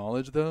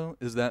knowledge, though,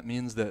 is that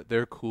means that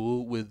they're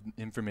cool with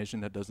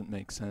information that doesn't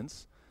make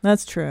sense.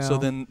 That's true. So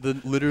then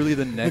literally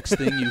the next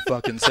thing you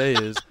fucking say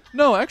is,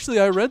 no, actually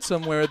I read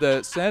somewhere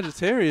that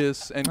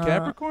Sagittarius and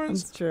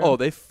Capricorns,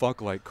 they fuck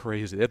like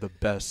crazy. They have the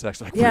best sex.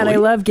 Like, yeah, really? They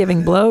love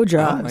giving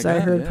blowjobs. I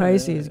heard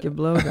Pisces give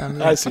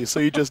blowjobs. I see. So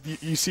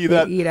you see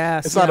that eat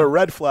ass. It's not a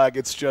red flag.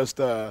 It's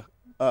just a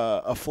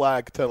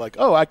flag to like,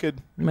 oh, I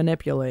could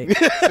manipulate.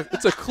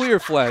 It's a clear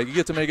flag. You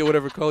get to make it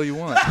whatever color you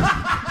want.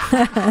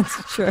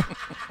 That's true.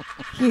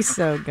 He's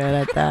so good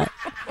at that.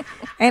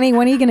 Annie,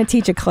 when are you going to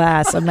teach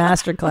a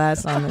master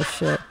class on this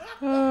shit?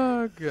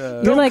 Oh,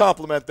 God. Don't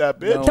compliment that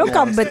bitch. No, don't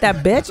compliment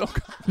that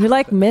bitch. You're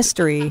like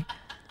Mystery.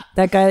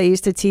 That guy that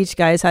used to teach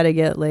guys how to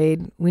get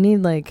laid. We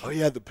need like... Oh,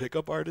 yeah, the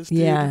pickup artist?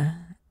 Yeah.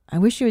 Dude. I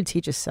wish you would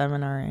teach a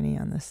seminar, Annie,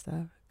 on this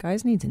stuff.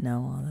 Guys need to know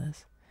all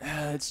this.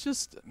 It's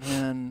just,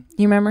 man...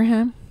 You remember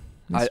him?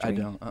 I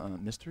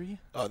don't. Mystery?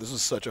 Oh, this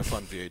was such a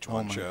fun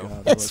VH1 show.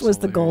 God, this was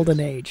the golden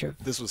age of...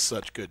 This was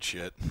such good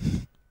shit.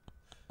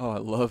 Oh, I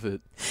love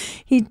it.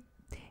 He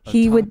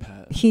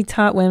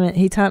taught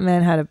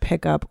men how to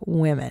pick up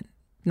women,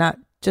 not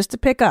just to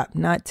pick up,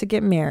 not to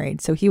get married.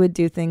 So he would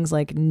do things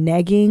like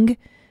negging,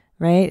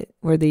 right?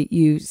 Where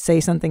you say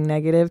something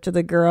negative to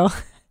the girl.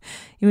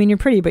 I mean, you're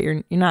pretty, but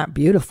you're not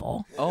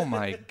beautiful. Oh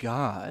my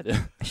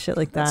God. Shit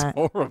like that. That's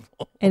horrible.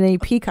 And then he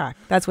peacock.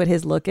 That's what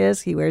his look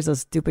is. He wears those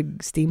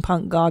stupid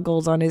steampunk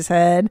goggles on his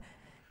head.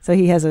 So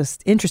he has an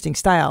interesting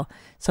style.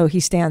 So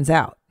he stands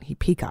out. He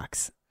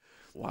peacocks.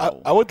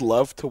 Wow. I would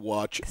love to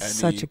watch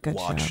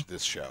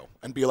this show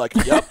and be like,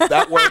 yep,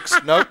 that works.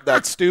 Nope,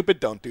 that's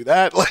stupid. Don't do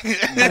that. What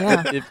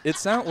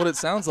it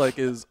sounds like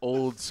is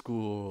old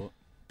school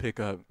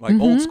pickup, like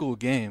old school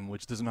game,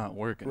 which does not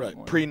work anymore.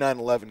 Right, pre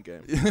 9/11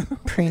 game.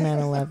 Pre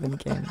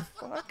 9/11 game.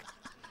 Fuck.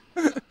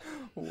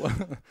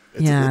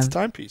 It's a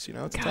timepiece,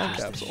 it's a time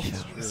capsule.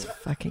 It's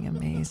fucking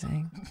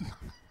amazing.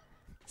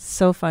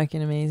 So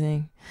fucking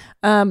amazing.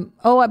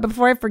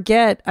 Before I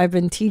forget, I've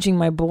been teaching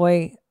my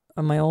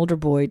older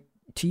boy,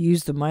 to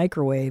use the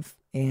microwave,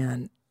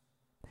 and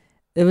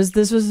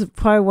this was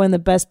probably one of the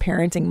best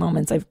parenting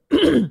moments as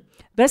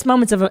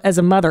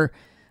a mother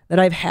that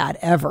I've had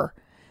ever.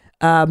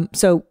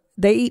 So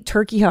they eat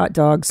turkey hot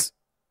dogs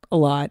a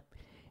lot,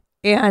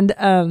 and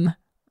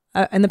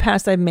in the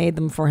past I've made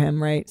them for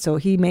him, right? So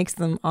he makes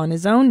them on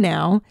his own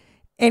now,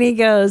 and he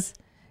goes,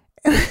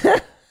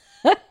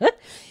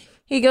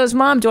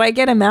 Mom, do I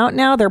get them out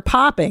now? They're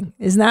popping.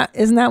 Isn't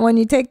that when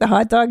you take the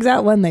hot dogs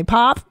out, when they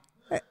pop?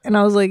 And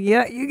I was like,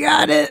 yeah, you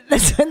got it.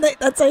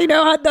 That's how you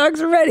know hot dogs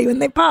are ready, when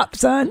they pop,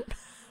 son.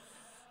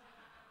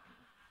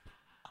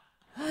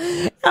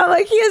 I'm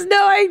like, he has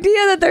no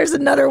idea that there's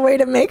another way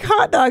to make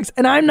hot dogs.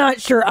 And I'm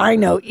not sure I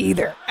know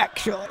either,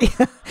 actually.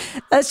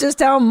 That's just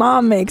how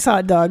Mom makes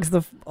hot dogs,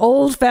 the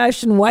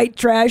old-fashioned white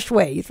trash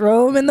way. You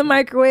throw them in the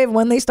microwave.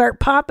 When they start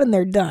popping,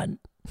 they're done.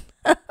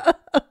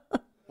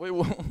 Wait,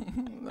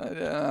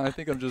 I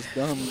think I'm just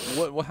dumb.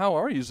 How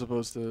are you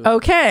supposed to?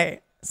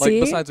 Okay.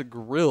 See? Besides a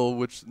grill,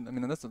 which, I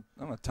mean, I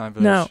don't have time for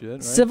that shit,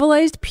 right?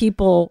 Civilized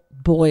people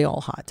boil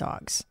hot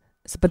dogs.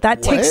 But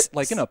that takes...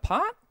 Like in a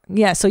pot?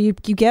 Yeah, so you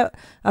get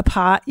a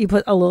pot, you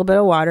put a little bit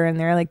of water in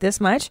there, like this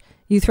much,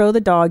 you throw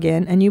the dog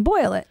in, and you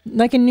boil it.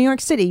 Like in New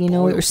York City,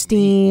 or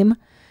steam. Meat.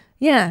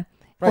 Yeah.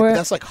 Right, but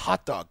that's like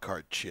hot dog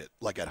cart shit.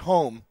 Like at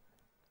home,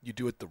 you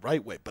do it the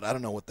right way, but I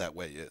don't know what that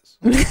way is.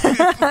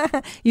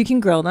 You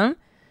can grill them,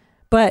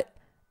 but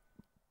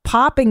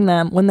popping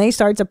them, when they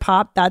start to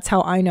pop, that's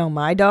how I know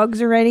my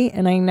dogs are ready,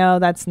 and I know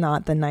that's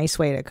not the nice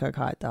way to cook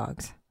hot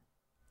dogs.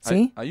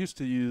 See? I used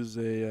to use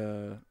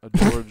a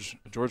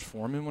George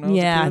Foreman when I was a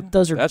kid. Yeah,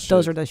 those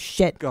are the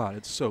shit. God,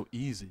 it's so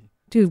easy.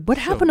 Dude, what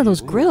happened to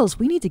those grills?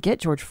 We need to get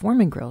George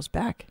Foreman grills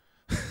back.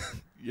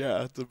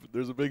 Yeah,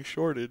 there's a big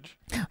shortage.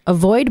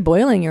 Avoid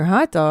boiling your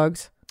hot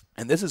dogs.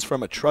 And this is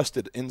from a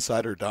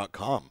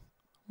trustedinsider.com.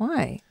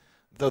 Why?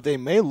 Though they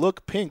may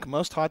look pink,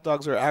 most hot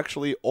dogs are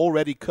actually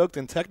already cooked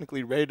and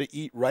technically ready to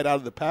eat right out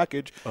of the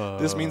package.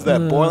 This means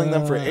that boiling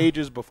them for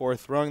ages before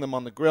throwing them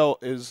on the grill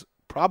is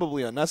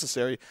probably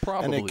unnecessary,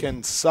 and it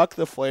can suck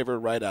the flavor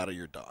right out of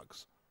your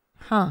dogs.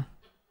 Huh.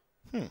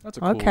 That's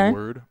a cool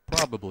word.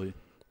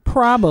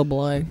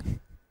 Probably.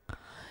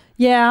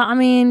 Yeah, I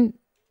mean,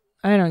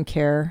 I don't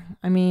care.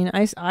 I mean,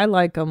 I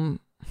like them.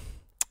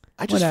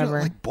 I just feel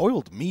like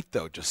boiled meat,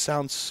 though, just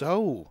sounds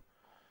so...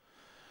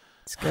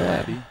 It's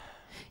good.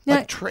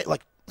 Like,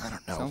 I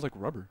don't know. Sounds like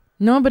rubber.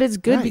 No, but it's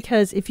good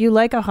because if you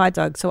like a hot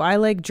dog, so I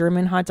like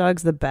German hot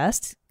dogs the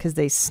best because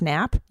they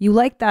snap. You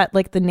like that,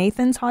 like the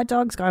Nathan's hot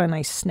dog's got a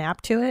nice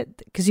snap to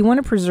it because you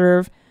want to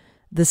preserve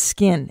the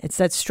skin. It's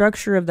that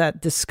structure of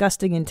that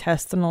disgusting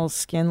intestinal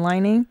skin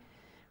lining.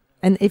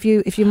 And if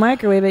you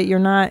microwave it, you're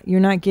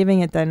not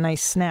giving it that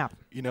nice snap.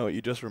 You know what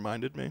you just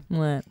reminded me?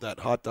 What? That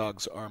hot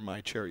dogs are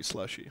my cherry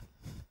slushy.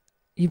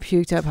 You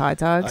puked up hot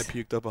dogs? I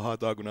puked up a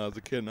hot dog when I was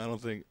a kid, and I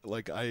don't think,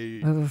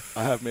 I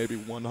have maybe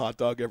one hot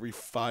dog every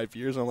 5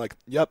 years. And I'm like,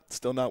 yep,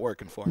 still not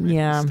working for me.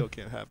 Yeah. Still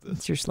can't have this.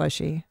 It's your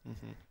slushy.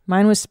 Mm-hmm.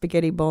 Mine was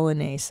spaghetti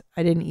bolognese.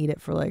 I didn't eat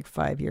it for like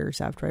 5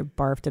 years after I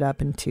barfed it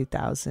up in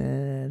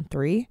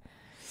 2003.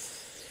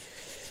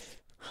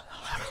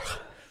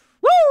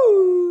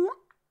 Woo!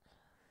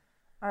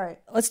 All right,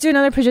 let's do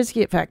another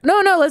Pajitsky effect.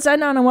 No, let's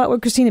end on what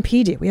would Christina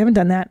P do. We haven't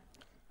done that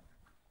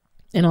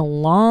in a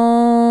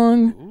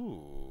long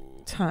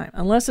time,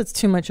 unless it's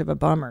too much of a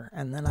bummer,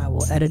 and then I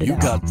will edit it out.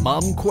 You got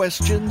mom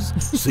questions?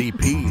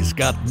 CP's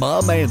got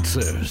mom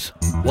answers.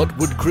 What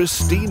would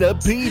Christina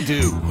P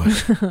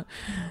do?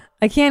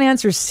 I can't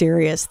answer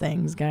serious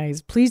things,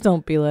 guys. Please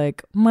don't be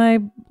like,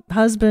 my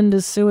husband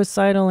is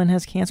suicidal and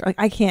has cancer.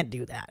 I can't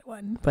do that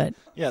one, but...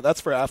 Yeah,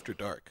 that's for After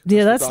Dark.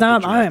 That's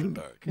not... I'm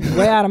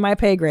way out of my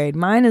pay grade.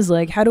 Mine is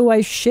like, how do I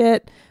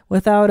shit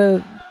without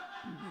a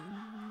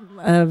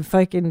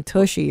fucking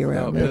tushy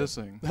around it?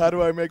 How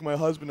do I make my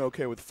husband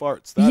okay with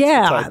farts?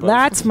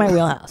 That's my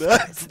wheelhouse.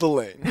 That's the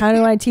lane. How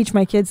do I teach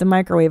my kids to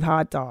microwave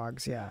hot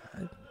dogs? Yeah.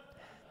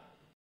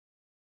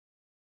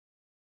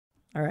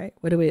 All right.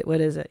 What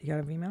is it? You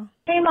got an email?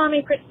 Hey,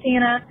 Mommy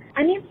Christina.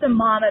 I need some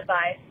mom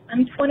advice.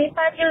 I'm 25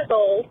 years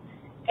old,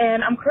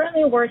 and I'm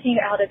currently working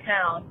out of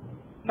town.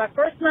 My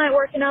first night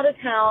working out of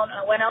town,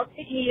 I went out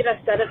to eat. I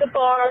sat at the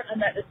bar. I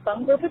met this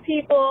fun group of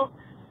people.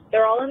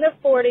 They're all in their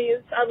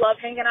 40s. I love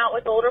hanging out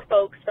with older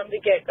folks from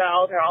the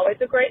get-go. They're always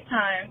a great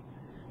time.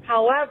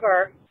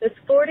 However, this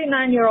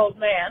 49-year-old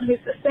man, who's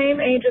the same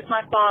age as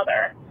my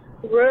father,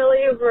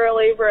 really,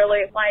 really,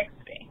 really likes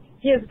me.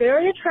 He is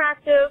very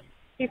attractive.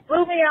 He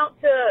flew me out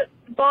to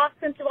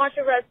Boston to watch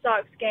a Red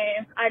Sox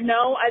game. I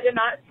know I did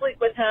not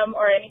sleep with him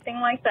or anything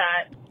like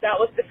that.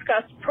 That was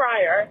discussed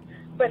prior.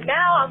 But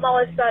now I'm all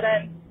of a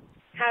sudden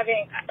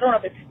having, I don't know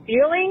if it's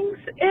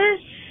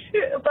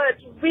feelings-ish, but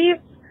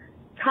we've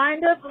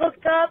kind of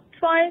hooked up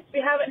twice.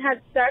 We haven't had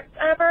sex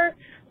ever,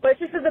 but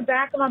it's just in the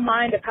back of my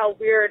mind of how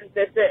weird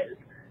this is.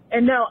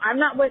 And no, I'm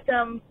not with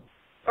him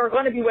or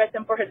going to be with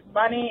him for his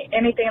money,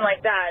 anything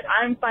like that.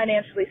 I'm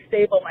financially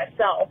stable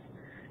myself.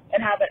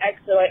 and have an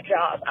excellent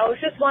job. I was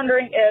just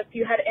wondering if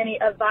you had any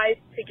advice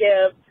to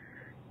give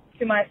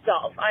to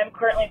myself. I'm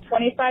currently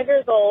 25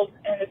 years old,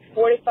 and this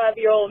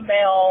 45-year-old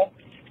male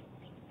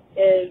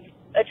is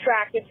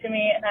attracted to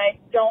me, and I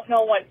don't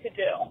know what to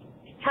do.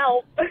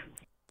 Help.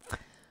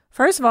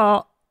 First of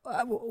all,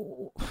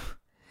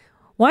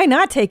 why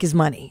not take his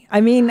money?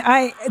 I mean,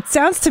 it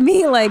sounds to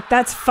me like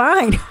that's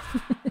fine.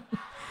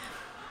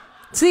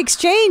 It's the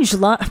exchange.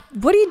 What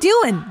are you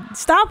doing?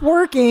 Stop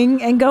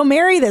working and go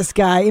marry this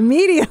guy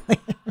immediately.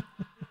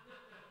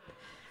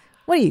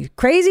 What are you,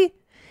 crazy?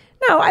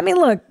 No, I mean,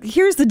 look,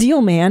 here's the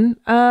deal, man.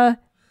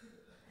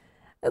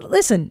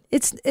 Listen,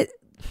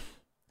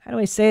 how do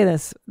I say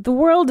this? The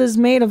world is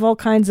made of all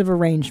kinds of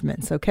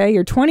arrangements, okay?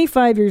 You're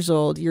 25 years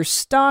old. Your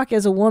stock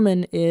as a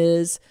woman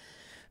is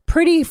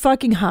pretty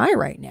fucking high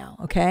right now,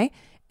 okay?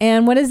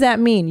 And what does that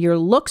mean? Your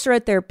looks are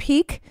at their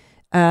peak,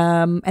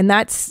 and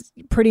that's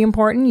pretty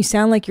important. You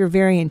sound like you're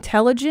very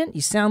intelligent.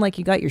 You sound like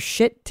you got your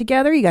shit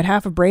together. You got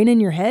half a brain in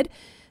your head.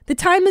 The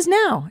time is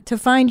now to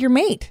find your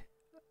mate.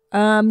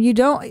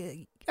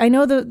 I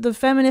know the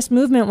feminist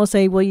movement will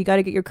say, well, you got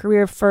to get your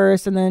career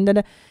first and then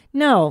da-da.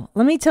 No,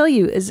 let me tell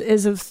you,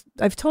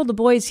 I've told the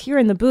boys here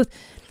in the booth,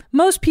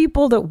 most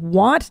people that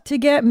want to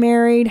get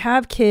married,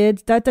 have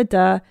kids,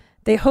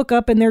 they hook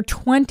up in their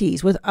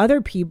 20s with other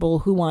people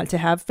who want to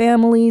have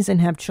families and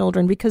have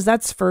children because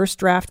that's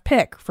first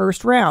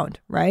round,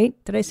 right?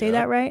 Did I say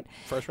that right?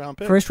 First round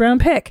pick. First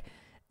round pick.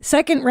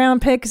 Second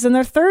round pick is in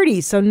their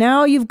 30s. So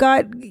now you've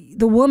got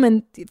the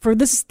woman for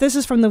this. This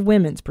is from the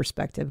women's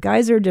perspective.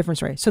 Guys are a different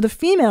story. So the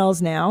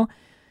females now,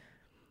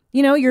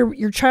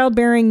 your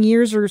childbearing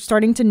years are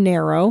starting to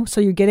narrow. So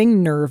you're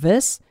getting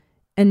nervous.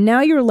 And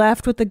now you're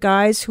left with the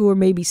guys who are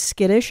maybe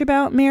skittish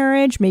about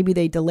marriage. Maybe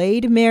they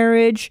delayed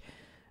marriage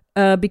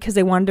because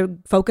they wanted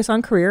to focus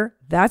on career.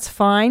 That's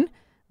fine.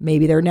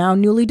 Maybe they're now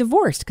newly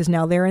divorced because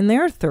now they're in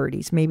their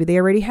 30s. Maybe they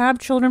already have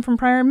children from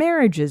prior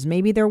marriages.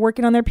 Maybe they're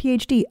working on their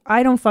PhD.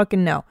 I don't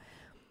fucking know.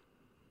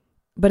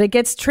 But it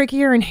gets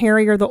trickier and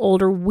hairier the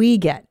older we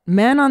get.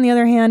 Men, on the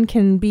other hand,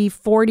 can be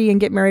 40 and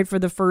get married for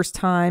the first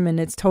time, and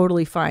it's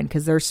totally fine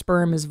because their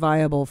sperm is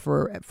viable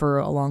for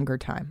a longer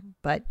time.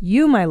 But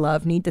you, my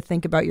love, need to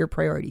think about your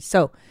priorities.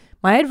 So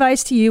my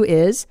advice to you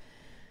is,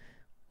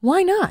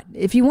 why not?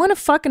 If you want to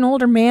fuck an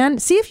older man,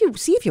 see if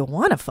you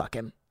want to fuck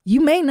him. You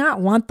may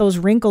not want those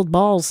wrinkled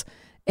balls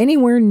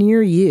anywhere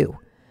near you.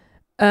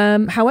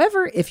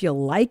 However, if you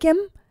like him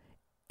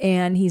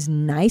and he's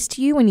nice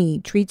to you and he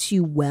treats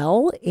you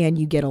well and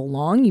you get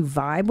along, you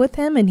vibe with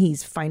him and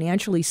he's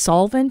financially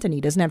solvent and he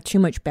doesn't have too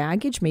much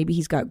baggage. Maybe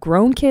he's got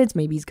grown kids.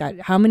 Maybe he's got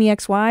how many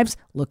ex-wives?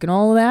 Look at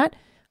all of that.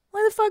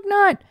 Why the fuck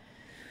not?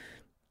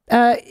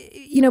 But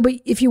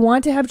if you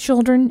want to have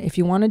children, if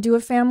you want to do a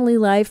family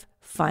life,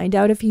 find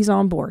out if he's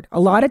on board. A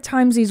lot of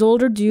times these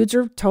older dudes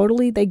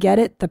they get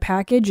it. The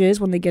package is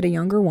when they get a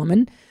younger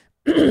woman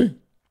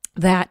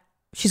that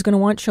she's going to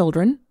want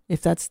children,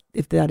 if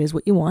that is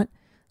what you want.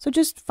 So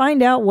just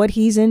find out what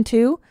he's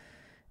into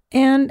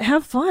and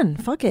have fun.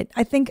 Fuck it.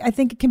 I think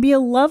it can be a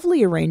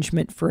lovely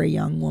arrangement for a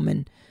young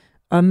woman.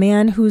 A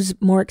man who's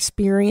more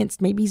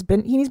experienced, maybe he's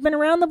been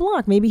around the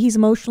block. Maybe he's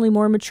emotionally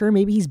more mature.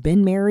 Maybe he's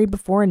been married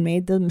before and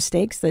made the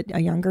mistakes that a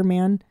younger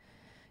man,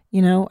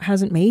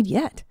 hasn't made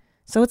yet.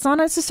 So it's not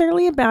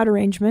necessarily a bad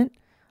arrangement.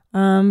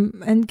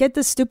 And get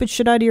this stupid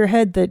shit out of your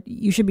head that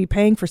you should be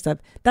paying for stuff.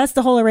 That's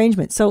the whole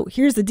arrangement. So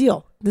here's the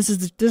deal. This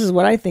is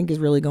what I think is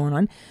really going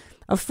on.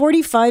 A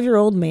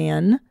 45-year-old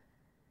man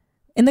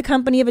in the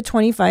company of a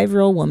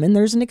 25-year-old woman,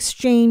 there's an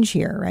exchange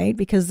here, right?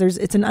 Because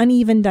it's an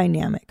uneven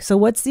dynamic. So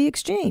what's the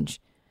exchange?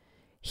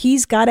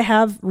 He's got to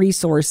have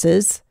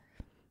resources,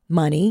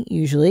 money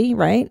usually,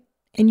 right?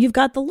 And you've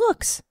got the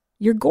looks.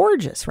 You're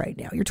gorgeous right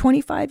now. You're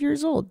 25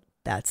 years old.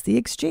 That's the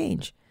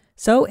exchange.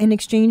 So in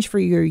exchange for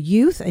your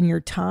youth and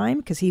your time,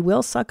 because he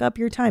will suck up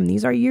your time,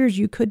 these are years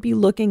you could be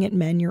looking at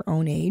men your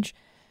own age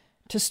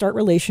to start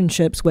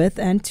relationships with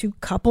and to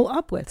couple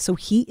up with. So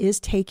he is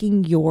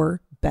taking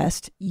your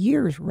best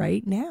years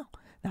right now.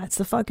 That's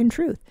the fucking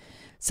truth.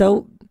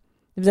 So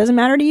if it doesn't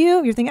matter to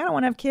you, you're thinking, I don't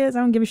want to have kids, I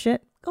don't give a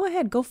shit. Go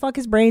ahead, go fuck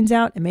his brains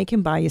out and make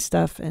him buy you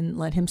stuff and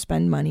let him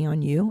spend money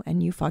on you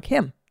and you fuck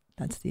him.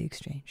 That's the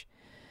exchange.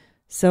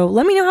 So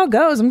let me know how it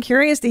goes. I'm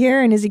curious to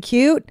hear. And is he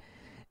cute?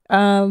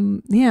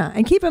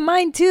 And keep in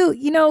mind too,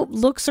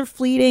 looks are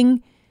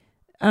fleeting.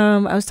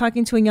 I was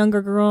talking to a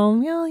younger girl,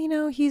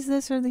 he's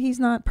this or he's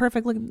not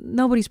perfect looking.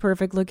 Nobody's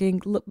perfect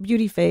looking.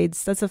 Beauty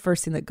fades. That's the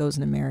first thing that goes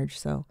into marriage.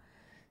 So,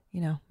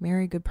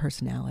 marry good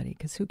personality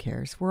because who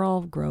cares? We're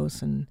all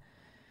gross and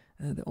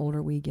the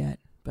older we get,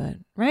 but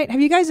right.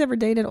 Have you guys ever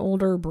dated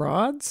older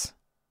broads?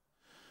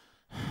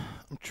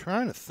 I'm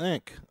trying to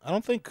think. I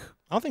don't think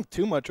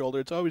too much older.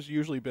 It's always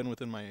usually been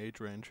within my age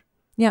range.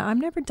 Yeah, I've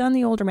never done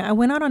the older man. I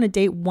went out on a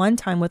date one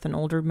time with an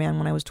older man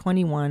when I was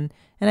 21,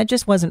 and it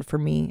just wasn't for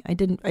me.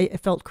 It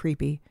felt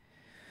creepy.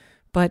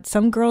 But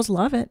some girls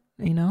love it,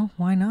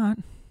 why not?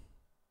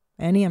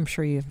 Annie, I'm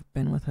sure you've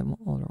been with an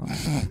older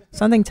one.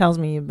 Something tells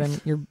me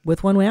you're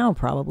with one now,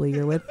 probably.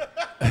 You're with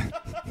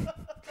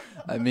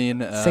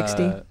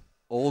 60?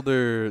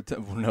 older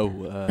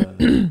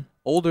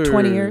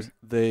 20 years.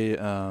 They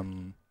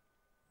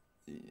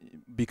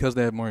because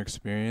they have more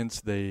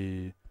experience,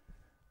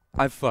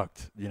 I've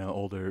fucked,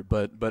 older,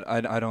 but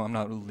I'm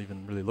not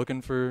even really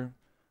looking for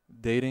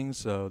dating,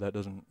 so that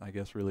doesn't, I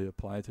guess, really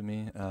apply to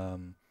me.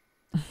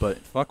 But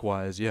fuck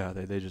wise, yeah,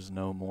 they just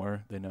know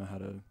more. They know how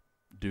to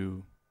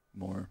do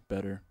more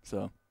better.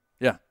 So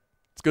yeah,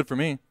 it's good for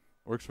me.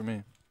 Works for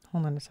me.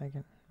 Hold on a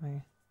second.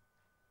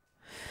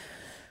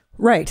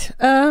 Right.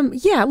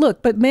 Yeah,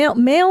 look, but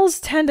males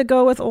tend to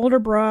go with older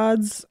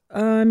broads,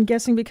 I'm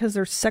guessing because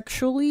they're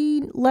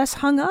sexually less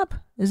hung up.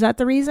 Is that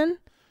the reason?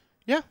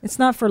 Yeah. It's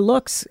not for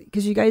looks,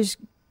 because you guys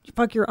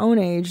fuck your own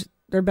age.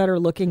 They're better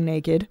looking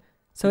naked.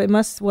 So it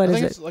must, I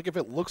think it's like if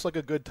it looks like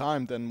a good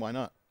time, then why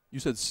not? You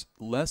said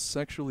less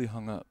sexually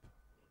hung up.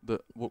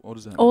 What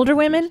does that mean? Older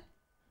women?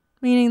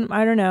 Meaning,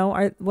 I don't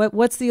know.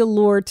 What's the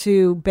allure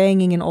to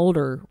banging an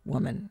older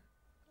woman?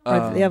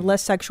 They have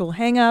less sexual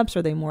hang-ups?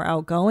 Are they more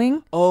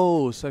outgoing?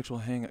 Oh, sexual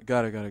hang-up.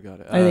 Got it.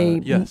 Are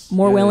they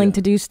more willing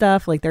to do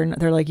stuff? Like they're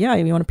like, yeah,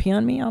 you want to pee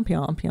on me? I'll pee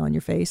on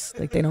your face.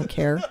 Like they don't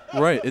care.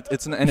 Right.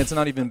 It's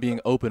not even being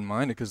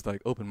open-minded, because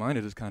like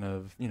open-minded is kind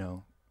of,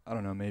 I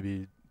don't know,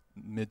 maybe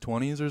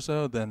mid-20s or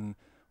so. Then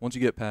once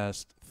you get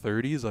past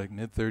 30s, like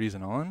mid-30s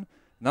and on,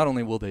 not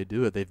only will they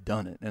do it, they've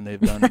done it, and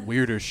they've done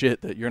weirder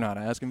shit that you're not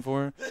asking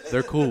for.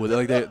 They're cool with it.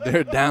 Like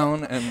they're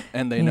down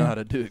and they know how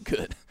to do it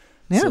good.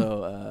 Yeah.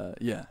 So,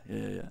 yeah.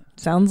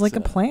 Sounds like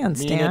a plan,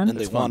 Stan. And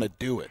they want to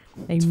do it.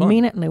 They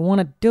mean it and they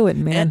want to do it,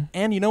 man.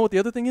 And you know what the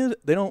other thing is?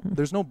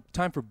 There's no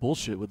time for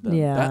bullshit with them.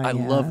 Yeah, I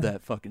love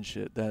that fucking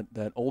shit.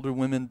 That older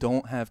women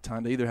don't have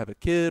time. They either have a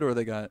kid or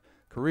they got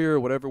career or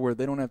whatever, where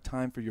they don't have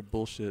time for your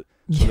bullshit.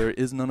 So there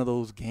is none of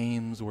those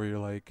games where you're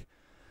like,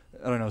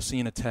 I don't know,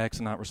 seeing a text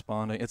and not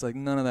responding. It's like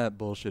none of that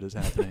bullshit is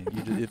happening.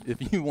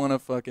 If you want to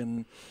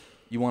fucking...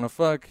 You want to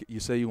fuck, you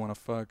say you want to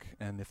fuck,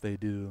 and if they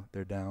do,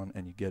 they're down,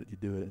 and you get it, you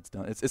do it, it's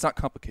done. It's not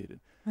complicated.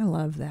 I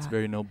love that. It's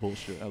very no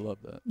bullshit. I love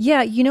that.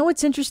 Yeah, you know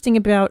what's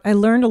interesting I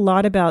learned a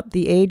lot about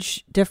the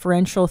age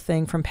differential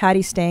thing from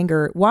Patty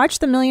Stanger. Watch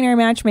The Millionaire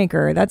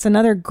Matchmaker. That's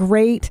another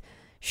great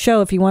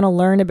show if you want to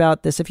learn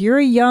about this. If you're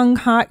a young,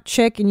 hot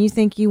chick and you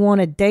think you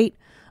want to date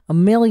a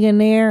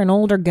millionaire, an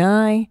older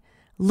guy,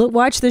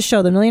 watch this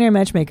show, The Millionaire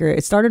Matchmaker.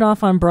 It started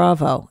off on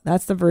Bravo.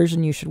 That's the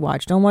version you should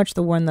watch. Don't watch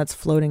the one that's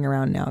floating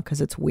around now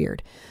because it's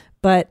weird.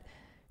 But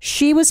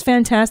she was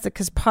fantastic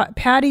because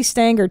Patty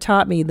Stanger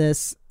taught me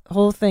this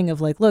whole thing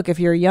of like, look, if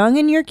you're young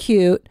and you're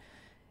cute,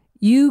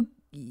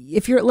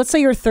 let's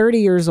say you're 30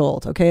 years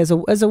old, okay, as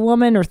a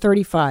woman, or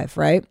 35,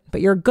 right?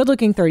 But you're a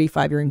good-looking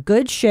 35. You're in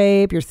good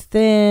shape. You're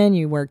thin.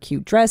 You wear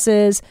cute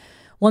dresses.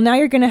 Well, now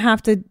you're going to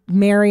have to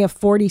marry a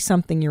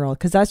 40-something-year-old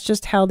because that's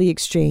just how the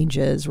exchange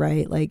is,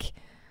 right? Like,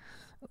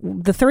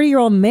 the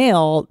 30-year-old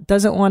male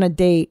doesn't want to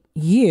date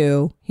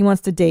you. He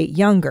wants to date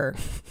younger.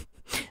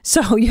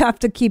 So you have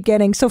to keep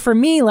getting. So for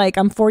me, like,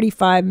 I'm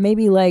 45,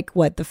 maybe like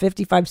the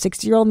 55,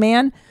 60-year-old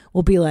man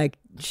will be like,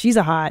 she's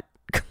a hot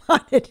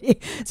commodity.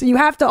 So you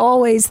have to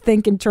always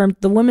think in terms,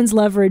 the woman's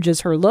leverage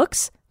is her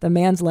looks. The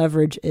man's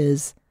leverage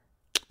is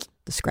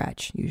the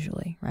scratch,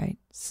 usually, right?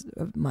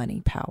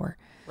 Money, power.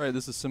 Right.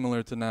 This is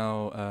similar to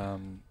now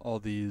all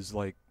these,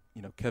 like,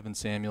 Kevin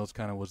Samuels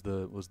kind of was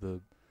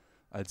the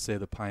I'd say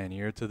the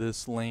pioneer to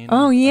this lane.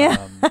 Oh,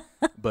 yeah.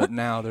 But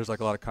now there's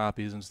like a lot of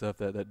copies and stuff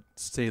that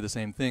say the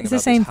same thing it's about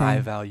the same high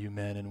value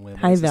men and women.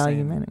 High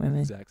value men and women.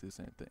 Exactly the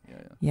same thing.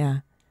 Yeah.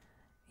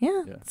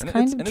 It's kind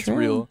of true. It's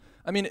real.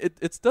 I mean,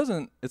 it's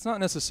not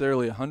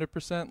necessarily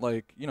 100%.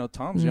 Like,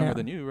 Tom's younger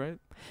than you, right?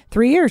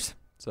 3 years.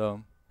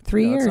 So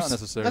 3 years. It's not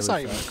necessarily. That's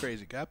not even a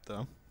crazy gap,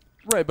 though.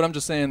 Right, but I'm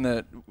just saying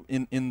that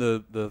in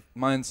the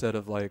mindset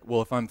of like,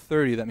 well, if I'm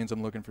 30, that means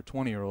I'm looking for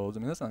 20-year-olds.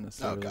 I mean, that's not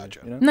necessarily. Oh, gotcha.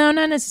 No,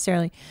 not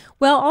necessarily.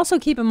 Well, also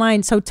keep in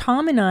mind, so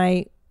Tom and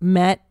I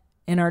met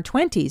in our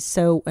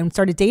 20s, and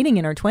started dating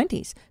in our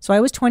 20s. So I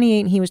was 28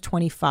 and he was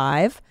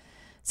 25.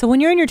 So when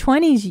you're in your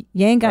 20s,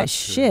 you ain't got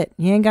shit.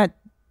 True. You ain't got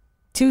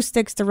two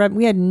sticks to rub.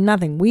 We had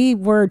nothing. We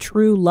were a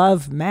true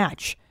love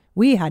match.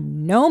 We had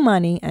no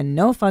money and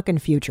no fucking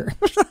future.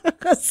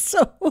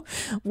 So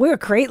we're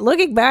great.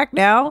 Looking back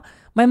now,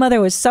 my mother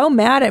was so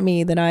mad at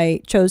me that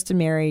I chose to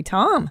marry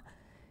Tom.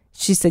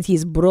 She said,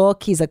 he's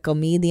broke, he's a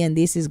comedian,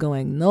 this is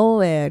going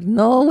nowhere.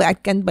 No, I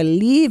can't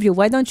believe you.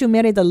 Why don't you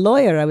marry the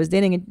lawyer? I was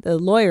dating a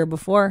lawyer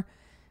before,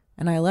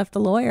 and I left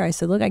the lawyer. I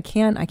said, look, I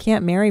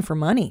can't marry for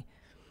money.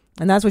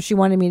 And that's what she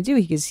wanted me to do,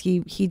 because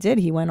he did.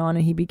 He went on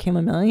and he became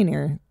a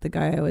millionaire, the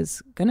guy I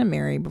was going to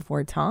marry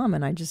before Tom.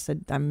 And I just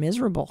said, I'm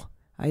miserable.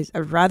 I'd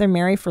rather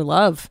marry for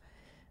love.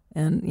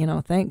 And,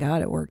 thank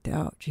God it worked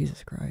out.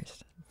 Jesus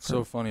Christ.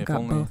 So funny.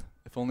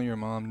 If only your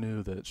mom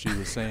knew that she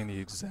was saying the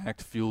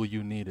exact fuel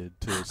you needed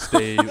to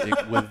stay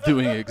with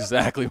doing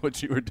exactly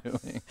what you were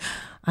doing.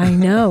 I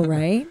know,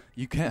 right?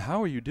 You can't.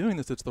 How are you doing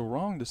this? It's the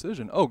wrong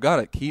decision. Oh, got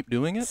it. Keep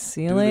doing it.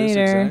 See you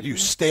later. You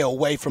stay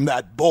away from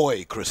that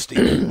boy,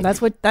 Christina. That's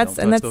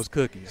those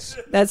cookies.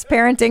 That's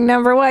parenting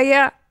number one.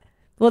 Yeah.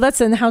 Well, that's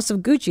in the House of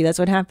Gucci. That's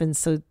what happens.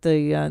 So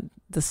the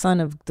son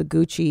of the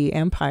Gucci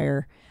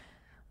empire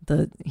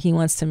he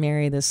wants to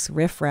marry this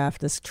riffraff,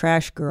 this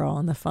trash girl,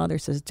 and the father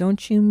says,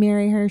 "Don't you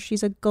marry her?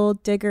 She's a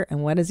gold digger."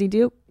 And what does he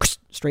do?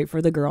 Straight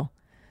for the girl.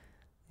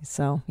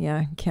 So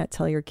yeah, you can't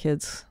tell your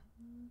kids.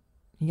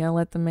 You gotta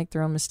let them make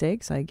their own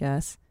mistakes, I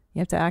guess. You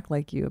have to act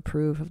like you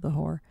approve of the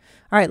whore.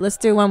 All right, let's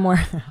do one more.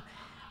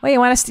 Well, you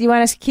want us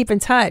to keep in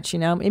touch,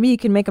 Maybe you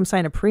can make them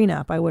sign a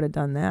prenup. I would have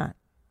done that.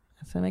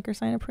 So make her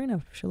sign a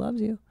prenup if she loves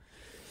you.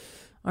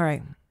 All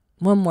right.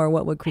 One more.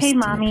 What would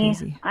Christina Hey, Mommy.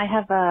 P. I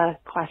have a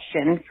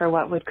question for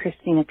what would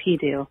Christina P.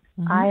 do?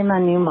 Mm-hmm. I'm a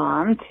new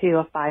mom to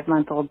a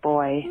 5-month-old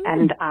boy,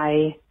 and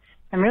I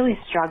am really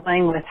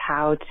struggling with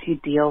how to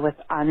deal with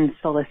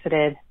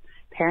unsolicited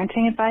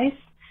parenting advice.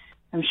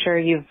 I'm sure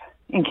you've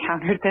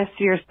encountered this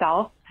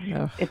yourself.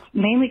 Ugh. It's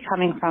mainly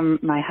coming from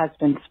my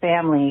husband's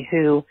family,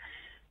 who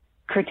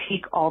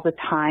critique all the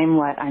time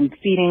what I'm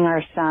feeding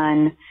our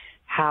son,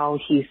 how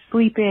he's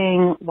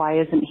sleeping, why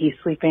isn't he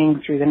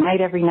sleeping through the night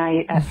every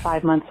night at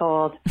 5 months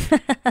old.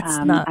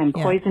 I'm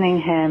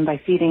poisoning him by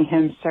feeding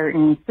him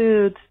certain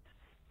foods,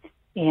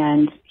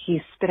 and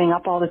he's spitting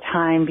up all the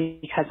time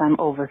because I'm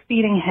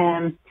overfeeding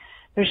him.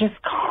 There's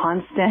just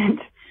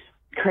constant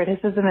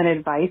criticism and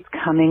advice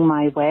coming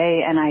my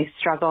way, and I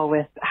struggle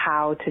with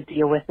how to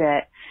deal with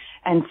it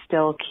and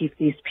still keep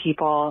these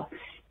people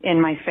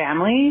in my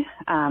family,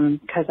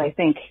 because I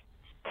think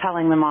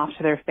telling them off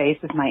to their face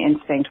is my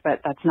instinct,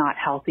 but that's not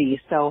healthy.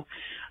 So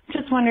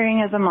just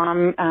wondering, as a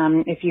mom,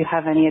 if you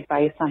have any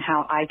advice on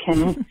how I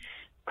can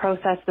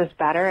process this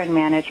better and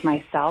manage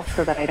myself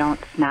so that I don't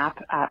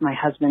snap at my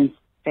husband's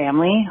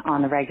family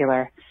on the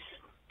regular.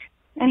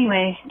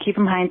 Anyway, keep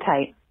them high and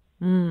tight.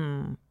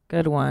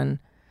 Good one.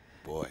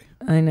 Boy.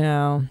 I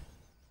know.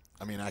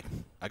 I mean,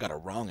 I got a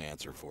wrong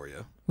answer for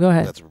you. Go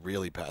ahead. That's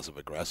really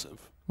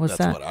passive-aggressive. What's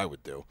That's that? what I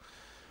would do.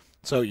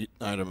 So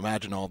I'd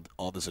imagine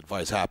all this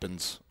advice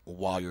happens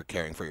while you're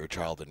caring for your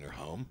child in your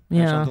home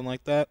or something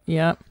like that.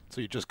 Yep. So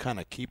you just kind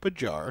of keep a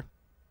jar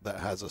that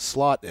has a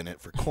slot in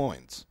it for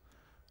coins.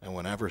 And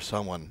whenever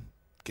someone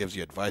gives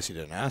you advice you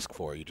didn't ask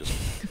for, you just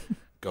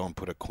go and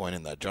put a coin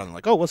in that jar. And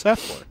like, oh, what's that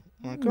for?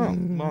 I'm like, oh,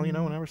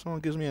 well, whenever someone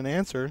gives me an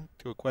answer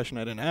to a question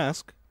I didn't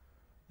ask,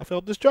 I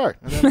filled this jar.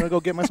 And then I'm going to go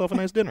get myself a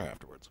nice dinner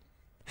afterwards.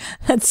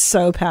 That's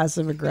so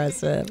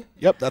passive-aggressive.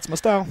 Yep, that's my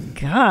style.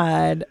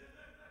 God.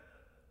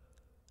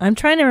 I'm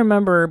trying to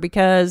remember,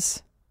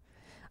 because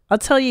I'll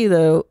tell you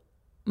though,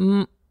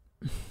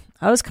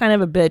 I was kind of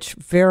a bitch.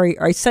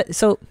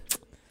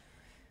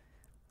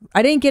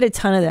 I didn't get a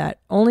ton of that,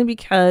 only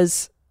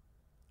because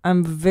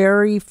I'm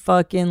very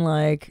fucking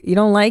like, you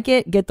don't like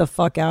it? Get the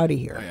fuck out of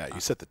here. Oh, yeah, you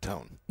set the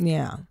tone.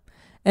 Yeah.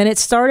 And it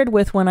started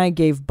with when I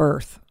gave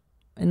birth.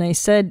 And I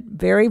said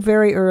very,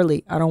 very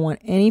early, I don't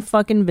want any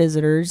fucking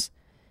visitors.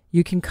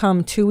 You can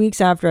come 2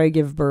 weeks after I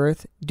give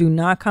birth. Do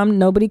not come.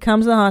 Nobody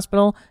comes to the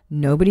hospital.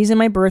 Nobody's in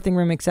my birthing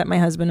room except my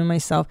husband and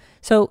myself.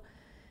 So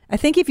I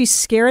think if you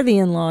scare the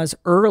in-laws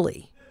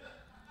early,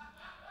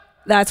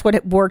 that's what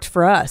it worked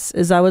for us.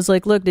 Is I was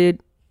like, look, dude,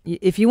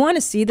 if you want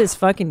to see this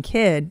fucking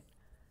kid,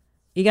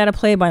 you got to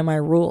play by my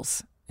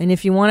rules. And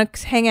if you want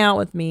to hang out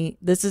with me,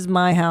 this is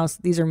my house.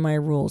 These are my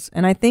rules.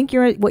 And I think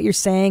what you're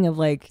saying of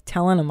like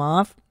telling them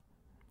off,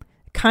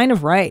 kind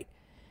of right.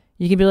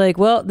 You can be like,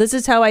 well, this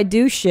is how I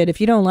do shit.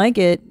 If you don't like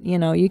it,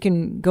 you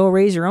can go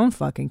raise your own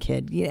fucking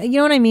kid. You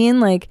know what I mean?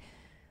 Like,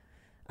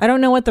 I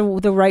don't know what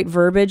the right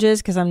verbiage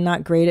is, because I'm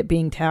not great at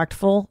being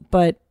tactful,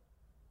 but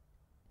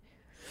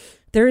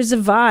there is a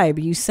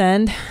vibe you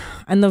send,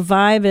 and the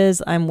vibe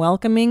is I'm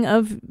welcoming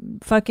of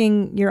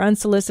fucking your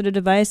unsolicited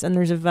advice, and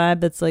there's a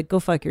vibe that's like, go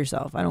fuck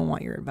yourself. I don't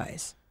want your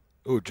advice.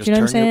 Ooh, just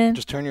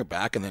turn your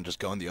back and then just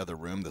go in the other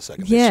room the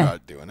second they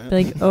start doing it.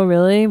 Like, oh,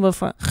 really? Well,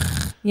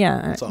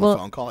 yeah. It's on a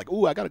phone call, like,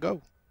 ooh, I gotta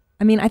go.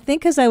 I mean, I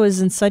think because I was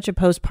in such a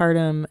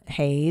postpartum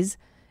haze,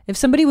 if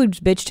somebody would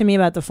bitch to me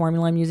about the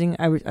formula I'm using,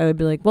 I would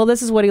be like, well,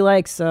 this is what he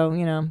likes,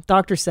 so,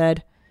 doctor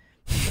said.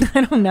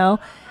 I don't know.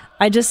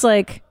 I just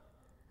like,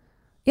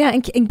 yeah,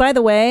 and by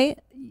the way,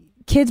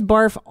 kids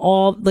barf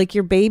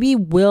your baby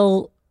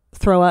will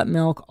throw up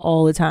milk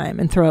all the time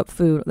and throw up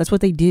food. That's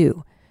what they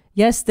do.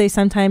 Yes, they're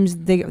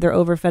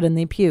overfed and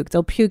they puke.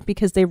 They'll puke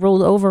because they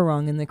rolled over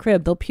wrong in the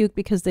crib. They'll puke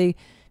because they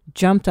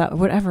jumped up,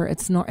 whatever.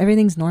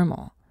 Everything's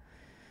normal.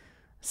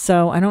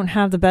 So I don't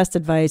have the best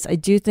advice. I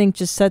do think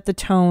just set the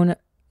tone.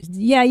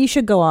 Yeah, you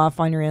should go off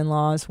on your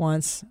in-laws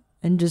once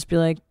and just be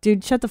like,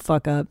 dude, shut the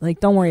fuck up. Like,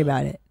 don't worry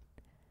about it.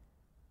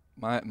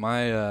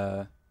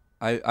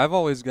 I've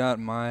always got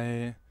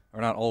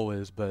or not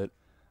always, but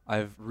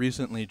I've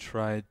recently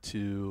tried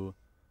to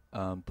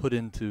put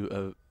in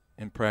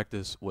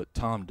practice what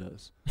Tom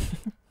does,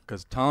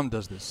 because Tom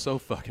does this so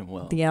fucking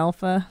well. The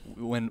alpha.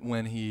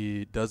 When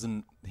he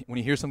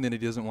hears something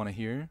that he doesn't want to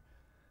hear,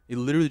 he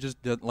literally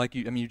just does, like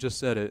you. I mean, you just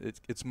said it.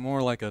 It's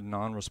more like a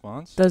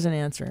non-response. Doesn't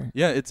answer.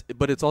 Yeah,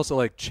 but it's also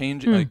like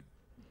changing,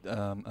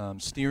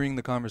 steering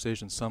the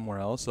conversation somewhere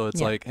else. So it's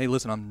like, hey,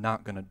 listen, I'm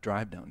not gonna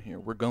drive down here.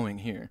 We're going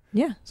here.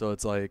 Yeah. So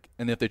it's like,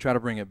 and if they try to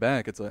bring it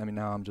back, it's like, I mean,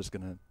 now I'm just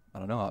gonna, I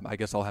don't know. I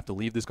guess I'll have to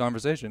leave this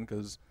conversation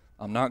because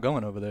I'm not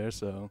going over there.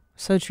 So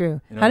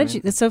true. You know How did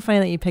you? It's so funny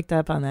that you picked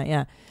up on that.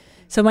 Yeah.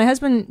 So my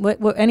husband,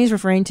 what Annie's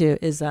referring to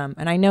is,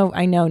 and I know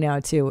now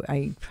too.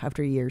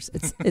 After years,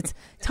 it's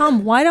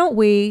Tom. Why don't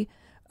we,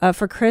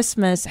 for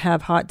Christmas,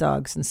 have hot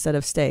dogs instead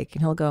of steak?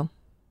 And he'll go.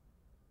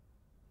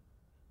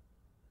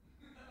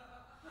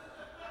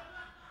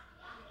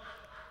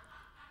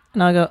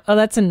 And I'll go, oh,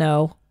 that's a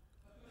no.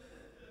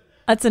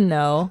 That's a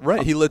no.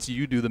 Right. He lets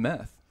you do the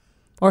math.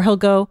 Or he'll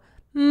go,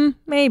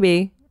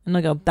 maybe. And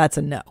I'll go, that's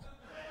a no.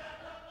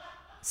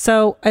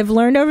 So I've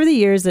learned over the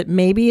years that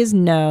maybe is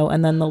no,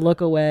 and then they'll look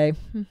away.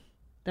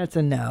 That's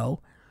a no.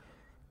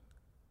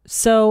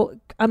 So,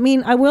 I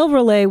mean, I will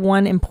relay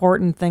one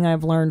important thing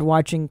I've learned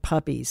watching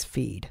puppies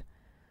feed.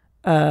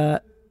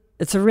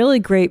 It's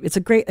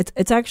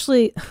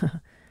actually,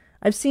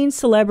 I've seen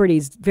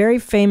celebrities, very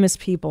famous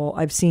people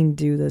I've seen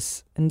do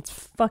this, and it's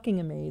fucking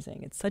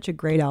amazing. It's such a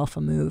great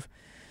alpha move.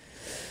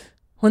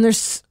 When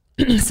there's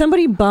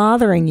somebody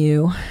bothering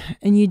you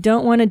and you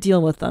don't want to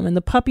deal with them, in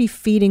the puppy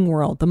feeding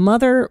world, the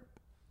mother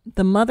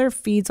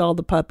feeds all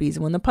the puppies.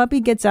 When the puppy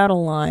gets out of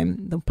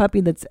line, the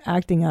puppy that's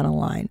acting out of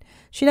line,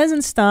 she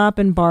doesn't stop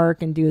and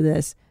bark and do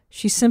this.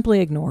 She simply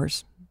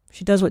ignores.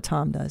 She does what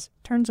Tom does.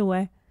 Turns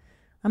away.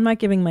 I'm not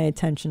giving my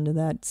attention to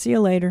that. See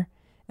you later.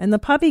 And the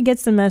puppy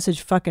gets the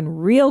message fucking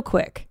real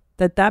quick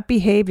that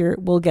behavior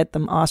will get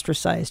them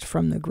ostracized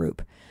from the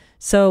group.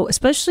 So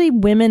especially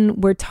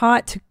women, we're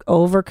taught to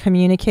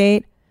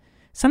over-communicate.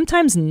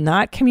 Sometimes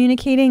not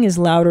communicating is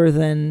louder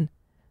than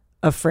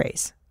a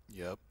phrase.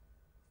 Yep.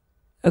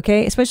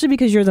 Okay? Especially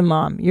because you're the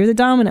mom. You're the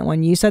dominant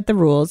one. You set the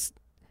rules.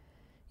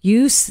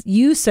 You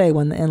say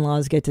when the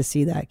in-laws get to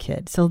see that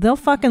kid. So they'll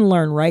fucking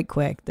learn right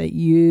quick that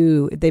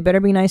they better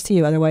be nice to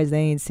you. Otherwise, they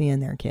ain't seeing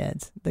their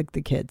kids, the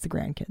kids, the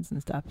grandkids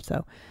and stuff.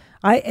 So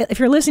if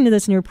you're listening to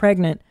this and you're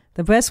pregnant,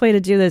 the best way to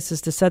do this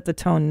is to set the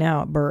tone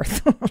now at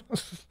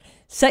birth.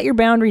 Set your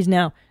boundaries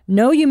now.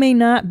 No, you may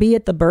not be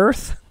at the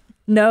birth.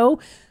 No,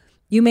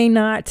 you may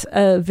not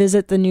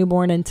visit the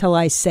newborn until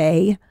I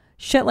say.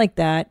 Shit like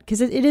that.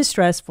 Because it is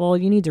stressful.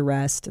 You need to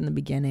rest in the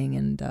beginning.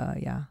 And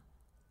yeah.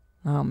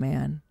 Oh,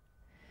 man.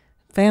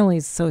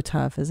 Family's so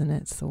tough, isn't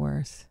it? It's the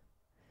worst.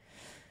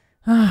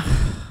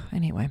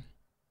 Anyway.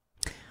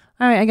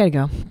 All right, I gotta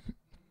go.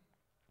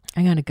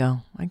 I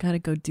gotta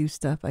go do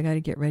stuff. I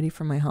gotta get ready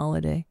for my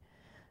holiday.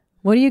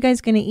 What are you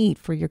guys gonna eat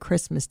for your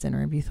Christmas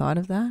dinner? Have you thought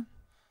of that?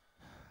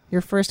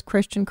 Your first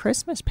Christian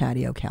Christmas,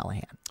 Patty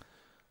O'Callahan.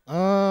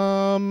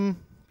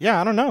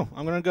 Yeah, I don't know.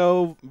 I'm gonna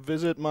go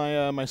visit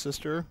my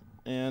sister,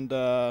 and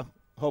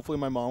hopefully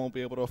my mom will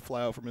be able to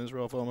fly out from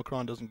Israel if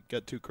Omicron doesn't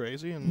get too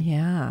crazy. And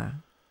yeah.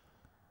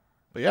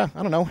 But yeah,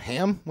 I don't know.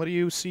 Ham? What do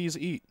you C's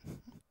eat?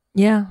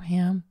 Yeah,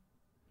 ham.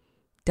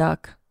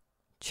 Duck.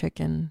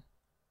 Chicken.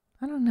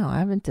 I don't know. I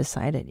haven't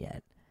decided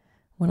yet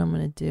what I'm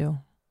going to do.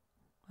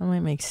 I might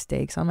make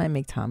steaks. I might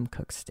make Tom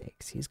cook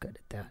steaks. He's good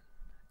at that.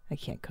 I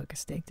can't cook a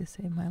steak to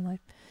save my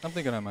life. I'm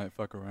thinking I might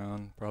fuck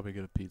around. Probably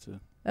get a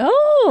pizza.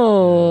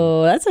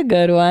 Oh, that's a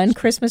good one.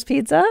 Christmas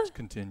pizza? Just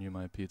continue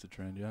my pizza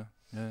trend, yeah.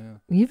 Yeah.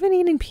 You've been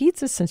eating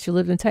pizza since you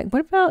lived in Texas.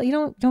 What about,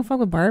 you don't fuck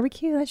with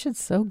barbecue? That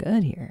shit's so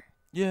good here.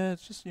 Yeah,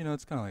 it's just,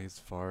 it's kind of like it's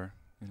far,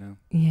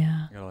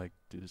 Yeah. I gotta,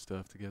 do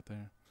stuff to get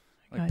there.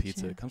 Like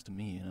pizza, it comes to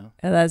me, Oh,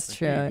 that's like,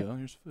 true. Here you go,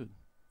 here's food.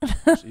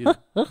 Just eat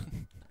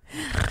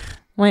it.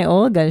 My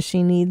Olga,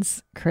 she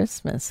needs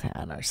Christmas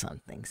hat or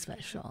something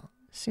special.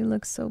 She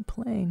looks so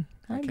plain.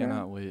 I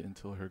cannot wait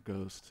until her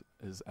ghost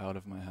is out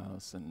of my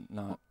house and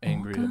not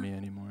angry at me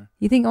anymore.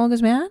 You think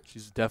Olga's mad?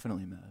 She's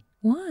definitely mad.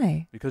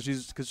 Why? Because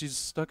she's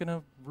stuck in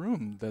a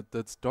room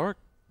that's dark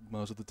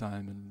most of the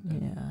time,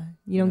 and yeah,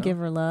 you don't give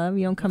her love.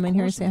 You don't come in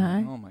here and say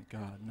hi. Oh my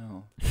God,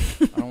 no!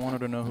 I don't want her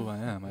to know who I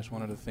am. I just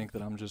want her to think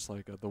that I'm just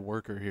like the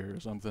worker here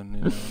or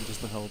something, just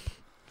to help.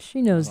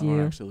 She knows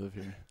you. I actually live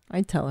here.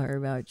 I tell her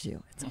about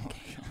you. It's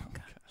okay. Oh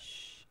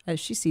gosh. As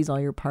she sees all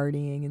your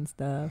partying and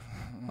stuff,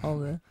 all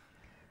the.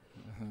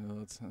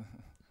 Let's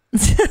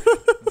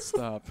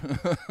stop.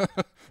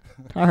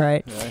 All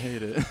right. Yeah, I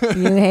hate it.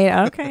 You hate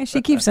it? Okay.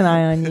 She keeps an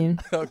eye on you.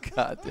 Oh,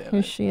 God damn it.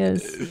 Here she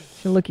is.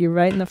 She'll look you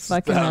right in the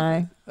fucking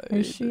eye.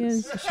 Here she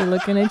is. Is she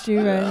looking at you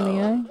right in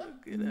the eye?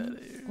 Get out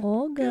of here.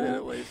 Oh, God. Get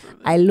away from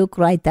me. I look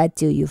right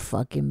at you, you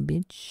fucking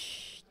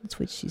bitch. That's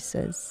what she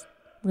says.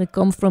 I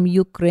come from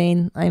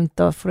Ukraine. I'm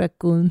tough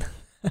raccoon.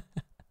 I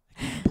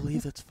can't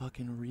believe that's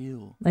fucking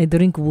real. I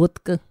drink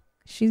vodka.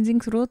 She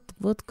drinks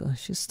vodka.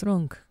 She's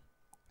strong.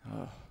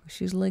 Oh.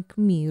 She's like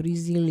me,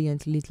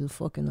 resilient little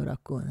fucking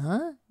raccoon,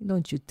 huh?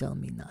 Don't you tell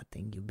me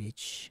nothing, you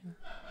bitch.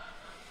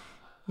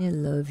 I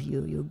love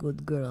you, you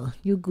good girl.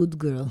 You good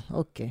girl.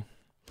 Okay.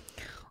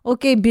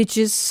 Okay,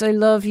 bitches, I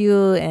love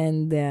you.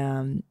 And,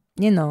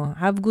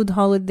 have good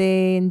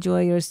holiday.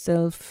 Enjoy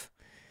yourself.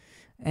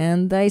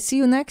 And I see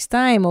you next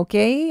time,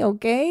 okay?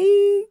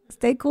 Okay?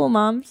 Stay cool,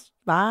 moms.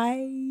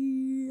 Bye.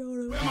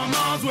 Where my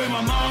mom's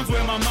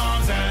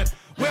at?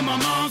 Where my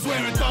mom's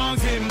wearing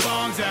thongs, hitting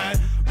bongs at?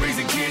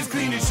 Raising kids,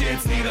 cleaning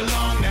shits, need a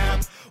long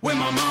nap. Where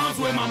my mom's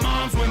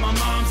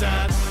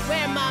at?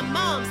 Where my